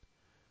something.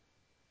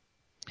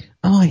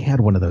 Oh, I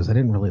had one of those. I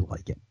didn't really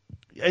like it.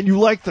 And you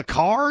liked the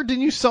car?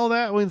 Didn't you sell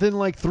that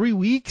within 3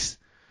 weeks?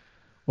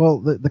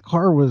 Well, the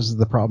car was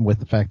the problem with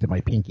the fact that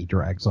my pinky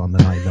drags on the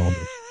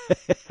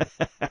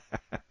 9mm.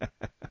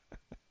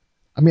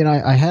 I mean,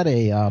 I had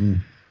a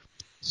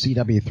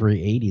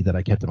CW380 that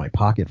I kept in my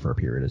pocket for a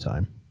period of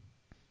time.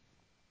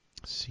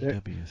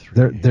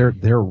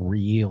 CW3. They're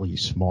really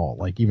small,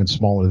 like even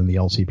smaller than the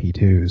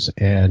LCP2s,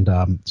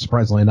 and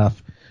surprisingly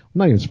enough,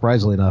 not even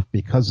surprisingly enough,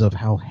 because of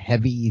how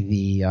heavy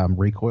the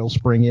recoil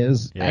spring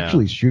is,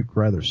 actually shoot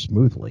rather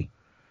smoothly.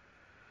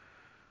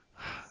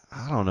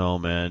 I don't know,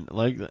 man.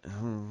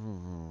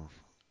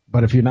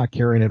 But if you're not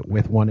carrying it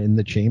with one in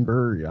the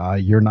chamber,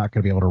 you're not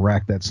going to be able to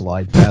rack that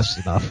slide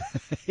fast enough.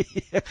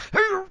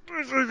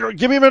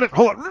 Give me a minute.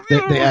 Hold on.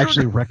 They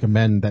actually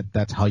recommend that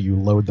that's how you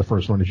load the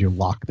first one, is you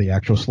lock the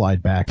actual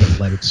slide back and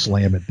let it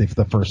slam it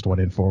the first one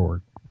in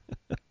forward.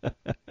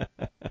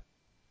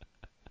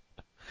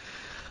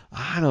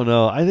 I don't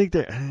know. I think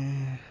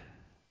that.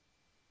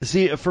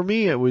 See, for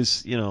me, it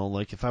was,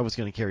 like if I was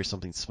going to carry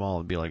something small,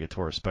 it'd be like a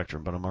Taurus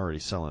Spectrum, but I'm already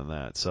selling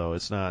that, so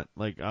it's not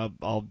like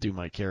I'll do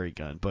my carry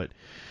gun. But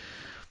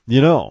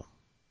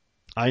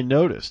I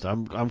noticed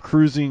I'm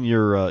cruising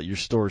your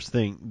store's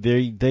thing.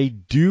 They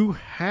do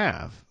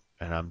have,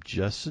 and I'm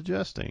just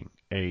suggesting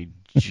a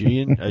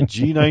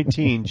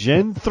G19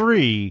 Gen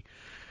 3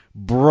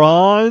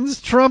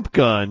 bronze Trump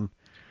gun.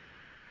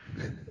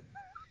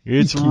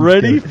 It's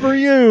ready for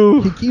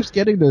you. He keeps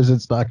getting those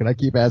in stock, and I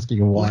keep asking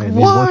him why.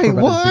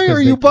 Why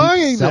are you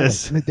buying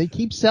this? They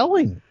keep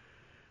selling.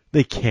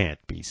 They can't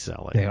be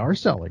selling. They are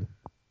selling.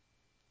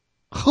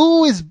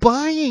 Who is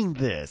buying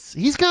this?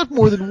 He's got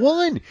more than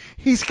one.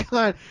 He's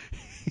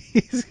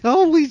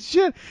holy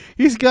shit.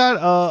 He's got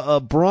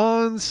a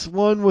bronze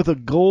one with a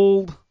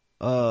gold.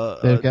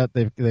 They've got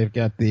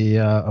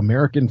the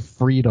American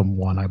Freedom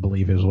one, I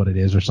believe is what it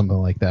is, or something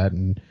like that,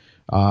 and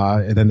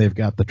then they've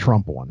got the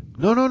Trump one.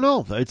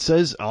 No. It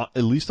says, at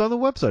least on the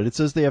website, it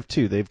says they have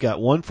two. They've got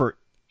one for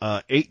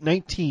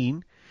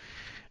 $819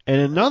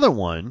 and another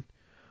one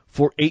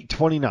for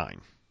 $829.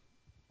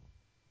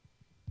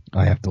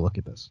 I have to look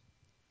at this.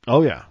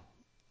 Oh yeah,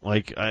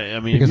 I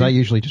mean, because I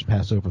usually just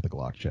pass over the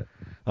Glock shit.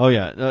 Oh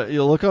yeah,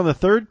 you'll look on the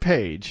third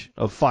page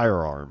of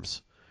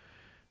firearms,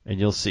 and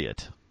you'll see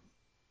it.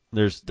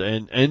 There's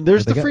the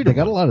Freedom. They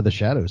got a lot of the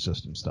Shadow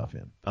System stuff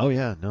in. Oh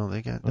yeah, no,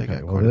 they got quite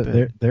a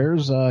bit.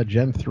 There's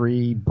Gen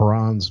 3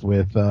 bronzed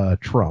with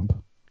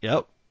Trump.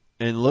 Yep,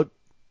 and look,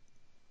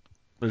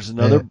 there's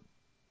another.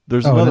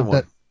 There's another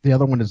one. The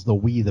other one is the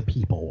We the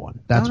People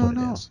one. That's what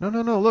it is. No.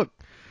 Look,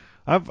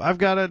 I've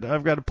got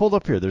it pulled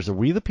up here. There's a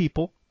We the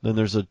People, then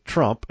there's a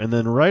Trump, and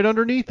then right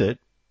underneath it.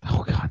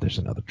 Oh God, there's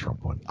another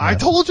Trump one. Yes. I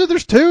told you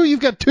there's two.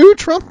 You've got two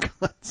Trump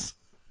guns.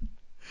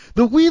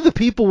 The We the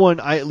People one,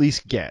 I at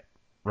least get.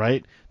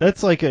 Right?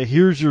 That's like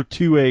here's your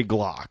 2A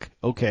Glock.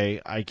 Okay,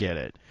 I get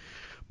it.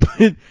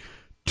 But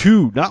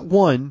two, not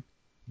one,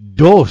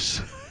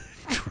 dos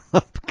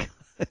Trump guns.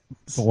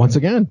 But once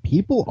again,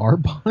 people are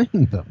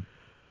buying them.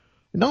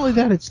 Not only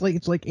that, it's like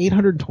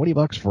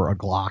 $820 for a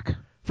Glock.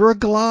 For a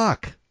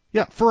Glock.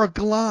 Yeah, for a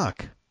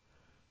Glock.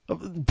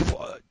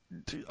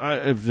 I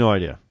have no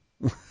idea.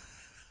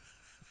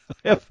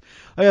 I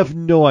have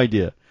no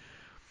idea.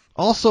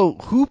 Also,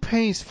 who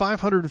pays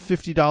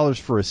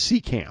 $550 for a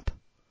C Camp?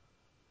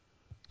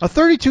 A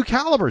 32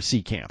 caliber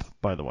C Camp,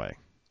 by the way.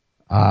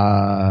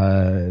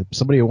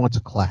 Somebody who wants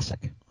a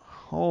classic.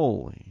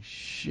 Holy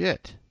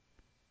shit!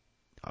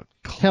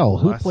 Hell,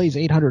 who plays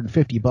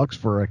 $850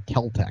 for a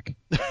Keltec?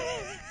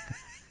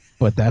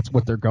 But that's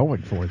what they're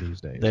going for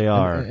these days. They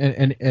are,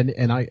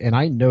 and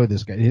I know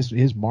this guy.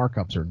 His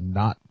markups are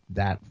not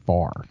that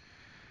far.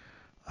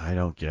 I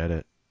don't get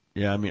it.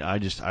 Yeah, I mean,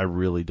 I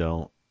really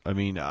don't. I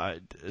mean,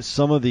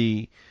 some of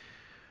the,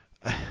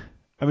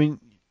 I mean.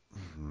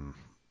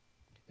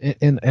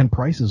 And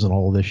prices and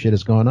all of this shit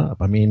has gone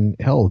up. I mean,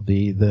 hell,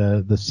 the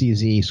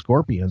CZ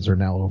Scorpions are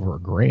now over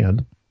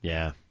 $1,000.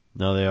 Yeah,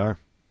 no, they are.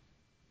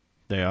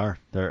 They are.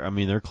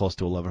 They're close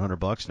to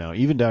 $1,100 now.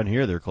 Even down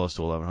here, they're close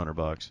to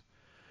 $1,100.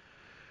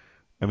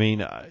 I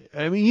mean,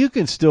 you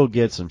can still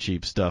get some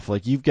cheap stuff.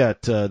 Like you've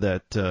got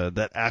that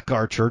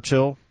Akar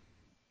Churchill,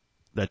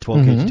 that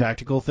 12-gauge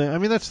tactical thing. I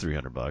mean, that's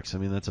 $300. I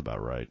mean, that's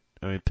about right.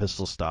 I mean,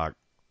 pistol stock,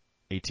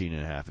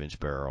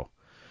 18.5-inch barrel.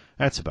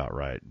 That's about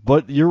right.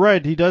 But you're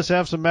right. He does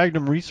have some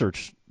Magnum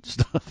Research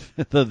stuff.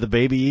 the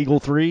Baby Eagle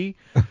 3.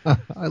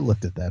 I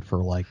looked at that for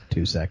like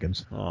 2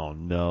 seconds. Oh,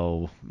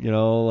 no.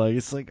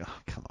 It's like, oh,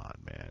 come on,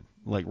 man.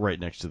 Like right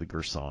next to the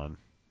Gerson.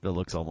 It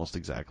looks almost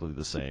exactly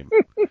the same.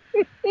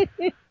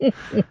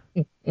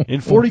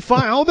 In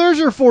 45. Oh, there's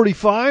your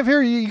 45.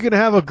 Here, you can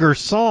have a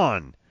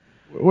Gerson.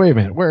 Wait a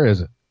minute. Where is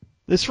it?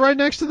 It's right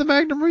next to the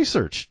Magnum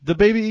Research. The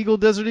Baby Eagle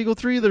Desert Eagle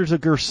 3, there's a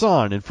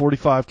Gerson in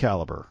 45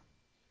 caliber.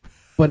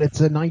 But it's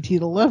a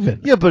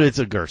 1911. Yeah, but it's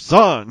a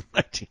Gerson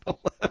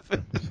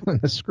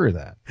 1911. Screw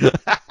that.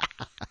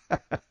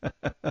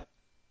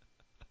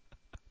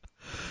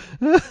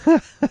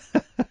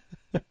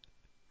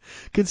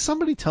 Can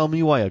somebody tell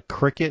me why a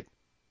Cricket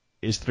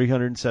is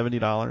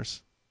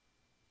 $370?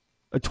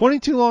 A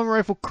 22 long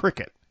rifle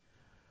Cricket.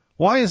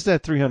 Why is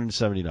that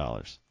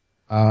 $370?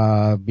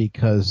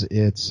 Because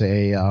it's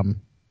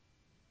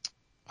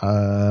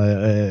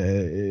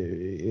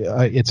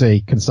it's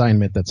a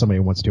consignment that somebody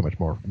wants too much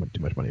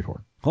money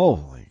for.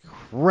 Holy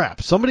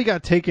crap. Somebody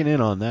got taken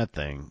in on that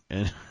thing,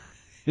 and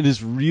it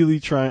is really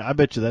trying. I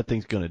bet you that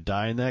thing's going to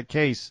die in that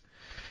case.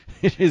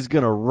 It is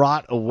going to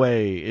rot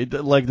away.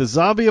 Like the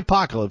zombie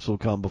apocalypse will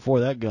come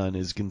before that gun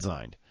is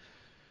consigned.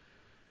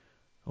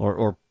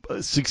 Or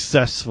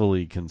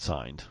successfully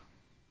consigned.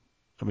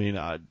 I mean,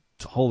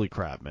 holy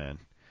crap, man.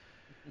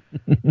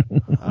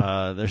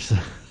 There's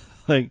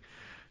like,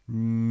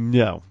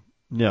 no.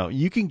 No,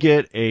 you can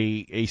get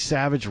a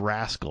Savage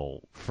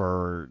Rascal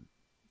for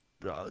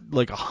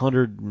like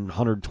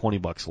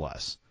 $120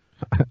 less.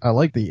 I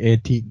like the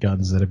antique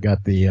guns that have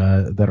got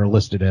the that are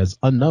listed as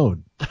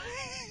unknown.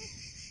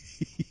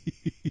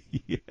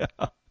 Yeah.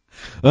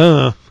 Yeah,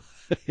 I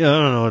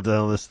don't know what the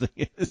hell this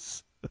thing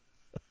is.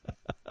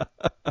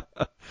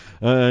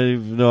 I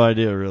have no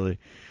idea, really.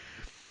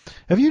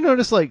 Have you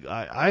noticed, like,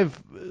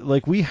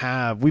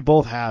 we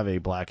both have a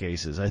Black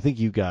Aces. I think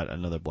you got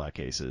another Black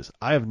Aces.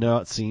 I have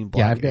not seen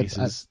Black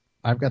Aces.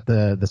 I've got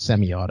the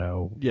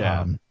semi-auto.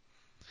 Yeah.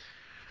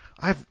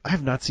 I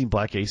have not seen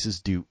Black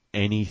Aces do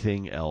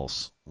anything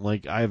else.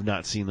 Like, I have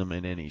not seen them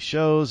in any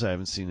shows. I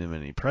haven't seen them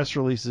in any press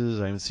releases.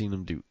 I haven't seen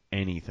them do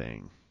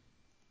anything.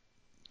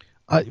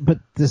 But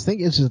the thing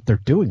is that they're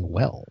doing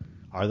well.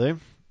 Are they?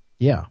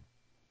 Yeah.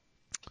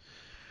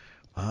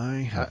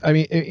 I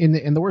mean,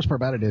 and the worst part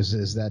about it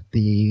is that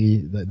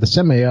the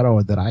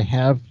semi-auto that I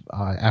have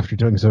after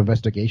doing some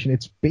investigation,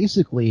 it's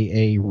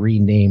basically a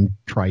renamed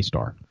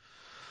TriStar.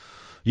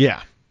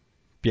 Yeah.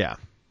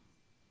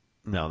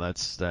 No,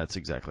 that's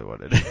exactly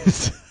what it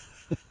is.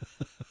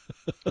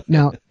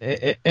 Now,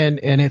 and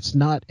it's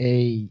not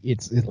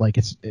it's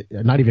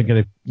not even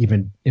going to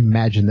even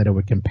imagine that it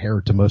would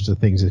compare to most of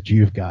the things that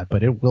you've got,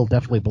 but it will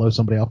definitely blow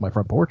somebody off my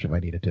front porch if I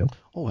needed to.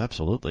 Oh,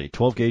 absolutely.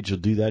 12 gauge will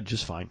do that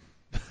just fine.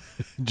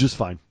 Just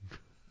fine.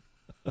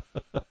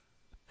 Let's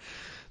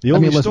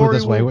put it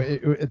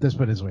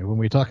this way. When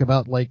we talk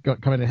about like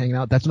coming and hanging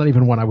out, that's not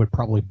even one I would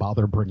probably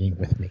bother bringing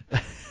with me.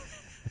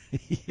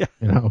 Yeah.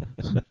 You know,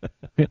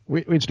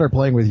 we'd start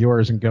playing with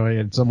yours and going,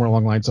 and somewhere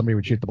along the line, somebody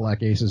would shoot the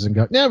Black Aces and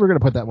go, "Yeah, we're going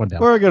to put that one down.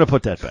 We're going to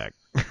put that back."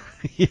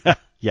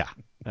 Yeah,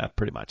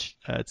 pretty much.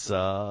 That's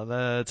how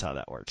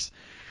that works.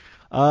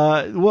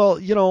 Well,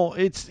 you know,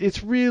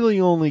 it's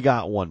really only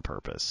got one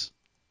purpose.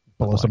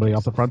 Blow somebody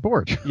off the front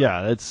porch.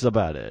 Yeah, that's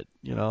about it.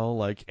 You know,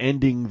 like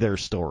ending their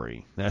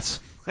story. That's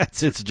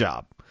its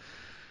job.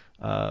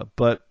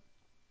 But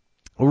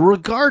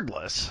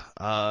regardless,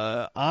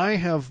 I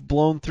have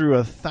blown through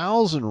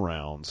 1,000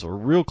 rounds, or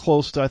real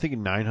close to, I think,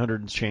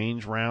 900 and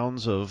change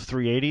rounds of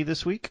 380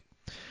 this week.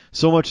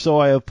 So much so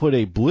I have put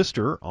a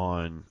blister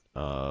on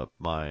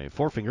my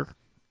forefinger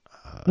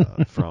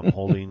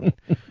from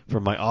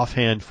my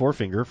offhand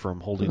forefinger from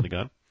holding the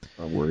gun.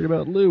 I'm worried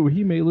about Lou.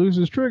 He may lose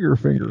his trigger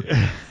finger.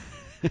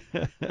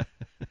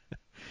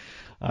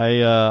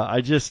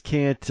 I just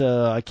can't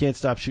I can't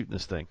stop shooting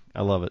this thing.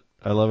 I love it.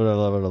 I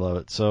love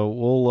it. So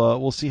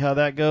we'll see how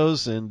that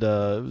goes,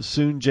 and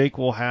soon Jake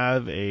will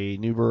have a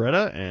new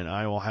Beretta and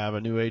I will have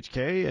a new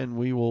HK, and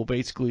we will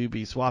basically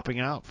be swapping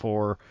out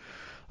for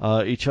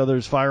each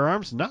other's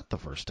firearms. Not the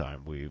first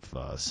time we've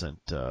sent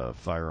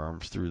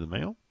firearms through the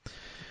mail.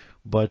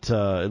 But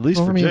at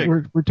least for Jake,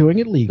 we're doing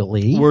it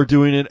legally. We're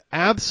doing it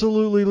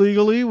absolutely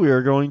legally. We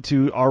are going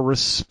to our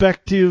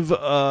respective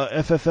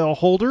FFL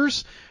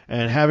holders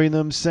and having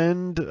them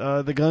send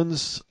the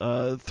guns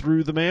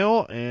through the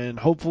mail. And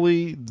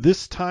hopefully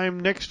this time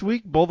next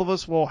week, both of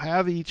us will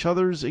have each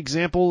other's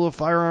example of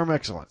firearm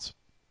excellence.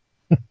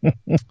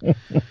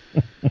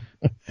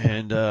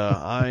 And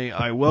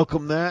I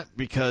welcome that,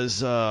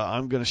 because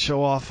I'm going to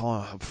show off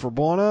for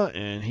Bona,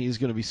 and he's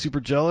going to be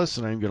super jealous,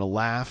 and I'm going to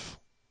laugh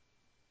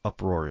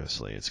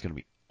uproariously. It's going to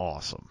be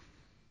awesome.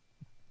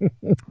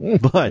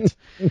 But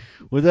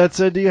with that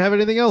said, do you have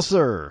anything else,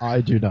 sir?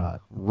 I do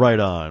not. Right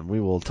on. We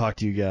will talk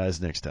to you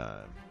guys next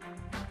time.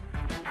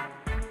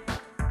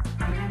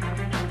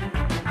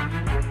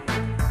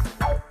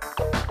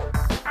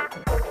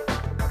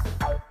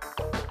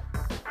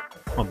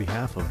 On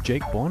behalf of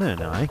Jake Bona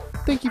and I,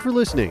 thank you for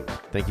listening.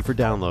 Thank you for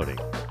downloading.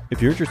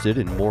 If you're interested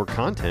in more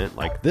content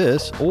like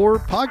this or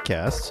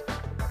podcasts,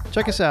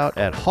 check us out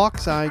at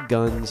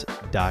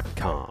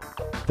hawkeyeguns.com.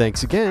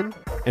 Thanks again,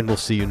 and we'll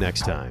see you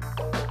next time.